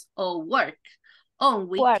or work on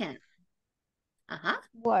weekend.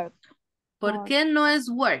 Work. ¿Por qué no es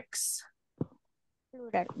works?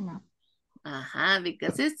 Plural, no.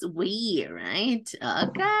 Because it's weird, right?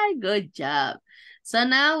 Okay, good job. So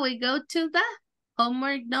now we go to the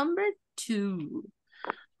homework number 2.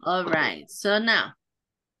 All right, so now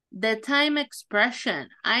the time expression.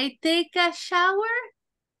 I take a shower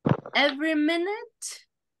every minute,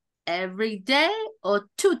 every day, or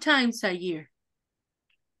 2 times a year.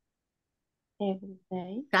 Every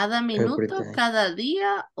day. Cada minuto, day. cada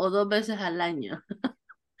día, o 2 veces al año.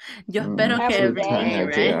 Yo espero que Every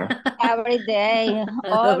every day, right? Every day,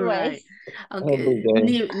 All always. right. Aunque Every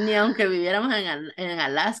day. ni aunque viviéramos en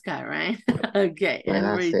Alaska, right? Okay,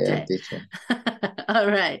 every day. Teacher. All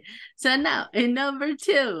right. So now, in number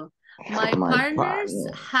 2, my partners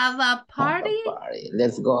have a party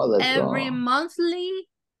Let's go. every monthly,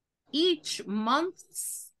 each month,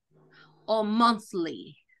 or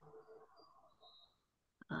monthly.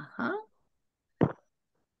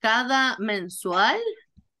 Cada mensual,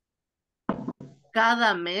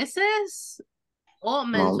 cada meses o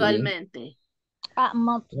mensualmente.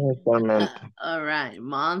 Monthly. Mensualmente. All right,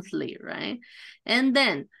 monthly, right? And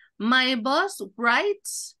then my boss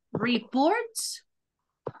writes reports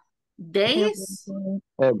days,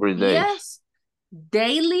 Every day. yes,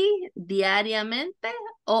 daily, diariamente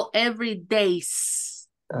o every days.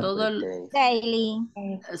 Todo, Daily.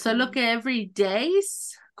 solo que every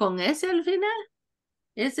days con ese al final.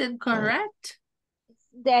 Is it correct?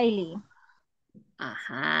 Daily.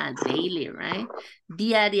 Ajá, daily, right?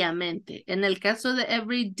 Diariamente. En el caso de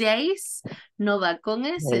every days, no va con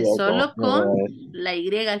ese, solo con la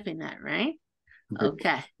Y al final, right?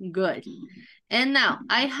 Okay, good. And now,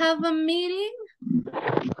 I have a meeting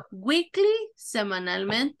weekly,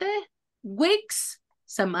 semanalmente, weeks,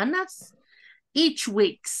 semanas, each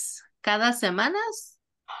weeks, cada semanas.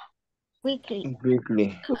 Weekly.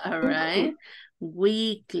 Weekly. All right,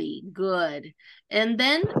 weekly, good. And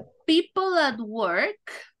then people at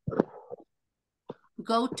work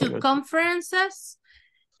go to conferences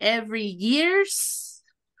every years,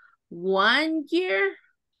 1 year,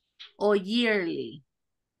 or yearly.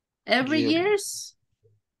 Every years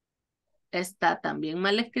está también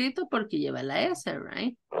mal escrito porque lleva la S,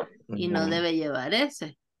 right? Y no debe llevar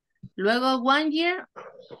S. Luego 1 year,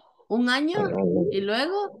 un año, y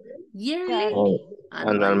luego yearly,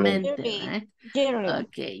 anualmente, right? Yearly.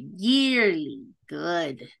 Okay, yearly,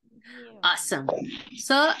 good. Awesome.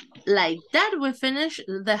 So, like that, we finish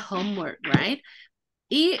the homework, right?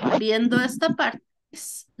 Y viendo esta parte,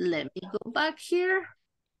 let me go back here.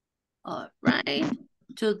 All right,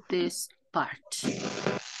 to this part.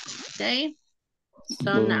 Okay,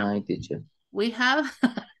 so Good now night, teacher. we have,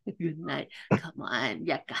 good night. Come on,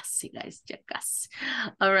 ya casi, guys, ya casi.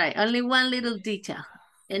 All right, only one little detail.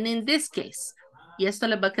 And in this case, y esto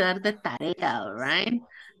le va a quedar de tarea, all right?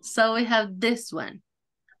 So we have this one.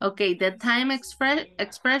 Okay, the time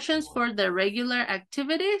expressions for the regular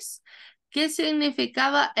activities. ¿Qué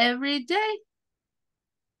significaba every day?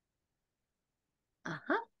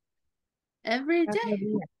 Ajá. Every day.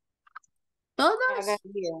 Todos.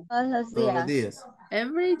 Todos los días.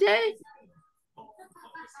 Every day.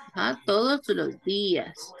 Ajá, todos los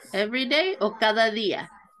días. Every day o cada día.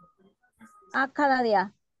 Cada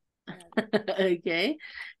día. Okay.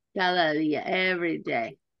 Cada día. Every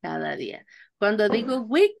day. Cada día. Cuando digo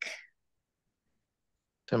week.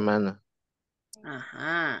 Semana.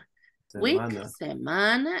 Ajá. Week,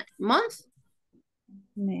 semana, month.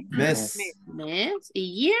 Mes. Mes.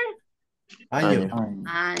 Y year. Año.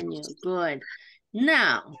 Año. Good.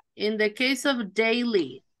 Now, in the case of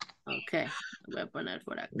daily. Okay. Voy a poner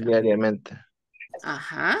por acá. Diariamente.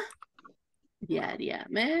 Ajá.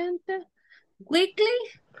 Diariamente. Weekly.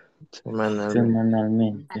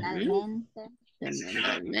 Semanalmente.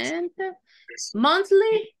 Semanalmente.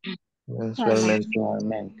 Monthly.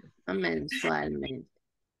 Mensualmente. Mensualmente.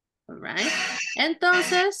 All right.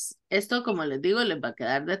 Entonces, esto como les digo, les va a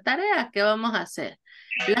quedar de tarea. ¿Qué vamos a hacer?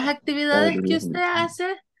 Las actividades que usted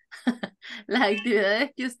hace, las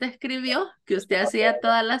actividades que usted escribió, que usted hacía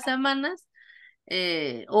todas las semanas,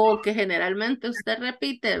 o que generalmente usted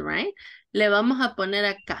repite, right? Le vamos a poner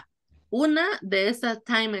acá una de esas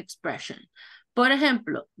time expression. Por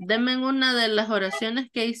ejemplo, denme una de las oraciones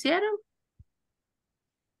que hicieron.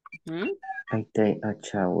 I take a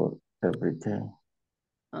shower every day.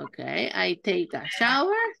 Okay, I take a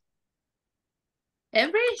shower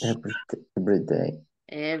every day.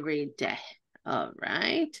 Every day. All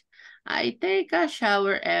right. I take a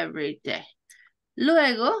shower every day.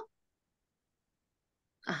 Luego,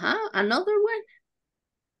 another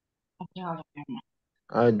one.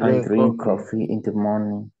 I drink coffee in the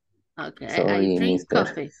morning. Okay, Sorry, I drink mister.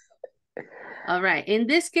 coffee. All right, in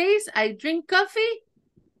this case, I drink coffee.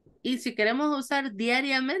 Y si queremos usar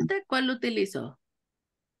diariamente, ¿cuál utilizo?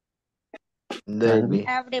 Daily.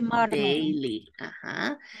 Every morning. Daily.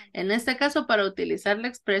 Ajá. En este caso, para utilizar la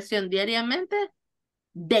expresión diariamente,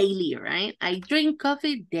 daily, right? I drink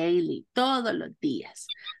coffee daily, todos los días,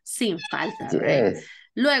 sin falta, right?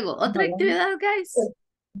 Luego, otra actividad, guys.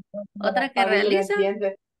 Otra que realizan.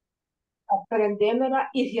 Aprendiéndola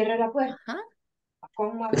y cierre la puerta. Ajá.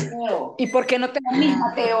 Con Mateo. ¿Y por qué no te unís,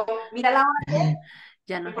 Mateo? Mira la hora.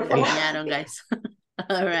 Ya nos regañaron, guys.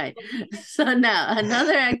 All right. So now,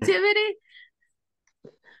 another activity.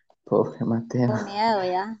 Pobre Mateo. Tengo miedo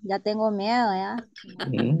ya. Ya tengo miedo ya.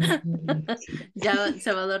 Ya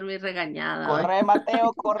se va a dormir regañada. Corre,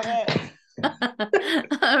 Mateo, corre.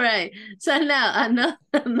 All right. So now,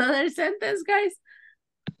 another sentence, guys.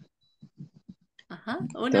 Ajá.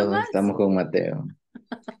 Una Todos más. estamos con Mateo.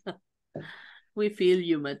 We feel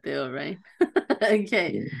you, Mateo, right?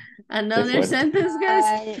 Okay. Another sentence,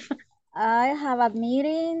 guys. I have a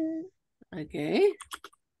meeting. Okay.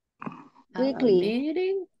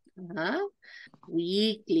 Weekly. Have a meeting.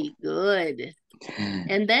 Weekly, good.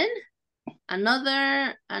 And then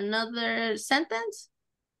another sentence.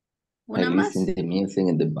 I Una más. listen to music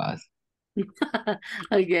in the bus.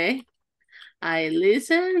 Okay. I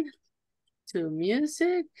listen to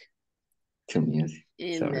music To music.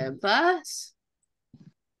 in Sorry. the bus.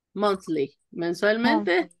 Monthly.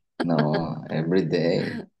 Mensualmente. No, every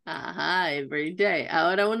day. Ajá, every day.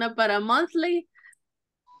 Ahora una para monthly.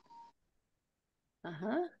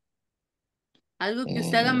 Ajá. Algo que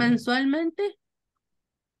usted haga mensualmente.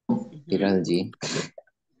 Ir al gym.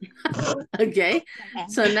 Okay.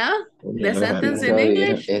 So now, the sentence in Sorry,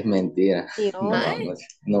 English. es mentira. No, Mentiroso.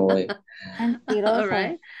 no voy. All Mentiroso.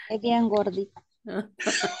 right. Es bien gordito.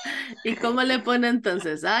 ¿Y cómo le pone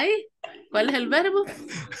entonces? ¿Ay? ¿Cuál es el verbo?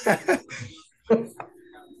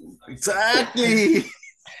 Exactly.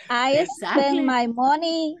 I spend my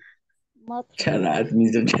money. Shut up,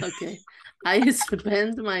 Mr. Okay. I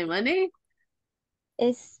spend my money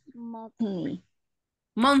It's monthly.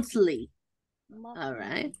 monthly. All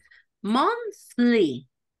right. Monthly.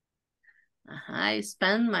 Ajá, I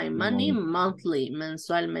spend my money monthly,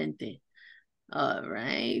 mensualmente. All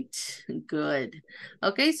right, good.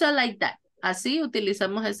 Okay, so like that. Así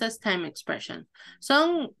utilizamos esas time expression.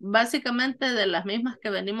 Son básicamente de las mismas que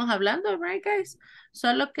venimos hablando, right, guys?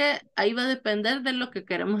 Solo que ahí va a depender de lo que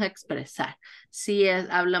queremos expresar. Si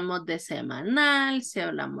hablamos de semanal, si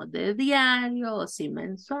hablamos de diario o si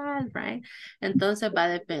mensual, right? Entonces va a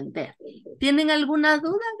depender. ¿Tienen alguna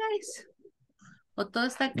duda, guys? ¿O todo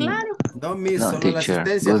está claro? No, miss, No, solo la teacher.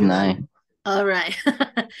 asistencia Good final. night. All right.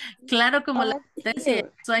 Claro como la Oh, asistencia y el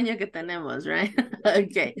cute. sueño que tenemos, right?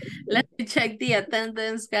 Okay. Let me check the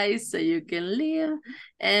attendance, guys, so you can leave.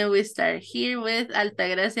 And we start here with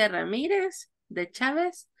Altagracia Ramírez de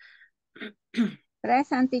Chávez.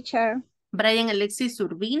 Present, teacher. Brian Alexis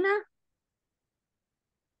Urbina.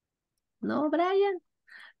 No, Brian.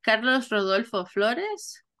 Carlos Rodolfo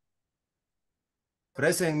Flores.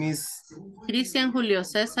 Present, miss. Cristian Julio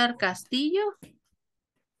César Castillo.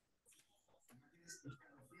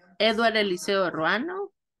 Edward Eliseo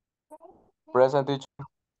Ruano. Present teacher.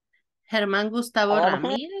 Germán Gustavo I am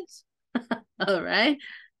here. Ramírez. All right.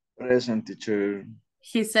 Present teacher.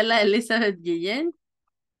 Gisela Elizabeth Guillén.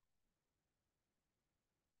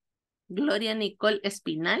 Gloria Nicole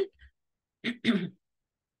Espinal.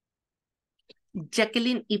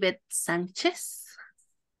 Jacqueline Yvette Sánchez.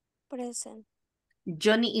 Present.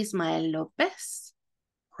 Johnny Ismael López.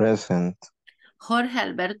 Present. Jorge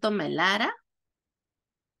Alberto Melara.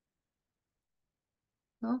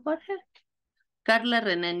 ¿No, Jorge? Carla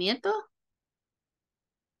René Nieto.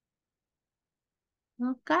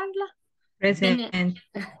 ¿No, Carla? Present.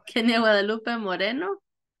 Kenia Guadalupe Moreno.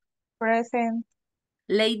 Present.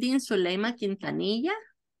 Lady Zuleima Quintanilla.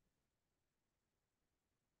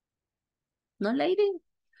 ¿No, Lady?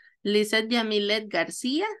 Lizeth Yamilet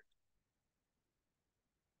García.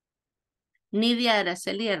 Nidia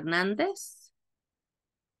Araceli Hernández.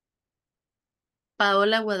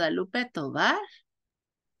 Paola Guadalupe Tobar.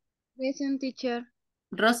 Present, teacher.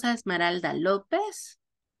 Rosa Esmeralda López.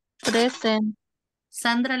 Present.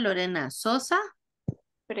 Sandra Lorena Sosa.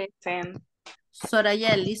 Present.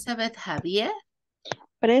 Soraya Elizabeth Javier.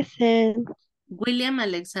 Present. William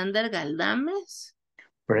Alexander Galdames.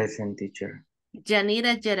 Present, teacher.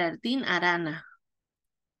 Yanira Gerardine Arana.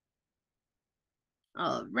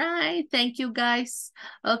 All right, thank you guys.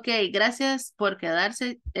 Ok, gracias por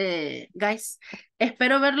quedarse, guys.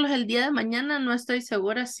 Espero verlos el día de mañana. No estoy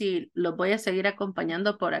segura si los voy a seguir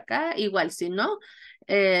acompañando por acá. Igual, si no,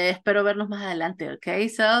 espero verlos más adelante, ok?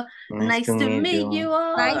 So, nice to meet you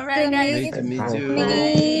all. Nice All right, to guys. Nice to meet meet you.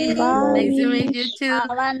 me. Bye. Nice to meet you too. Have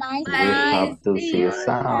a nice We night. hope to see you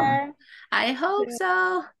soon. I hope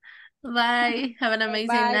so. Bye. Have an amazing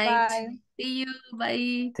Bye, night. bye. See you.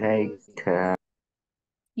 Bye. Take care.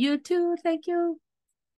 You too. Thank you.